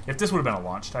 See, if this would have been a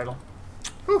launch title.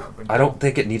 I don't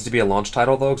think it needs to be a launch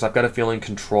title, though, because I've got a feeling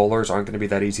controllers aren't going to be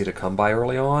that easy to come by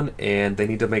early on, and they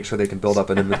need to make sure they can build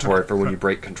up an inventory for when you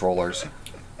break controllers.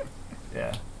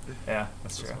 Yeah,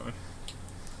 that's true.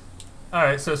 All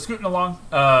right, so scooting along.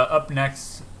 Up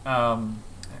next, I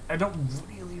don't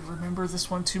really remember this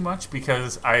one too much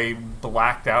because I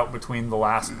blacked out between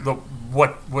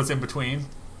what was in between.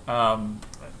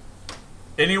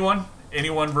 Anyone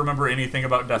remember anything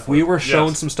about Deathloop? We were shown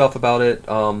Yes. some stuff about it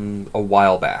a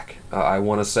while back. I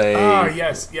want to say... Oh,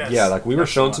 yes. Yeah, like we were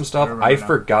That's shown the some one. stuff. remember I now.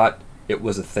 forgot it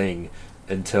was a thing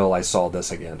until I saw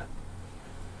this again.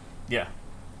 Yeah.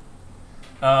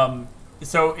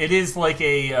 So it is like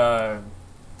a.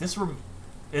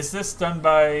 Is this done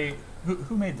by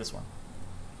who made this one?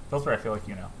 Filter, I feel like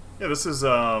you know. Yeah, this is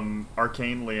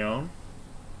Arcane Leon,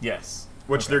 Yes.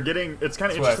 which Okay. they're getting. It's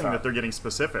kind of That's what I interesting that thought. they're getting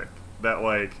specific. That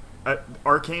like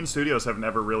Arcane Studios have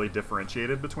never really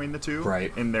differentiated between the two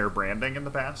Right. in their branding in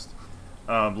the past.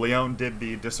 Leon did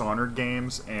the Dishonored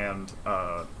games, and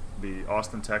the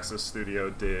Austin, Texas studio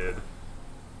did.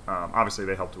 Obviously,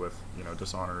 they helped with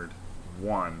Dishonored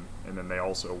 1, and then they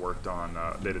also worked on.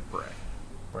 They did Prey.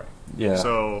 Right. Yeah.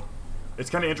 So it's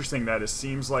kind of interesting that it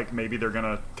seems like maybe they're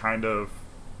gonna kind of,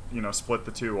 split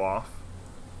the two off.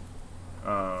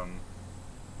 I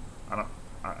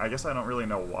guess I don't really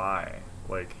know why.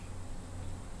 Like,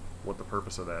 what the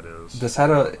purpose of that is. This had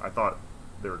a. I thought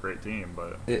they were a great team,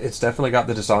 but It's definitely got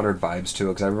the Dishonored vibes to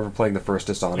it, because I remember playing the first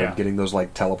Dishonored, Yeah. getting those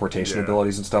like teleportation Yeah.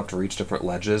 abilities and stuff to reach different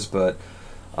ledges, but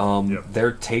Yep.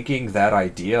 they're taking that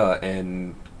idea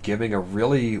and giving a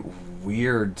really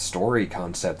weird story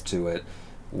concept to it,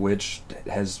 which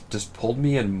has just pulled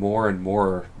me in more and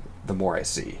more the more I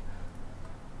see.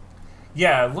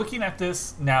 Yeah, looking at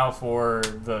this now for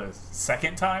the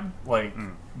second time, like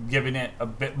giving it a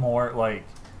bit more, like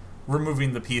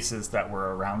removing the pieces that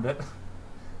were around it,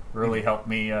 really helped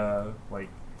me like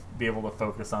be able to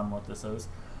focus on what this is.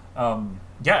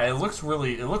 Yeah, it looks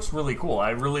really cool.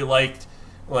 I really liked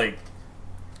like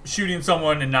shooting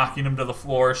someone and knocking them to the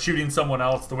floor, shooting someone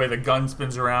else, the way the gun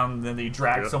spins around, and then they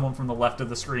drag someone from the left of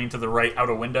the screen to the right out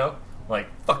a window. Like,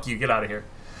 fuck you, get out of here.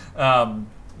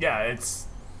 Yeah,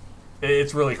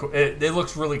 it's really cool. It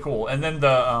looks really cool. And then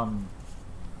the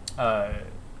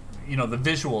the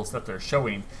visuals that they're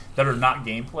showing that are not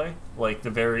gameplay, like the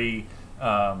very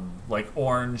like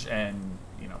orange and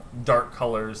dark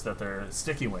colors that they're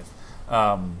sticking with.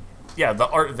 Yeah, the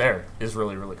art there is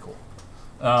really, really cool.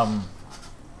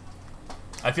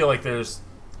 I feel like there's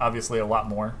obviously a lot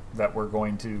more that we're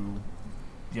going to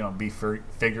be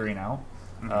figuring out.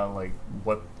 Like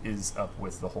what is up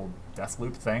with the whole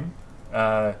Deathloop thing.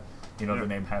 The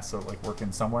name has to like work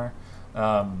in somewhere.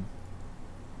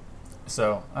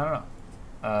 So I don't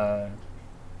know.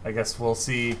 I guess we'll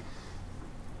see.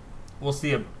 We'll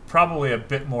see probably a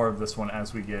bit more of this one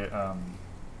as we get,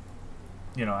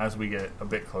 as we get a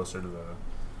bit closer to the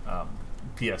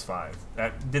PS5.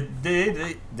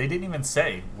 They didn't even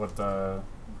say what the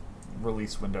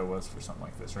release window was for something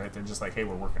like this, right? They're just like, hey,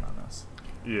 we're working on this.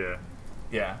 yeah,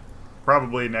 Yeah.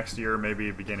 probably next year,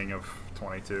 maybe beginning of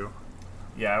 22.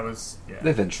 Yeah, it was. Yeah.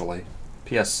 Eventually.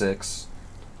 PS6.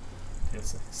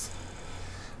 PS6.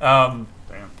 Damn.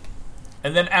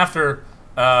 And then after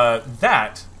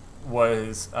that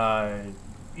was,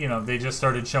 they just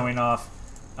started showing off.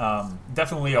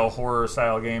 Definitely a horror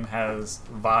style game, has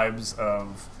vibes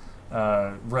of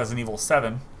Resident Evil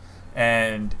 7,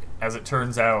 and as it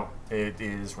turns out, it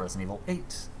is Resident Evil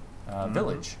 8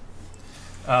 Village.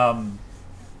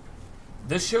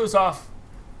 This shows off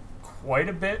quite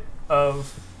a bit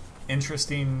of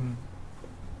interesting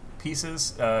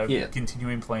pieces,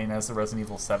 continuing playing as the Resident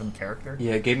Evil 7 character.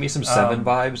 Yeah, it gave me some 7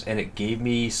 vibes, and it gave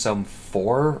me some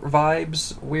 4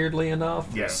 vibes, weirdly enough.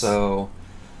 Yes. So...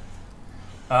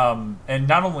 and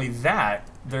not only that,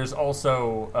 there's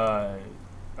also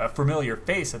a familiar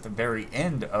face at the very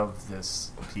end of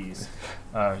this piece,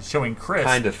 showing Chris.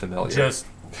 Kind of familiar. Just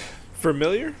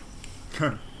Familiar?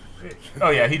 oh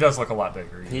yeah, he does look a lot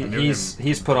bigger.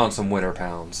 He's put on some winter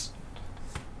pounds.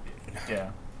 Yeah,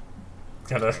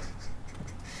 gotta.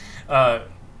 But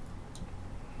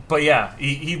yeah,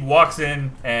 he walks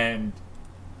in and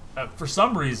for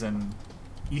some reason,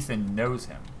 Ethan knows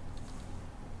him.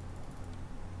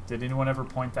 Did anyone ever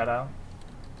point that out?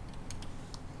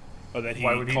 Oh, that he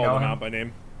Why would he called know him him? out by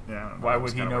name. Yeah. I don't know, Why it's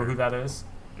would he kinda know weird. who that is?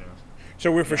 Yeah.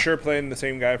 So we're for sure playing the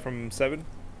same guy from 7?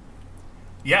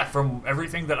 Yeah, from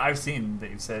everything that I've seen,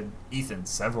 they've said Ethan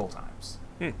several times.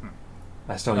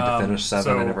 I still need to finish 7.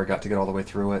 so- I never got to get all the way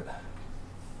through it.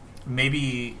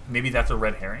 Maybe that's a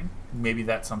red herring. Maybe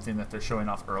that's something that they're showing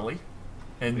off early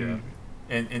in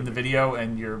the video,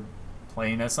 and you're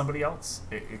playing as somebody else.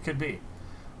 It could be.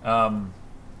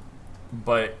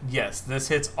 But yes, this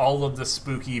hits all of the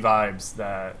spooky vibes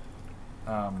that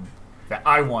that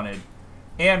I wanted,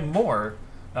 and more.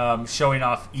 Showing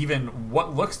off even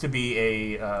what looks to be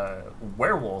a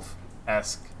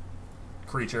werewolf-esque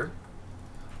creature.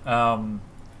 And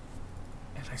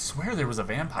I swear there was a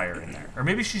vampire in there. Or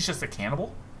maybe she's just a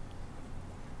cannibal?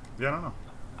 Yeah, I don't know.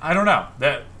 I don't know.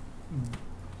 That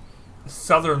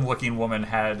southern-looking woman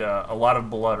had a lot of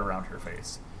blood around her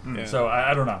face. Yeah. So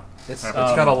I don't know. It's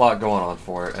got a lot going on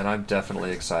for it, and I'm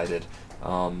definitely excited.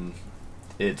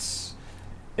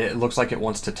 It looks like it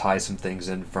wants to tie some things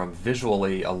in from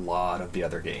visually a lot of the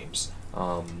other games,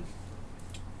 and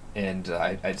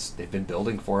they've been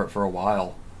building for it for a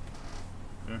while.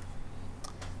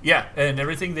 Yeah, and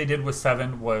everything they did with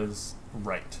 7 was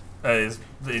right,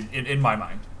 in my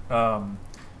mind.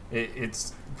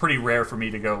 It's pretty rare for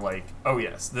me to go like, oh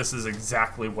yes, this is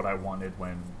exactly what I wanted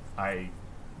when I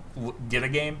get a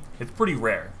game. It's pretty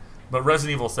rare. But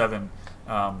Resident Evil 7,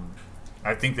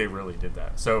 I think they really did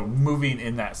that. So moving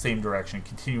in that same direction,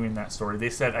 continuing that story.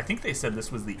 I think they said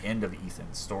this was the end of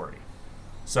Ethan's story.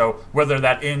 So whether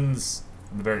that ends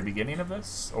in the very beginning of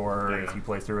this or if you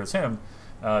play through as him,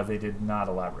 they did not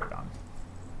elaborate on.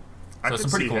 So I could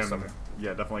some pretty see cool him, stuff here. yeah,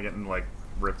 definitely getting like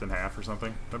ripped in half or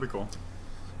something. That'd be cool.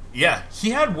 Yeah, he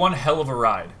had one hell of a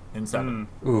ride in 7.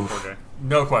 Oof. Poor guy.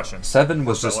 No question. 7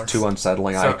 was Filler. just too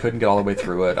unsettling. So- I couldn't get all the way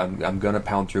through it. I'm gonna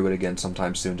pound through it again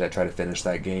sometime soon to try to finish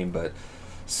that game, but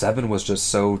 7 was just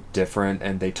so different,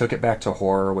 and they took it back to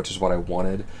horror, which is what I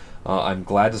wanted. I'm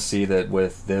glad to see that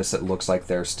with this, it looks like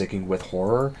they're sticking with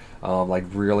horror, like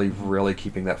really, really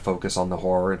keeping that focus on the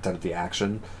horror instead of the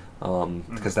action,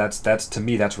 because that's to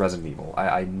me that's Resident Evil.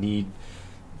 I need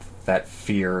that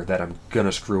fear that I'm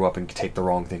gonna screw up and take the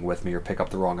wrong thing with me or pick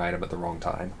up the wrong item at the wrong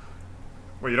time.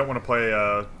 Well, you don't want to play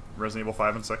Resident Evil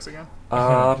 5 and 6 again?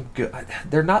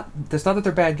 They're not. It's not that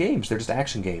they're bad games. They're just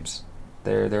action games.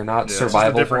 They're not Yeah, it's just a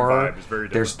survival different horror. vibe. It's very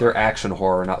different They're action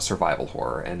horror, not survival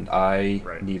horror, and I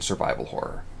Right. need survival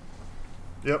horror.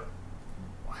 Yep.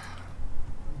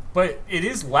 But it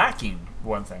is lacking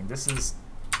one thing. This is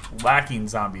lacking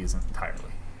zombies entirely.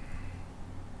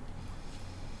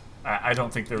 I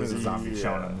don't think there was a zombie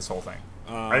shown in this whole thing.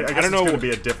 I guess don't it's know. going to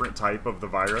be a different type of the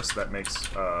virus that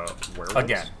makes werewolves.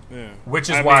 Again. Yeah. Which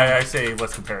is I why mean, I say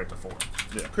let's compare it to 4.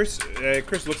 Yeah.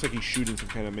 Chris looks like he's shooting some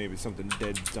kind of maybe something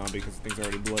dead zombie because thing's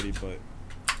already bloody, but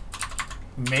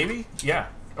Maybe? Yeah.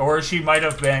 Or she might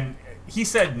have been... He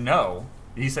said no.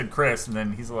 He said Chris, and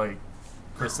then he's like...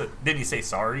 Chris said, didn't he say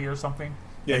sorry or something?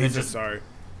 yeah, and he's then just sorry.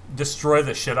 destroy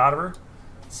the shit out of her.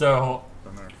 So,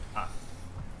 Been there.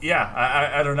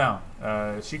 yeah, I don't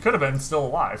know. She could have been still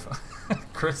alive.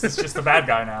 Chris is just a bad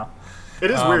guy now. It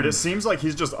is weird. It seems like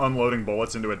he's just unloading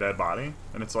bullets into a dead body,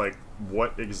 and it's like,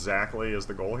 what exactly is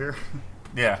the goal here?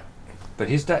 Yeah. But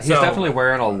he's So- definitely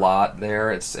wearing a lot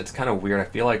there. It's kind of weird. I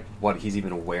feel like what he's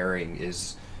even wearing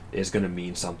is going to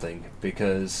mean something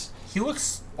because He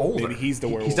looks older. Maybe he's the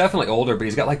werewolf. he's definitely older, but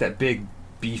he's got like that big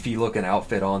beefy looking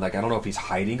outfit on. Like I don't know if he's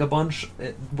hiding a bunch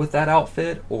with that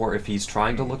outfit or if he's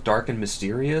trying to look dark and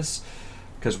mysterious.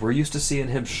 Because we're used to seeing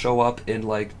him show up in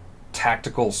like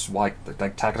tactical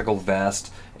tactical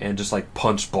vest and just like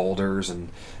punch boulders and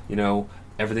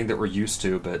everything that we're used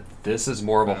to. But this is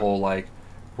more of a whole like,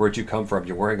 where'd you come from?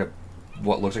 You're wearing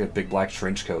what looks like a big black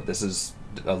trench coat. This is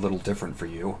a little different for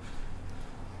you.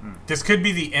 This could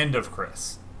be the end of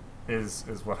Chris. Is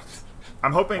what.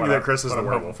 I'm hoping What that I'm- Chris is what the I'm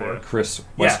werewolf. hoping Yeah. for. Chris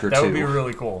Yeah, Wesker that too. would be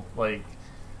really cool. Like,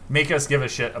 make us give a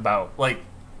shit about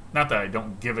not that I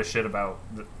don't give a shit about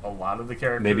a lot of the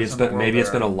characters. Maybe it's in the been world. it's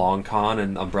been There a are- long con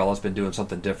and Umbrella's been doing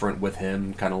something different with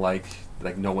him, kind of like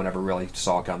no one ever really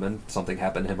saw coming. Something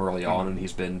happened to him early on, and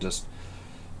he's been just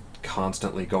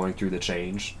constantly going through the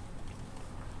change.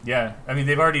 Yeah, I mean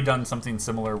they've already done something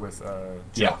similar with Jill.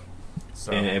 Yeah.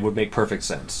 So And it would make perfect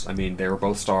sense. I mean, they were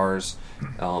both stars.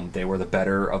 They were the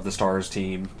better of the stars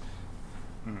team.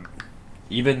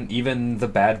 Even the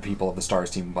bad people of the stars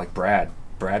team, like Brad.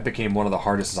 Brad became one of the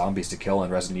hardest zombies to kill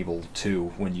in Resident Evil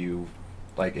 2 when you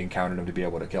encountered him to be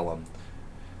able to kill him.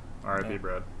 R.I.P. Yeah.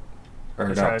 Brad. Or I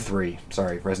no, tried. 3.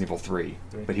 Sorry, Resident Evil 3.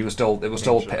 Three. But it was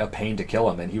still a pain to kill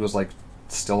him, and he was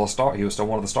still a star. He was still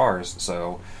one of the stars.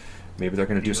 So maybe they're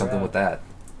going to do something Rad. with that.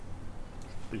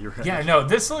 You're right. Yeah, no,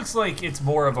 this looks like it's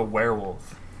more of a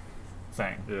werewolf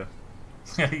thing. Yeah.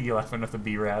 You laughing at the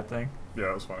B-Rad thing? Yeah,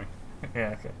 that was funny.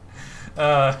 Yeah,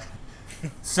 okay.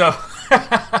 So,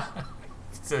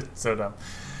 so dumb.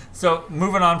 So,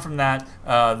 moving on from that,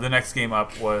 the next game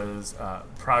up was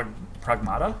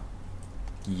Pragmata?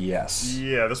 Yes.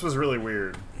 Yeah, this was really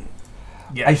weird.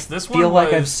 Yes, I this feel one like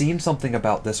was, I've seen something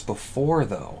about this before,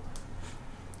 though.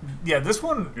 Yeah, this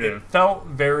one, Yeah. it felt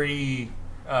very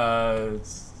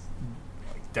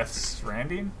Death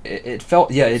Stranding? It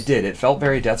felt, yeah, it did. It felt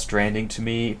very Death Stranding to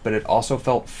me, but it also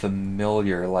felt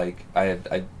familiar. Like I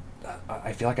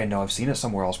feel like I know I've seen it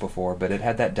somewhere else before, but it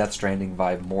had that Death Stranding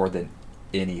vibe more than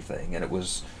anything, and it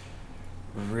was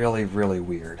really, really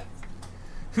weird.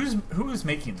 Who is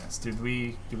making this? Did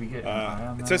we get an eye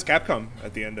on It that? says Capcom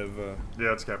at the end of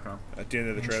Yeah, it's Capcom. the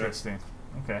trailer. Interesting.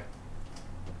 Okay.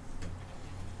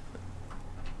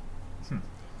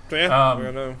 So yeah, we're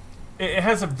Um, gonna. It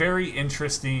has a very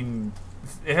interesting.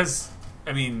 It has,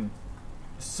 I mean,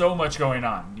 so much going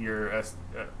on. You're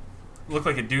look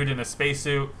like a dude in a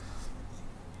spacesuit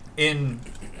in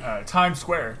Times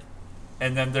Square,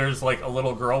 and then there's like a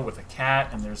little girl with a cat,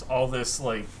 and there's all this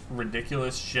like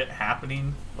ridiculous shit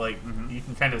happening. Like you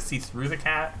can kind of see through the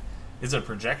cat. Is it a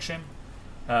projection?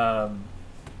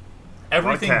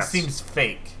 Everything cats. seems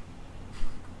fake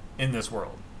in this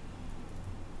world.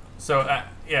 So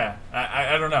yeah,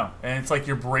 I don't know, and it's like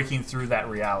you're breaking through that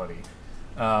reality,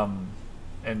 and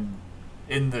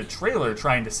in the trailer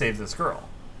trying to save this girl,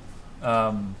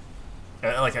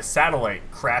 like a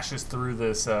satellite crashes through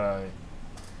this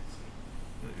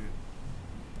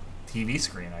TV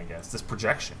screen, I guess, this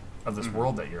projection of this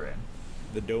world that you're in.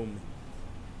 The dome.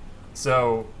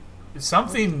 So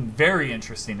something very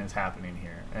interesting is happening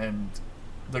here, and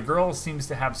the girl seems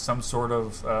to have some sort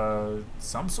of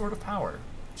power.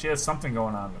 She has something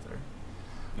going on with her.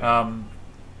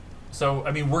 So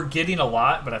I mean, we're getting a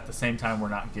lot, but at the same time, we're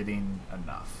not getting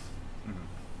enough.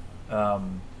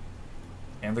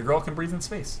 And the girl can breathe in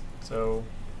space, so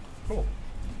cool.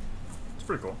 It's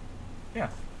pretty cool. Yeah.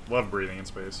 Love breathing in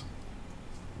space.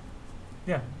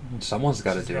 Yeah. Someone's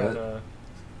got to do it.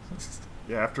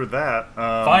 Yeah, after that,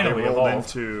 Finally they rolled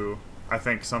evolved. into, I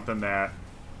think, something that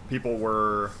people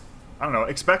were, I don't know,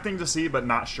 expecting to see, but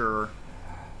not sure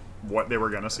what they were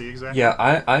going to see exactly.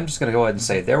 Yeah, I'm just going to go ahead and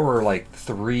say there were like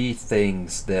 3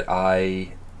 things that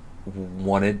I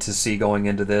wanted to see going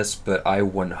into this, but I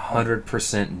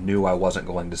 100% knew I wasn't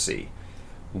going to see.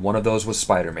 One of those was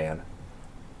Spider-Man.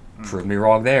 Proved me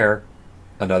wrong there.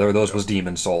 Another of those was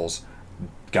Demon Souls.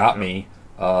 Got me.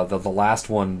 The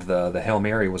last one, the Hail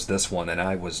Mary, was this one, and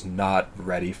I was not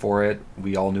ready for it.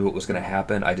 We all knew it was going to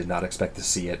happen. I did not expect to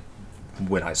see it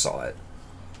when I saw it.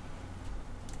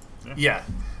 Yeah.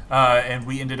 And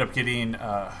we ended up getting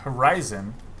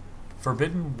Horizon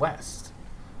Forbidden West,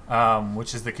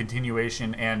 which is the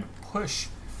continuation and push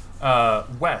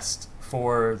west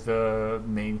for the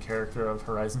main character of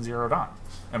Horizon Zero Dawn.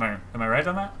 Am I right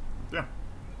on that? Yeah.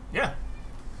 Yeah.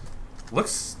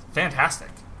 Looks fantastic.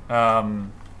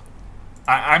 I'm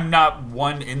not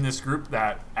one in this group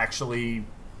that actually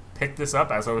picked this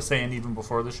up, as I was saying even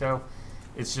before the show.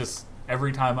 It's just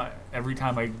every time I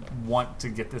want to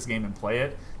get this game and play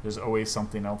it, there's always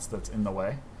something else that's in the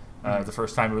way. The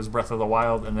first time it was Breath of the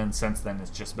Wild, and then since then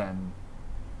it's just been,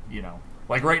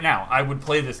 like right now, I would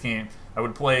play this game. I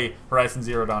would play Horizon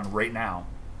Zero Dawn right now,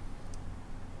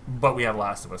 but we have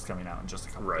Last of Us coming out in just a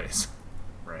couple days.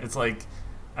 Right. It's like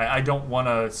I don't want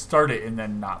to start it and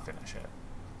then not finish it.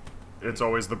 It's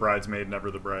always the bridesmaid,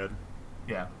 never the bride.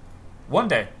 Yeah. One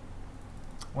day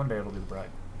it'll be the bride.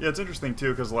 Yeah, it's interesting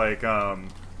too because like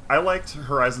I liked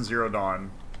Horizon Zero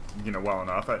Dawn, well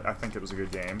enough. I think it was a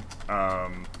good game,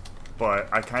 but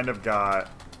I kind of got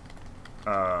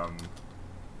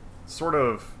sort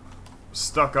of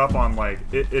stuck up on like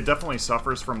it definitely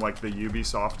suffers from like the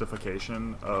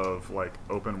Ubisoftification of like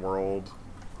open world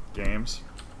games,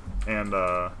 and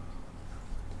I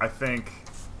think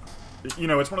it's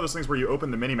one of those things where you open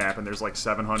the minimap and there's like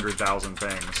 700,000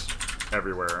 things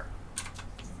everywhere.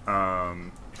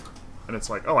 And it's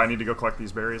like, oh, I need to go collect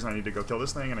these berries, and I need to go kill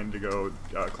this thing, and I need to go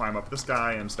climb up this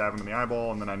guy and stab him in the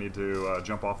eyeball, and then I need to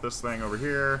jump off this thing over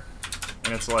here.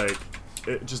 And it's like,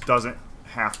 it just doesn't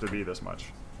have to be this much.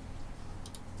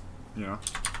 Yeah.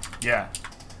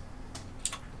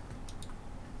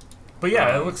 But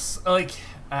yeah, it looks like,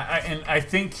 I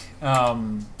think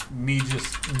me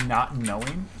just not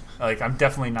knowing, like I'm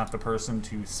definitely not the person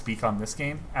to speak on this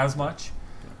game as much.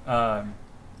 As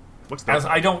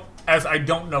I don't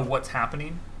know what's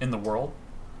happening in the world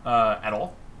at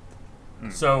all.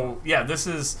 So yeah, this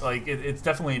is like it's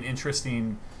definitely an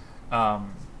interesting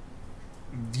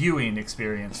viewing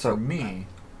experience for me.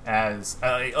 As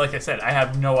like I said, I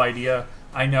have no idea.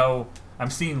 I know I'm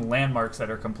seeing landmarks that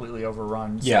are completely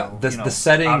overrun. Yeah, so, the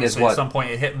setting is what at some point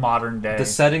it hit modern day. The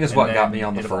setting is what got me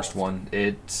on the first one.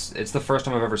 It's the first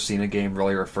time I've ever seen a game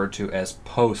really referred to as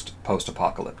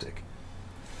post-apocalyptic.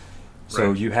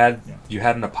 So Right. you had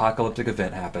an apocalyptic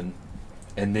event happen,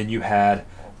 and then you had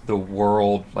the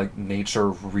world, like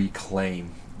nature,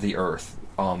 reclaim the Earth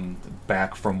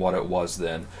back from what it was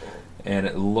then. And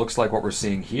it looks like what we're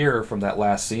seeing here from that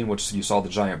last scene, which you saw the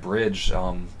giant bridge.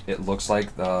 It looks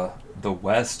like the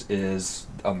West is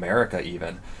America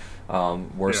even.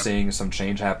 We're seeing some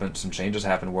changes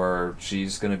happen where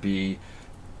she's going to be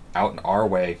out in our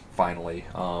way finally.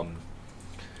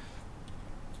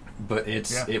 But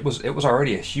it was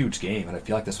already a huge game, and I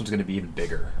feel like this one's going to be even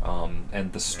bigger.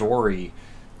 And the story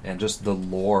and just the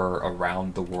lore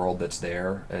around the world that's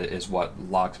there is what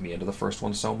locked me into the first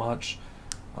one so much.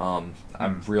 I'm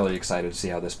really excited to see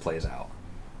how this plays out.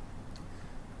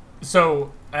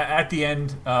 So at the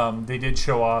end, they did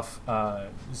show off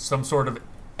some sort of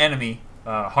enemy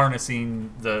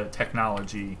harnessing the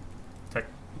technology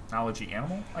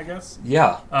animal, I guess.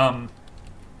 Yeah.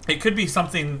 It could be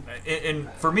something,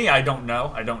 and for me, I don't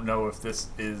know. I don't know if this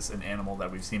is an animal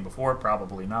that we've seen before.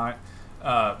 Probably not.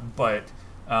 But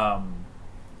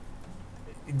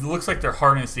it looks like they're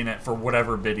harnessing it for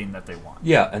whatever bidding that they want.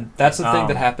 Yeah, and that's the thing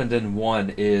that happened in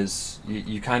 1 is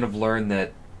you kind of learn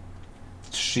that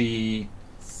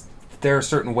there are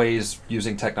certain ways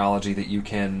using technology that you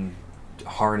can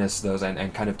harness those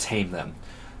and kind of tame them.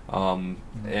 And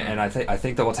I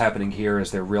think that what's happening here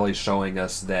is they're really showing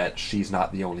us that she's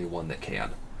not the only one that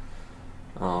can.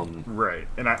 Right,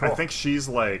 and I think she's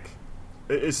like,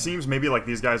 it seems maybe like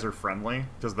these guys are friendly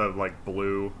because the like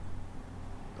blue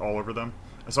all over them.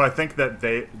 So I think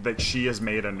that she has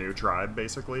made a new tribe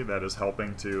basically that is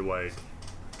helping to like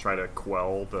try to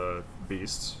quell the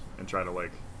beasts and try to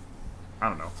like, I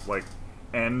don't know, like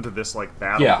end this like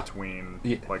battle between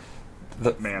like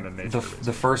man and nature.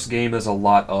 The first game is a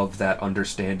lot of that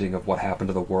understanding of what happened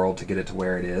to the world to get it to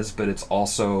where it is, but it's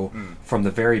also from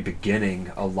the very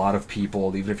beginning, a lot of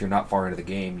people, even if you're not far into the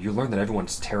game, you learn that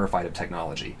everyone's terrified of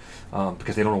technology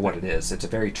because they don't know what it is. It's a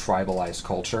very tribalized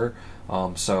culture.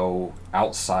 So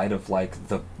outside of like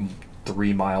the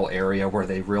 3-mile area where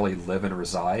they really live and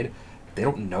reside, they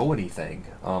don't know anything.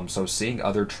 So seeing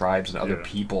other tribes and other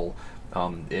people,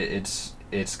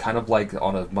 it's kind of like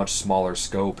on a much smaller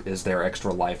scope is there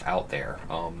extra life out there.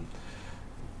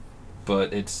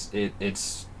 But it's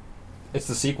the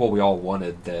sequel we all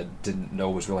wanted that didn't know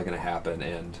was really going to happen,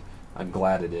 and I'm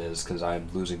glad it is because I'm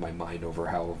losing my mind over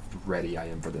how ready I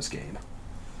am for this game.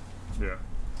 Yeah.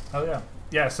 Oh yeah.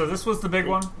 Yeah, so this was the big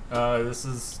one. This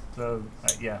is the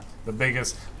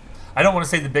biggest. I don't want to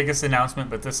say the biggest announcement,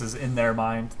 but this is in their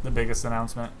mind the biggest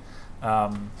announcement.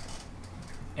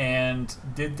 And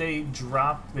did they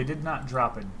drop? They did not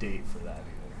drop a date for that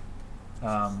either.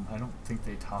 I don't think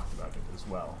they talked about it as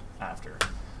well after,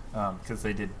 because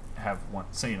they did have one.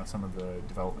 So some of the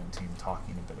development team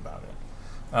talking a bit about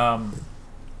it.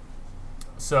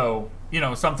 So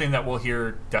something that we'll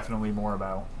hear definitely more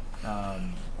about.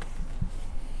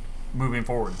 Moving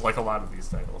forward, like a lot of these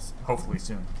titles, hopefully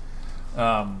soon.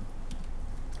 And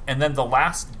then the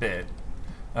last bit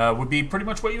would be pretty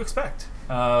much what you expect.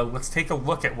 Let's take a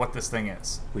look at what this thing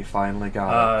is. We finally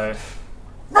got it.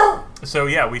 So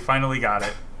yeah, we finally got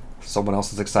it. Someone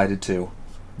else is excited too.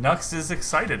 Nux is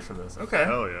excited for this. Okay.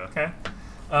 Hell yeah. Okay.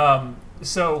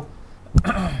 So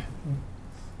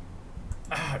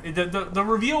the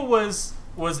reveal was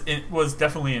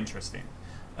definitely interesting.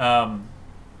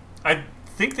 I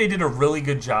think they did a really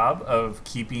good job of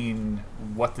keeping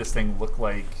what this thing looked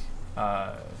like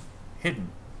hidden.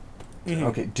 Mm-hmm.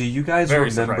 Okay, do you guys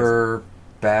remember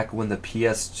back when the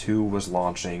PS2 was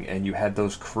launching and you had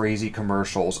those crazy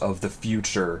commercials of the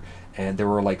future and there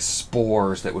were like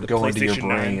spores that would go into your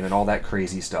brain 9. And all that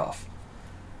crazy stuff?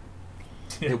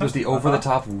 It was the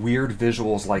over-the-top weird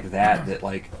visuals like that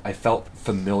like I felt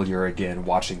familiar again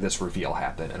watching this reveal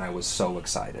happen, and I was so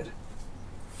excited.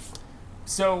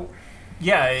 So,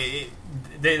 yeah,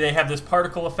 they have this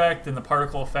particle effect, and the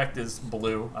particle effect is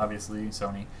blue, obviously,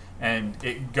 Sony, and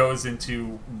it goes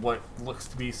into what looks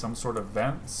to be some sort of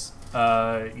vents.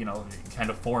 It kind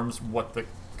of forms what the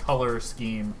color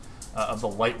scheme of the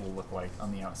light will look like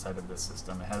on the outside of this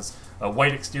system. It has a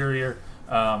white exterior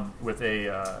with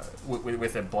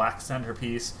a black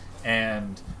centerpiece,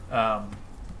 and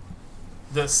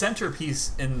the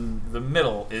centerpiece in the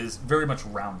middle is very much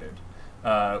rounded.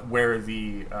 Where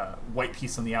the white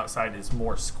piece on the outside is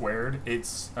more squared.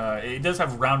 It does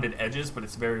have rounded edges, but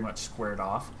it's very much squared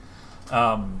off.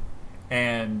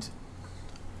 And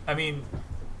I mean,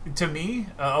 to me,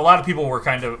 a lot of people were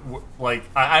kind of like,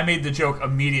 I made the joke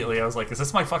immediately. I was like, "Is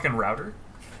this my fucking router?"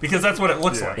 Because that's what it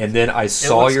looks like. And then I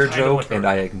saw your joke and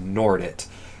I ignored it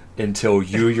until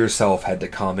you yourself had to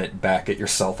comment back at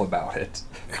yourself about it.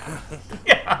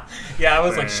 Yeah. I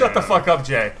was like, "Shut the fuck up,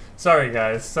 Jay." Sorry,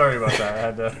 guys. Sorry about that. I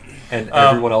had to. And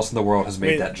everyone else in the world has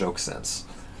made that joke since.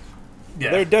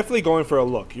 Yeah. They're definitely going for a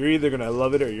look. You're either gonna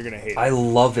love it or you're gonna hate it. I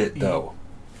love it though.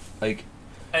 Like,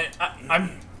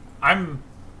 I'm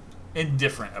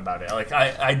indifferent about it. Like,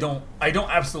 I don't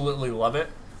absolutely love it,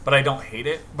 but I don't hate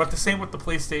it. But the same with the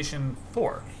PlayStation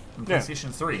 4, and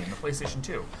PlayStation 3, and the PlayStation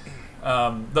 2.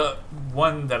 The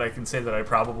one that I can say that I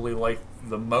probably like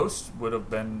the most would have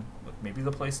been maybe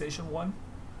the PlayStation 1.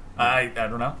 I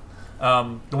don't know.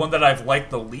 The one that I've liked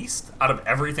the least out of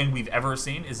everything we've ever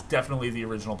seen is definitely the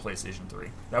original PlayStation 3.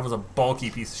 That was a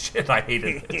bulky piece of shit. I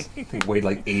hated it. It weighed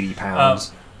like 80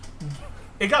 pounds.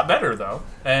 It got better, though.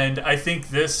 And I think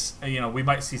this, we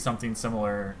might see something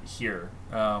similar here.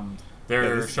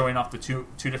 They're showing off the two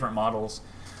different models.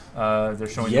 They're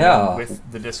showing one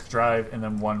with the disc drive and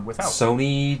then one without.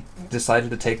 Sony decided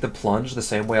to take the plunge the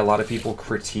same way a lot of people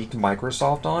critiqued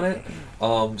Microsoft on it.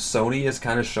 Sony is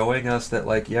kind of showing us that,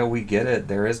 like, yeah, we get it.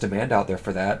 There is demand out there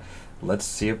for that. Let's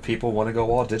see if people want to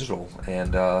go all digital.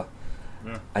 And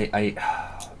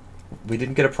Yeah. We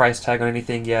didn't get a price tag on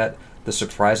anything yet. The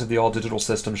surprise of the all-digital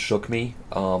system shook me.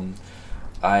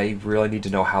 I really need to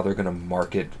know how they're going to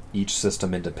market each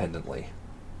system independently.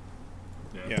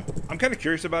 Yeah, I'm kind of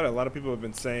curious about it. A lot of people have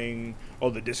been saying, "Oh,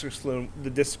 the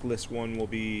discless one will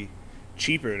be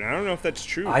cheaper," and I don't know if that's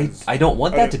true. I don't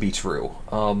want that to be true.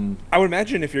 I would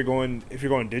imagine if you're going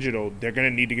digital, they're going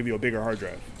to need to give you a bigger hard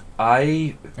drive.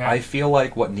 I feel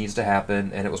like what needs to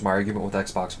happen, and it was my argument with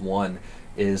Xbox One,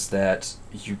 is that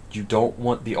you don't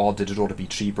want the all digital to be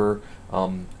cheaper,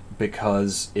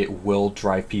 because it will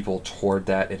drive people toward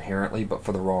that inherently, but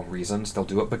for the wrong reasons. They'll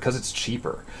do it because it's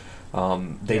cheaper.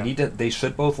 They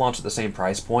should both launch at the same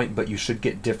price point, but you should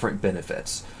get different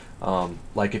benefits.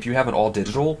 Like if you have an all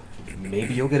digital,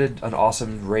 maybe you'll get an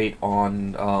awesome rate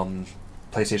on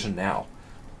PlayStation Now.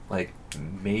 Like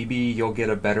maybe you'll get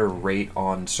a better rate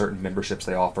on certain memberships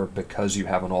they offer because you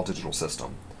have an all digital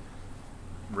system.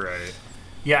 Right.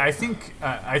 Yeah, I think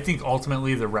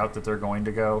ultimately the route that they're going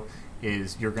to go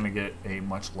is you're going to get a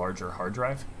much larger hard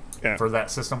drive for that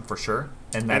system for sure,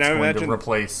 and that's going to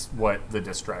replace what the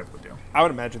disk drive would do. I would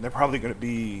imagine they're probably going to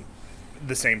be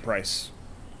the same price,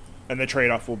 and the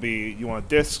trade-off will be you want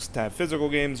discs to have physical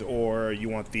games, or you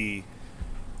want the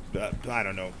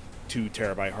 2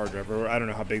 terabyte hard drive, or I don't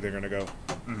know how big they're going to go.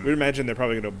 Mm-hmm. We'd imagine they're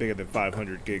probably going to go bigger than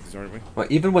 500 gigs, aren't we? Well,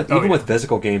 even with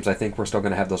physical games, I think we're still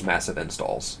going to have those massive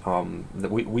installs.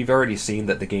 We've already seen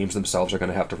that the games themselves are going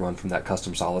to have to run from that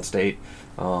custom solid state.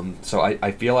 So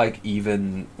I feel like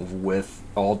even with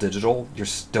all digital, you're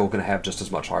still going to have just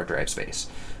as much hard drive space.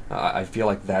 I feel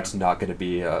like that's not going to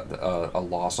be a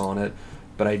loss on it,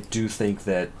 but I do think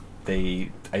that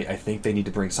I think they need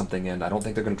to bring something in. I don't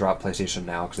think they're going to drop PlayStation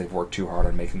Now because they've worked too hard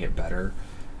on making it better.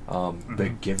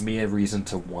 But give me a reason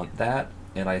to want that,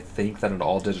 and I think that an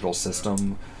all-digital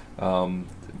system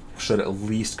should at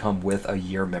least come with a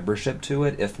year membership to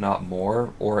it, if not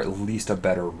more, or at least a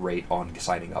better rate on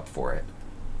signing up for it.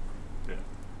 Yeah.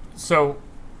 So,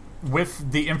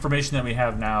 with the information that we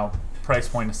have now, price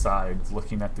point aside,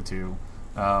 looking at the two,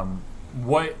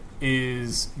 what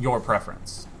is your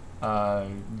preference?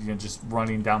 Just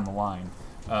running down the line.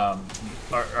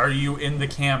 Are you in the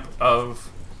camp of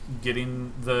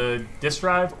getting the disk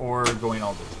drive or going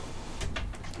all digital?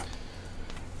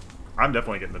 I'm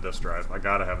definitely getting the disk drive. I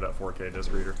gotta have that 4K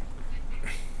disc reader.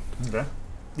 Okay.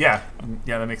 Yeah,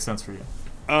 that makes sense for you.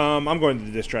 I'm going to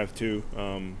the disk drive too.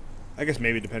 I guess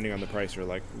maybe depending on the price or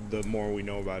like the more we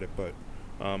know about it, but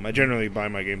I generally buy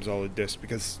my games all in disc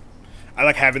because I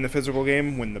like having the physical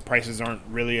game when the prices aren't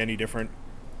really any different.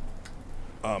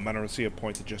 I don't see a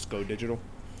point to just go digital.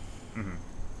 Mm-hmm.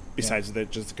 Besides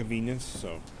just the convenience,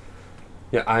 so.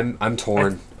 Yeah, I'm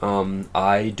torn.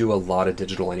 I do a lot of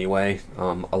digital anyway.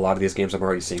 A lot of these games I'm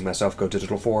already seeing myself go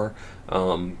digital for.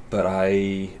 But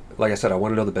like I said, I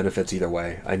want to know the benefits either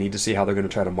way. I need to see how they're going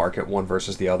to try to market one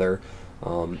versus the other.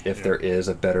 If there is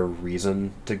a better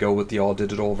reason to go with the all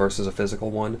digital versus a physical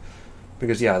one.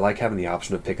 Because I like having the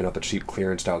option of picking up a cheap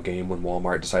clearance style game when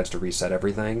Walmart decides to reset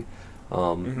everything.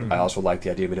 I also like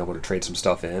the idea of being able to trade some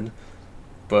stuff in.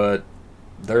 But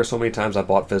there are so many times I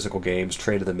bought physical games,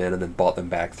 traded them in, and then bought them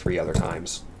back 3 other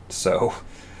times. So,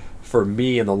 for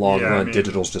me, in the long run,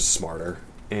 digital's just smarter.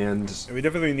 And we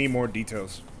definitely need more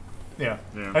details. Yeah.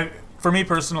 For me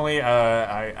personally,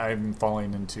 I'm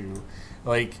falling into,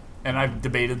 and I've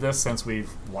debated this since we've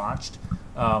watched.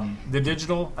 The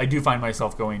digital, I do find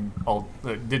myself going all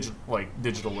digital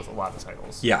with a lot of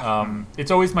titles. Yeah.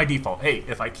 It's always my default. Hey,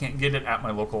 if I can't get it at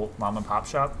my local mom and pop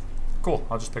shop, cool,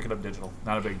 I'll just pick it up digital.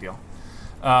 Not a big deal.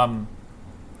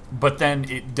 But then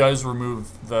it does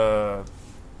remove the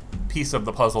piece of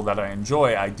the puzzle that I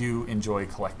enjoy. I do enjoy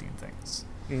collecting things.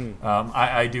 Mm-hmm.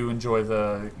 I do enjoy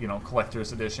the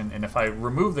collector's edition, and if I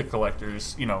remove the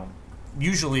collector's,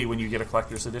 usually when you get a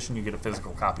collector's edition, you get a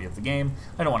physical copy of the game.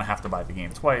 I don't want to have to buy the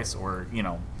game twice or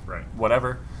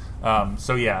whatever.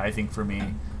 So I think for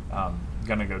me,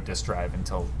 gonna go disc drive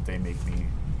until they make me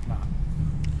not.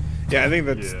 Yeah, I think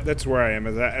that's where I am.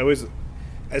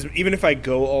 Even if I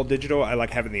go all digital, I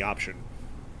like having the option.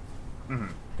 Mm-hmm.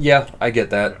 Yeah, I get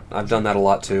that. I've done that a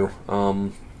lot too.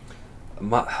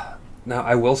 Now,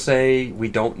 I will say we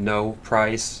don't know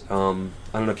price. I don't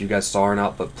know if you guys saw or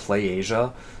not, but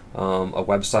PlayAsia, a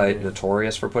website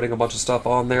notorious for putting a bunch of stuff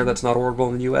on there that's not orderable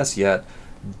in the U.S. yet,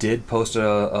 did post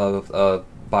a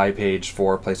buy page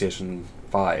for PlayStation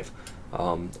 5.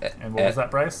 And what was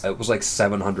that price? It was like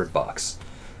 $700.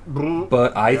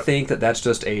 But I think that's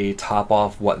just a top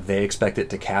off what they expect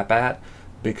it to cap at,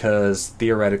 because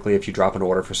theoretically if you drop an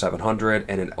order for $700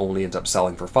 and it only ends up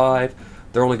selling for $5,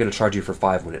 they're only going to charge you for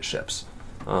 $5 when it ships.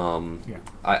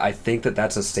 I think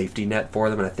that's a safety net for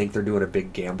them, and I think they're doing a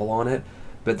big gamble on it.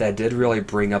 But that did really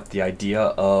bring up the idea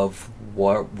of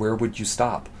where would you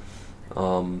stop?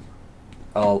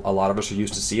 A lot of us are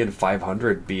used to seeing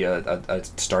 500 be a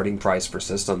starting price for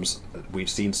systems. We've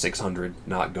seen 600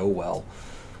 not go well.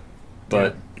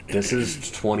 But this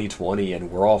is 2020,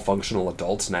 and we're all functional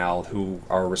adults now who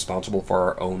are responsible for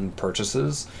our own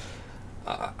purchases.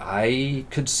 I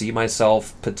could see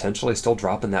myself potentially still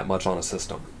dropping that much on a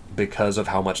system because of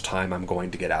how much time I'm going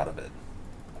to get out of it.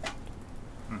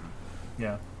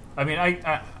 Yeah. I mean,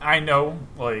 I know,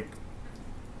 like,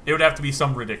 it would have to be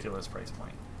some ridiculous price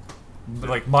point.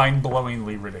 Like,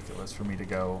 mind-blowingly ridiculous for me to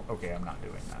go, okay, I'm not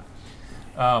doing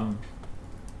that.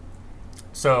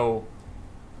 So,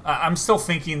 I'm still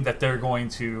thinking that they're going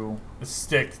to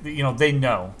stick, you know, they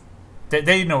know.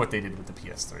 They know what they did with the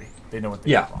PS3. They know what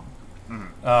they did wrong.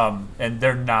 Mm-hmm. And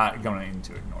they're not going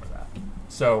to ignore that.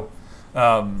 So,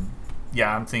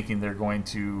 I'm thinking they're going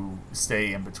to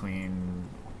stay in between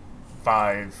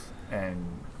 $5 and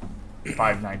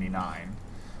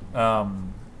 $5.99.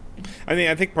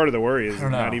 I think part of the worry is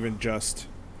not even just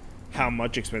how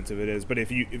much expensive it is, but if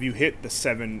you hit the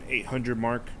 700-800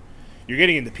 mark, you're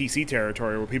getting into PC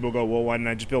territory where people go, well, why didn't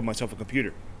I just build myself a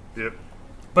computer? Yep.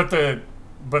 But the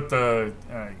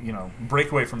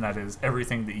breakaway from that is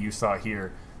everything that you saw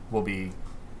here will be.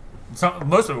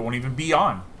 Most of it won't even be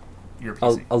on your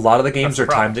PC. A lot of the games are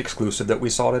timed exclusive that we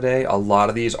saw today. A lot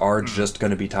of these are just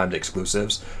going to be timed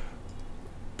exclusives.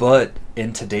 But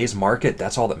in today's market,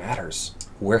 that's all that matters.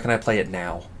 Where can I play it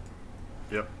now?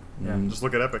 Yep. Yeah. Just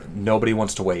look at Epic. Nobody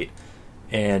wants to wait.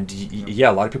 And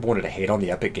a lot of people wanted to hate on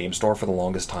the Epic Game Store for the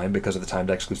longest time because of the timed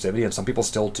exclusivity, and some people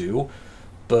still do.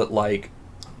 But, like,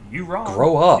 you wrong.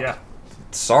 Grow up. Yeah.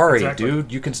 Sorry,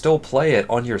 dude. You can still play it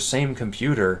on your same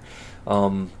computer.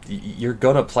 You're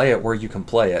going to play it where you can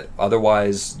play it.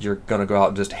 Otherwise, you're going to go out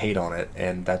and just hate on it,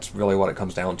 and that's really what it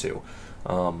comes down to.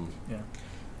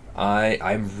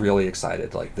 I'm really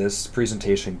excited. Like, this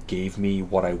presentation gave me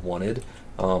what I wanted.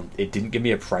 It didn't give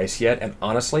me a price yet, and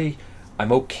honestly,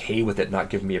 I'm okay with it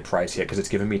not giving me a price yet because it's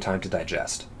giving me time to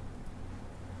digest.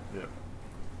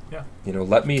 Yeah. You know,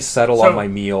 let me settle on my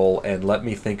meal and let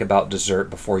me think about dessert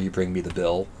before you bring me the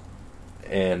bill,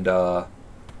 and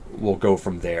we'll go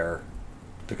from there.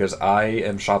 Because I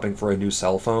am shopping for a new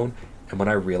cell phone, and when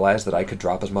I realized that I could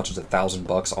drop as much as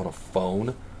 $1,000 on a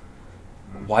phone,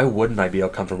 why wouldn't I be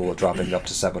comfortable with dropping up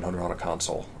to $700 on a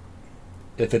console?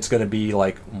 If it's going to be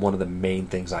like one of the main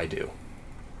things I do.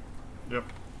 Yep.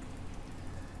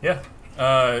 Yeah.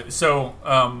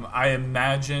 I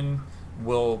imagine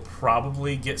we'll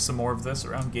probably get some more of this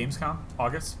around Gamescom,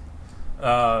 August.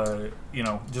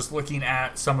 Just looking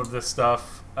at some of this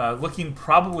stuff, looking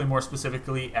probably more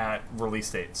specifically at release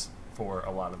dates for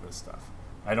a lot of this stuff.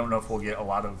 I don't know if we'll get a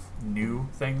lot of new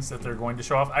things that they're going to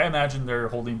show off. I imagine they're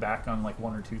holding back on like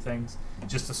one or two things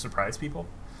just to surprise people.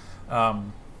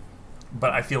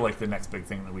 But I feel like the next big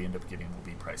thing that we end up getting will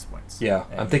be price points. Yeah,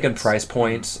 I'm thinking price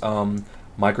points.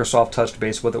 Microsoft touched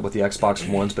base with it with the Xbox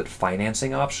Ones, but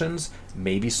financing options,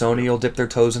 maybe Sony will dip their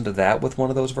toes into that with one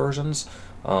of those versions.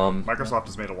 Microsoft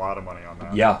has made a lot of money on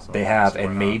that. Yeah, so they have,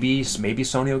 and maybe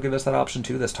Sony will give us that option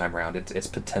too this time around. It's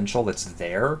potential. It's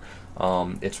there.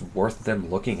 It's worth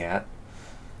them looking at.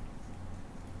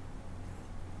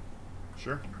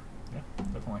 Sure. Yeah,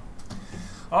 definitely.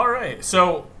 All right,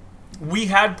 so we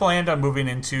had planned on moving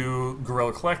into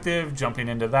Guerrilla Collective, jumping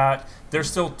into that. There's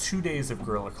still 2 days of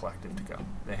Guerrilla Collective to go.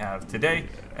 They have today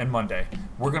and Monday.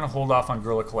 We're going to hold off on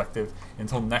Guerrilla Collective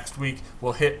until next week.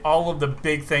 We'll hit all of the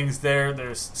big things there.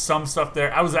 There's some stuff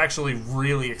there. I was actually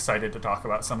really excited to talk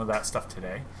about some of that stuff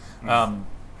today.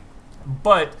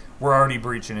 But we're already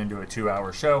breaching into a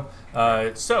 2-hour show.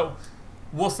 So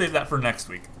we'll save that for next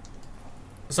week.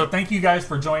 So thank you guys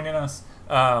for joining us.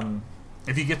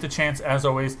 If you get the chance, as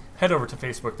always, head over to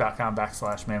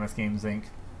facebook.com/Mammoth Games Inc.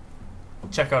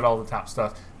 Check out all the top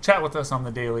stuff. Chat with us on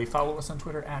the daily. Follow us on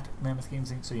Twitter @Mammoth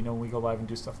Games Inc. so you know when we go live and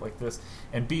do stuff like this.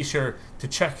 And be sure to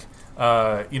check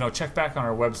back on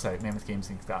our website,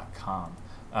 mammothgamesinc.com,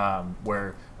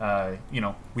 where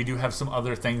we do have some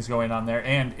other things going on there,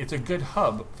 and it's a good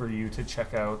hub for you to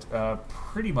check out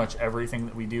pretty much everything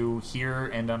that we do here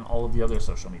and on all of the other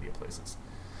social media places.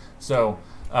 So.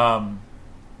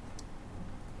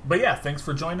 But yeah, thanks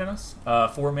for joining us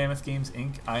for Mammoth Games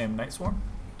Inc. I am Nightswarm.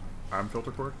 I'm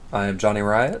Filtercord. I am Johnny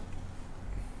Riot.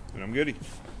 And I'm Goody.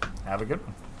 Have a good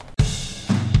one.